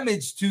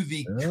damage to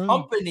the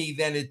company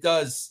than it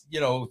does,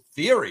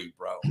 theory,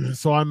 bro.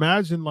 So I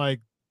imagine, like,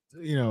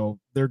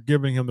 they're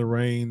giving him the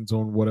reins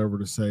on whatever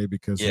to say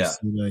because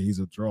he's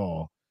a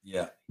draw.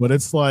 Yeah. But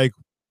it's like,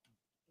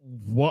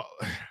 what?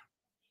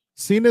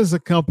 Cena's a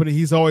company.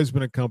 He's always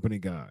been a company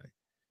guy.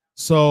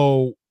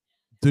 So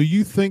do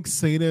you think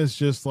Cena is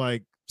just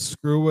like,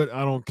 screw it,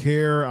 I don't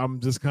care, I'm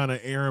just kind of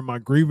airing my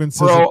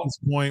grievances at this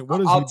point?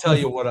 I'll tell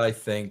you what I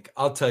think.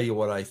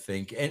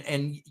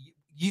 And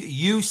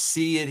you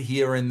see it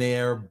here and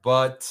there,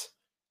 but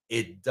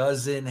it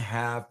doesn't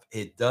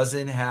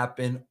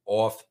happen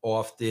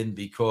often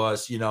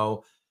because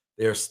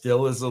there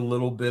still is a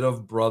little bit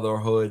of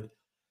brotherhood.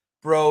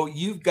 Bro,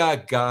 you've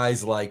got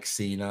guys like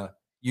Cena,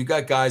 you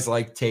got guys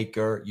like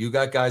Taker, you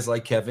got guys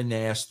like Kevin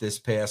Nash this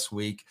past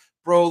week.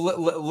 Bro,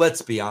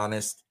 let's be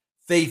honest.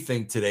 They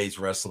think today's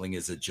wrestling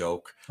is a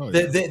joke. Oh,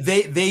 yeah.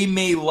 They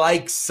may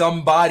like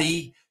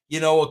somebody,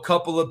 a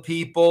couple of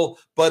people,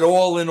 but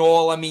all in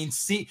all, I mean,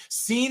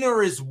 Cena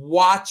is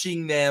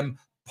watching them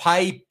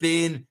pipe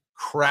in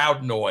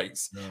crowd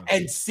noise. Yeah.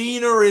 And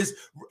Cena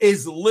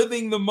is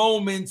living the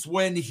moments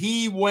when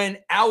he went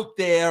out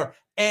there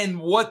and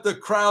what the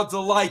crowds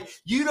are like.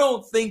 You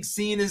don't think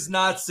Cena's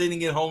not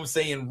sitting at home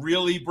saying,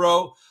 really,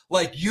 bro?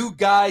 Like, you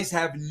guys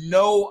have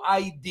no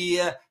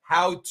idea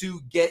how to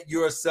get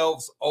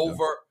yourselves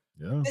over.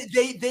 Yeah.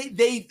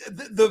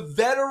 The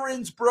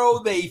veterans, bro,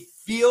 they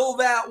feel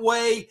that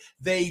way.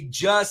 They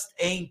just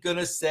ain't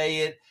gonna say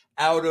it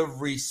out of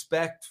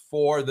respect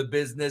for the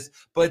business.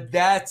 But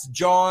that's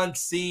John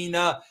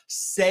Cena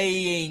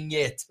saying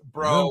it,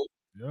 bro.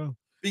 Yeah.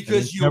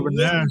 Because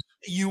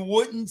you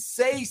wouldn't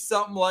say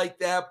something like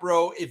that,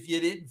 bro, if you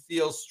didn't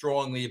feel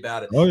strongly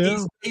about it. Oh, yeah.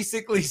 He's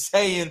basically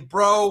saying,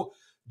 bro,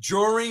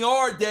 during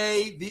our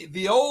day,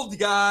 the old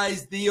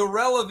guys, the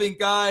irrelevant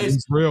guys,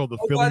 it's real. The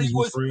nobody feelings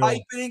was was real.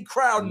 piping in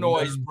crowd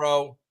noise,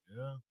 bro.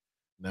 Yeah.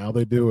 Now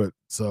they do it.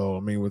 So, I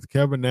mean, with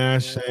Kevin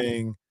Nash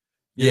saying,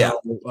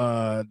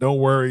 don't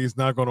worry, he's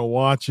not going to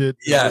watch it.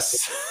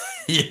 Yes.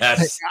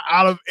 Yes.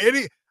 Out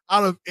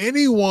of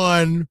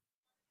anyone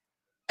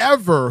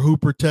ever who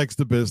protects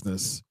the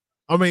business.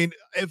 I mean,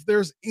 if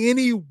there's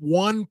any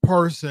one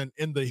person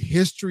in the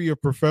history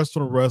of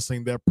professional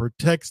wrestling that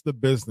protects the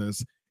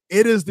business,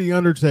 it is The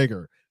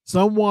Undertaker.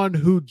 Someone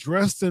who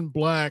dressed in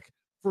black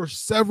for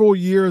several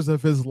years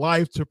of his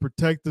life to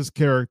protect his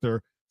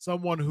character.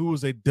 Someone who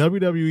is a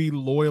WWE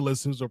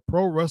loyalist, who's a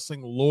pro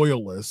wrestling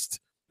loyalist,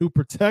 who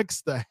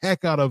protects the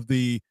heck out of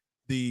the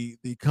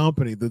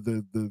company,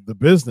 the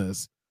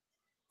business.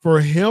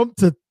 For him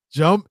to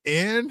jump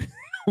in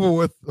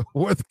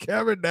with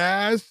Kevin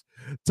Nash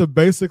to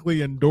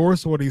basically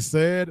endorse what he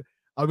said,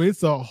 I mean,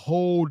 it's a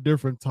whole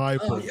different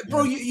type of.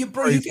 Bro, you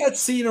got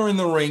Cena in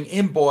the ring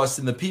in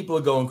Boston. The people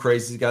are going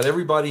crazy. He's got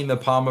everybody in the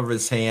palm of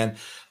his hand.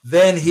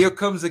 Then here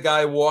comes a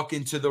guy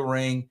walking to the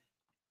ring.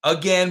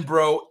 Again,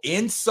 bro,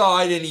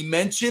 inside, and he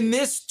mentioned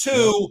this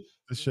too,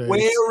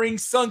 wearing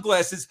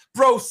sunglasses.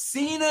 Bro,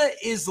 Cena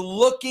is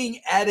looking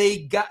at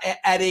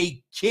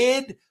a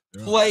kid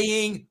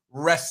playing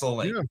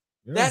wrestling. Yeah.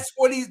 Yeah.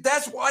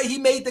 That's why he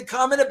made the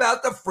comment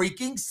about the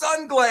freaking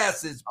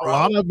sunglasses,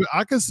 bro.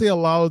 I can see a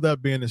lot of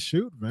that being a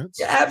shoot, Vince.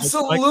 Yeah,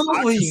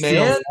 absolutely, man.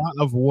 A lot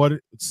of what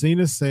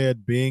Cena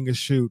said being a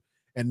shoot,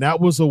 and that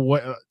was a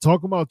way.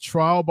 Talking about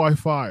trial by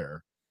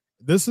fire.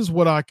 This is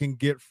what I can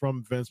get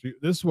from Vince.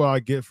 This is what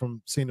I get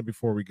from Cena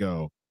before we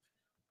go.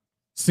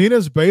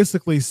 Cena's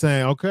basically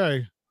saying,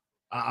 okay,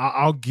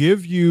 I'll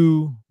give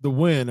you the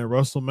win at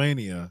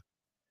WrestleMania,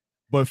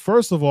 but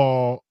first of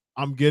all,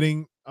 I'm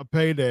getting a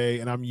payday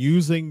and I'm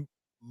using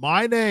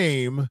my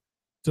name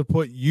to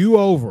put you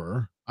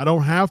over. I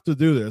don't have to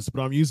do this,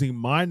 but I'm using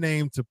my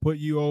name to put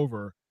you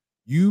over.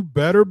 You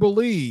better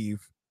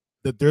believe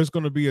that there's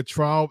going to be a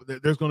trial.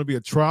 There's going to be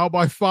a trial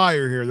by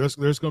fire here. There's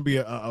going to be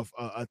a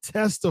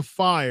test of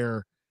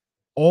fire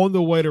on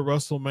the way to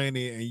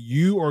WrestleMania, and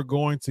you are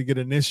going to get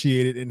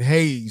initiated and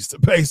hazed,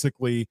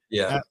 basically,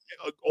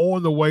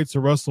 on the way to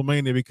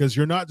WrestleMania, because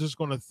you're not just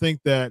going to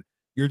think that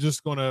you're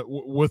just going to,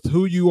 with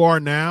who you are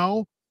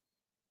now,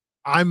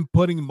 I'm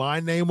putting my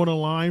name on the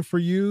line for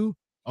you.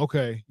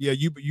 Okay, yeah,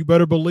 you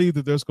better believe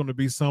that there's going to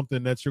be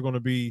something that you're going to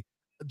be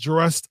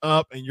dressed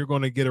up, and you're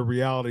going to get a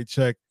reality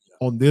check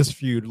on this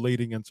feud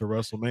leading into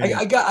WrestleMania.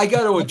 I got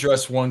to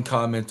address one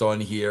comment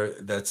on here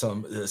that's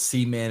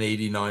C-Man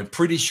 89.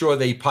 Pretty sure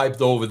they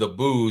piped over the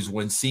boos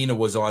when Cena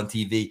was on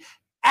TV.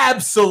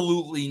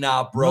 Absolutely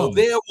not, bro. No.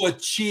 There were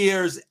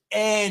cheers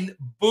and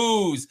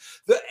boos.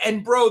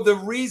 Bro, the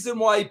reason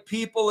why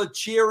people are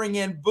cheering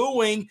and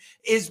booing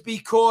is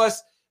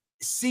because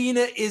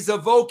Cena is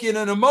evoking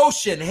an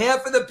emotion.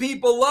 Half of the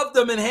people loved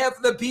him and half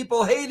of the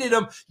people hated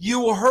him.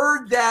 You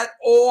heard that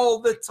all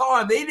the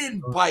time. They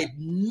didn't pipe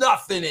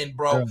nothing in,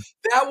 bro. Yeah.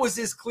 That was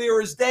as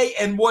clear as day.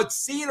 And what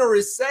Cena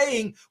is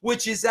saying,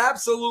 which is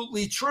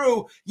absolutely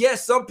true,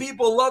 yes, some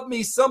people love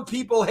me, some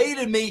people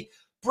hated me.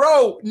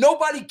 Bro,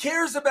 nobody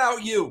cares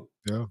about you.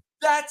 Yeah.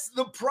 That's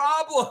the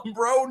problem,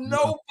 bro. Yeah.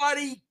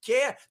 Nobody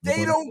cares.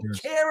 They don't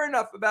care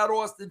enough about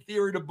Austin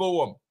Theory to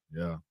boo him.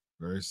 Yeah,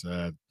 very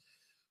sad.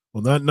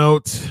 On that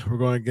note, we're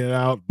going to get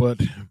out, but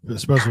a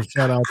special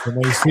shout out to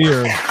Mace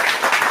here.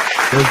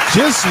 They're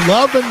just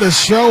loving the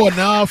show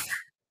enough.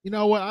 You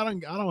know what? I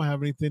don't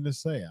have anything to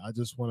say. I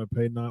just want to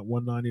pay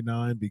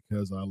 $1.99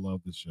 because I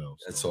love the show.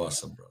 So, that's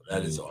awesome, bro.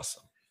 That is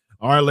awesome.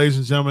 All right, ladies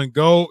and gentlemen,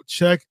 go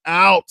check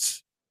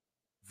out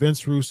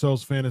Vince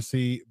Russo's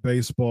Fantasy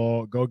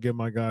Baseball. Go give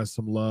my guys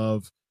some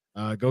love.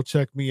 Go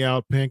check me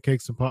out.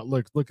 Pancakes and Pot.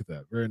 Look at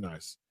that. Very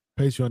nice.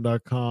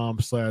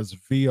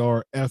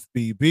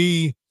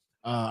 Patreon.com/VRFBB.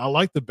 I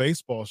like the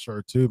baseball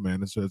shirt too,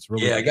 man. It's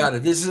really I got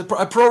it. This is a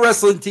pro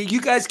wrestling tee. You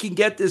guys can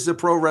get this at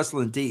Pro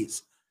Wrestling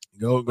Tees.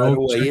 Go. By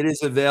the way, it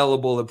is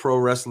available at Pro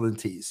Wrestling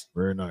Tees.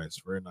 Very nice,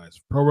 very nice.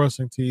 Pro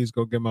Wrestling Tees.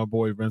 Go give my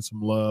boy Vince some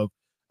love,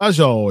 as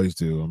you always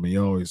do. I mean,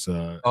 you always.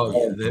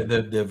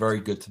 They're very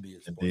good to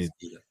me. Indeed.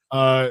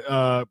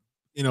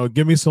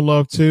 Give me some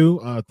love too.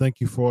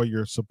 Thank you for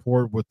your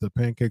support with the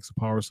Pancakes and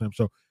Power Slam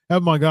show.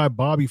 Have my guy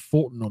Bobby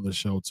Fulton on the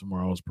show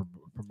tomorrow. I was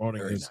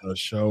promoting his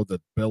show that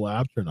Bill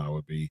Apter and I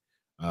would be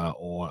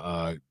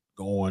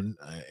going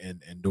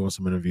and doing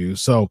some interviews.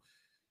 So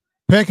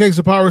Pancakes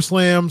and Power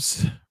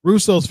Slams,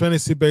 Russo's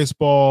Fantasy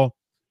Baseball,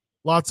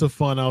 lots of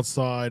fun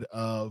outside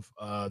of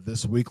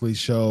this weekly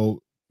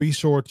show. Be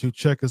sure to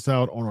check us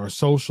out on our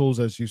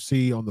socials, as you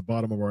see on the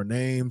bottom of our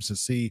names, to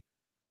see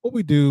what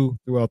we do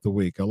throughout the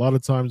week. A lot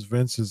of times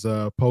Vince is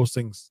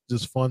posting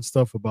just fun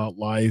stuff about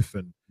life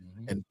and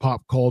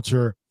pop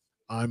culture.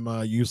 I'm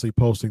usually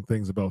posting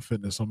things about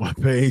fitness on my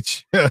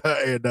page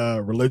and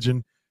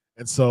religion.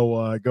 And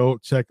so go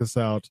check us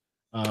out.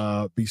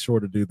 Be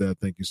sure to do that.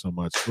 Thank you so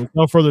much. With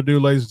no further ado,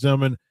 ladies and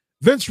gentlemen,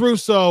 Vince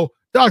Russo,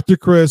 Dr.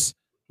 Chris,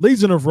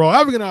 Legion of Raw.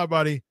 Have a good night,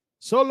 everybody.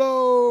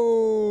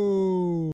 Solo.